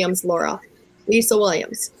Williams, Laura. Lisa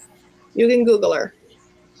Williams. You can Google her.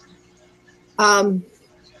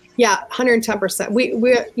 110%. We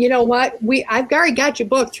you know what? I've already got you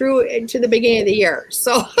booked through to the beginning of the year.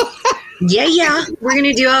 So yeah. We're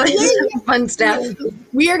gonna do all this fun stuff.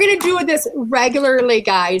 We are gonna do this regularly,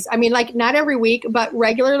 guys. I mean, like not every week, but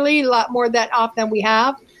regularly, a lot more that often than we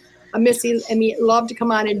have. Missy and me love to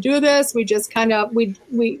come on and do this. We just kind of we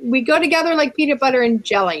go together like peanut butter and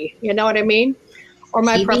jelly. You know what I mean? Or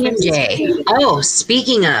my PB&J. Oh,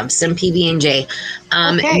 speaking of some PB&J,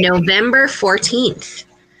 November 14th.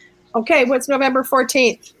 Okay, what's November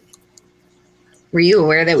 14th? Were you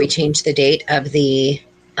aware that we changed the date of the?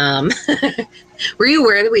 Were you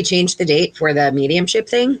aware that we changed the date for the mediumship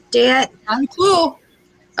thing, DeEtte? I'm cool.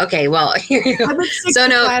 Okay, well, here you go.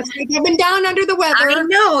 I've been down under the weather. I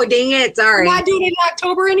know, dang it, sorry. We're not doing it in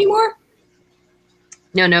October anymore?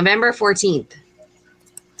 No, November 14th.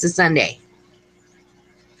 It's a Sunday.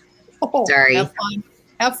 Oh, sorry.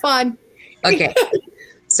 Have fun. Okay.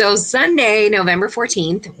 So Sunday, November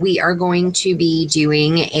 14th, we are going to be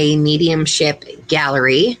doing a mediumship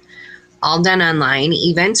gallery, all done online.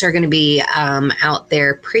 Events are going to be out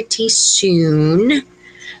there pretty soon.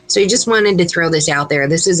 So I just wanted to throw this out there.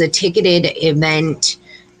 This is a ticketed event,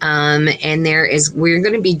 and we're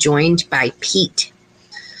going to be joined by Pete.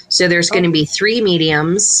 So there's going to be 3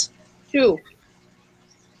 mediums. 2.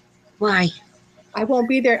 Why? I won't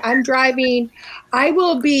be there. I'm driving. I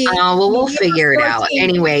will be. Oh, well, we'll figure it out.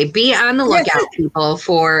 Anyway, be on the lookout, people,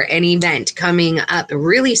 for an event coming up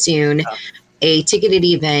really soon. A ticketed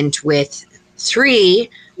event with 3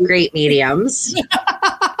 great mediums.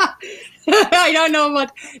 I don't know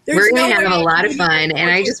what. We're going to have a lot of fun.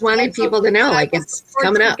 And I just wanted people to know, like, it's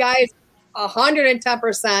coming up. Guys,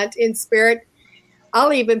 110% in spirit.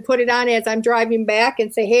 I'll even put it on as I'm driving back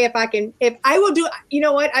and say, hey, if I will do, you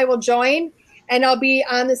know what? I will join. And I'll be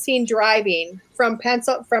on the scene driving from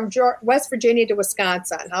West Virginia to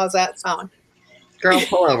Wisconsin. How's that sound? Girl,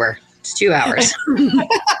 pull over. It's 2 hours.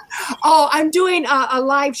 Oh, I'm doing a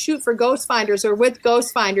live shoot for Ghost Finders or with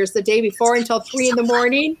Ghost Finders the day before until 3 in the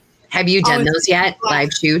morning. Have you done those yet?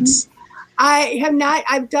 Live shoots? I have not.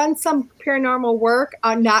 I've done some paranormal work,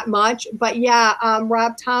 not much. But yeah,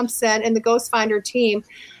 Rob Thompson and the Ghost Finder team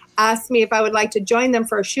asked me if I would like to join them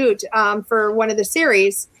for a shoot for one of the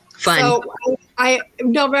series. Fun. So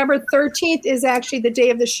November 13th is actually the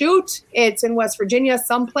day of the shoot. It's in West Virginia,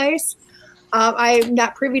 someplace. I'm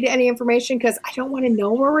not privy to any information because I don't want to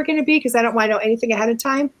know where we're going to be because I don't want to know anything ahead of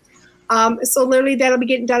time. So literally that'll be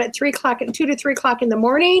getting done at 2 to 3 o'clock in the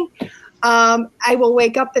morning. I will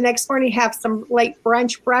wake up the next morning, have some late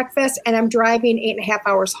brunch breakfast, and I'm driving 8.5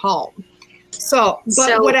 hours home. So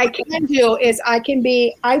what I can do is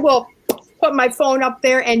I will put my phone up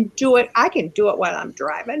there and do it. I can do it while I'm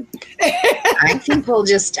driving. I think we'll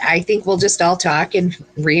just all talk and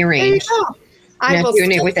rearrange. I'm not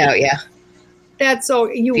doing it without you. That's so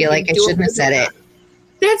you feel like I shouldn't have said it.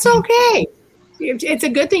 That's okay. It's a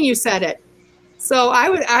good thing you said it. So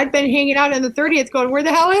I'd been hanging out on the 30th going, where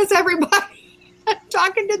the hell is everybody?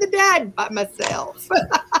 Talking to the dead by myself.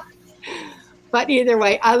 But either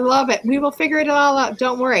way, I love it. We will figure it all out.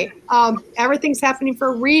 Don't worry. Everything's happening for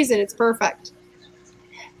a reason. It's perfect.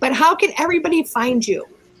 But how can everybody find you?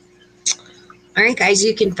 All right, guys,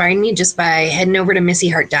 you can find me just by heading over to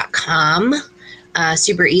missyhart.com.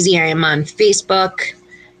 Super easy. I am on Facebook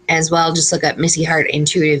as well. Just look up Missy Hart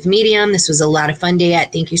Intuitive Medium. This was a lot of fun,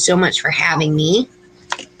 DeEtte. Thank you so much for having me.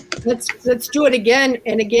 Let's do it again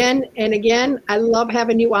and again and again. I love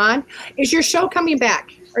having you on. Is your show coming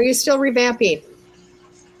back? Are you still revamping?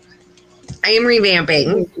 I am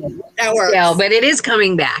revamping. That works. Still, but it is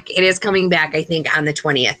coming back. It is coming back, I think, on the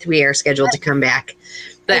 20th. We are scheduled to come back.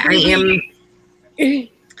 But I am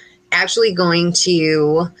actually going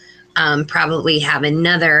to probably have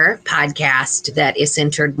another podcast that is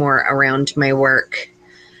centered more around my work.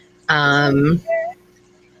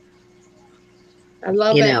 I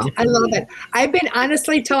love it. I love it. I've been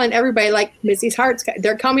honestly telling everybody, like, Missy's Heart's,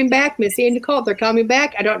 they're coming back. Missy and Nicole, they're coming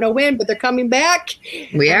back. I don't know when, but they're coming back.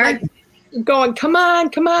 We are going, come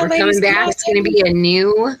on, we're ladies. Coming back. It's going to be a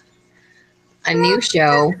new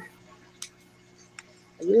show.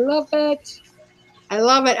 I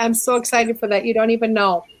love it. I'm so excited for that. You don't even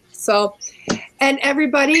know. So, and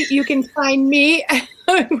everybody, you can find me.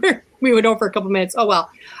 We went over for a couple minutes. Oh,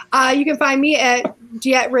 well. You can find me at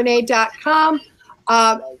DeEtteRanae.com.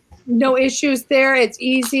 No issues there. It's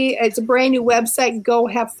easy. It's a brand new website. Go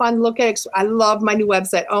have fun. Look at it. I love my new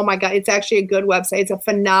website. Oh my God. It's actually a good website. It's a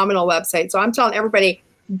phenomenal website. So I'm telling everybody,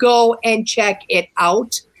 go and check it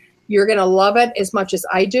out. You're going to love it as much as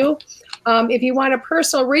I do. If you want a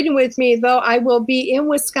personal reading with me, though, I will be in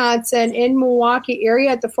Wisconsin, in Milwaukee area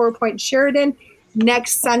at the 4 Point Sheridan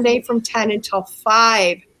next Sunday from 10 until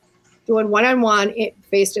 5, doing one-on-one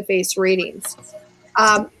face-to-face readings.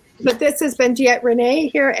 But this has been DeEtte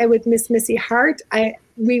Ranae here with Miss Missy Hart.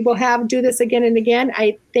 We will do this again and again.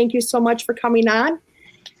 I thank you so much for coming on.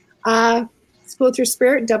 Schooled Thru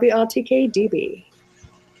Sprit, WLTK DB.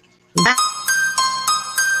 Bye.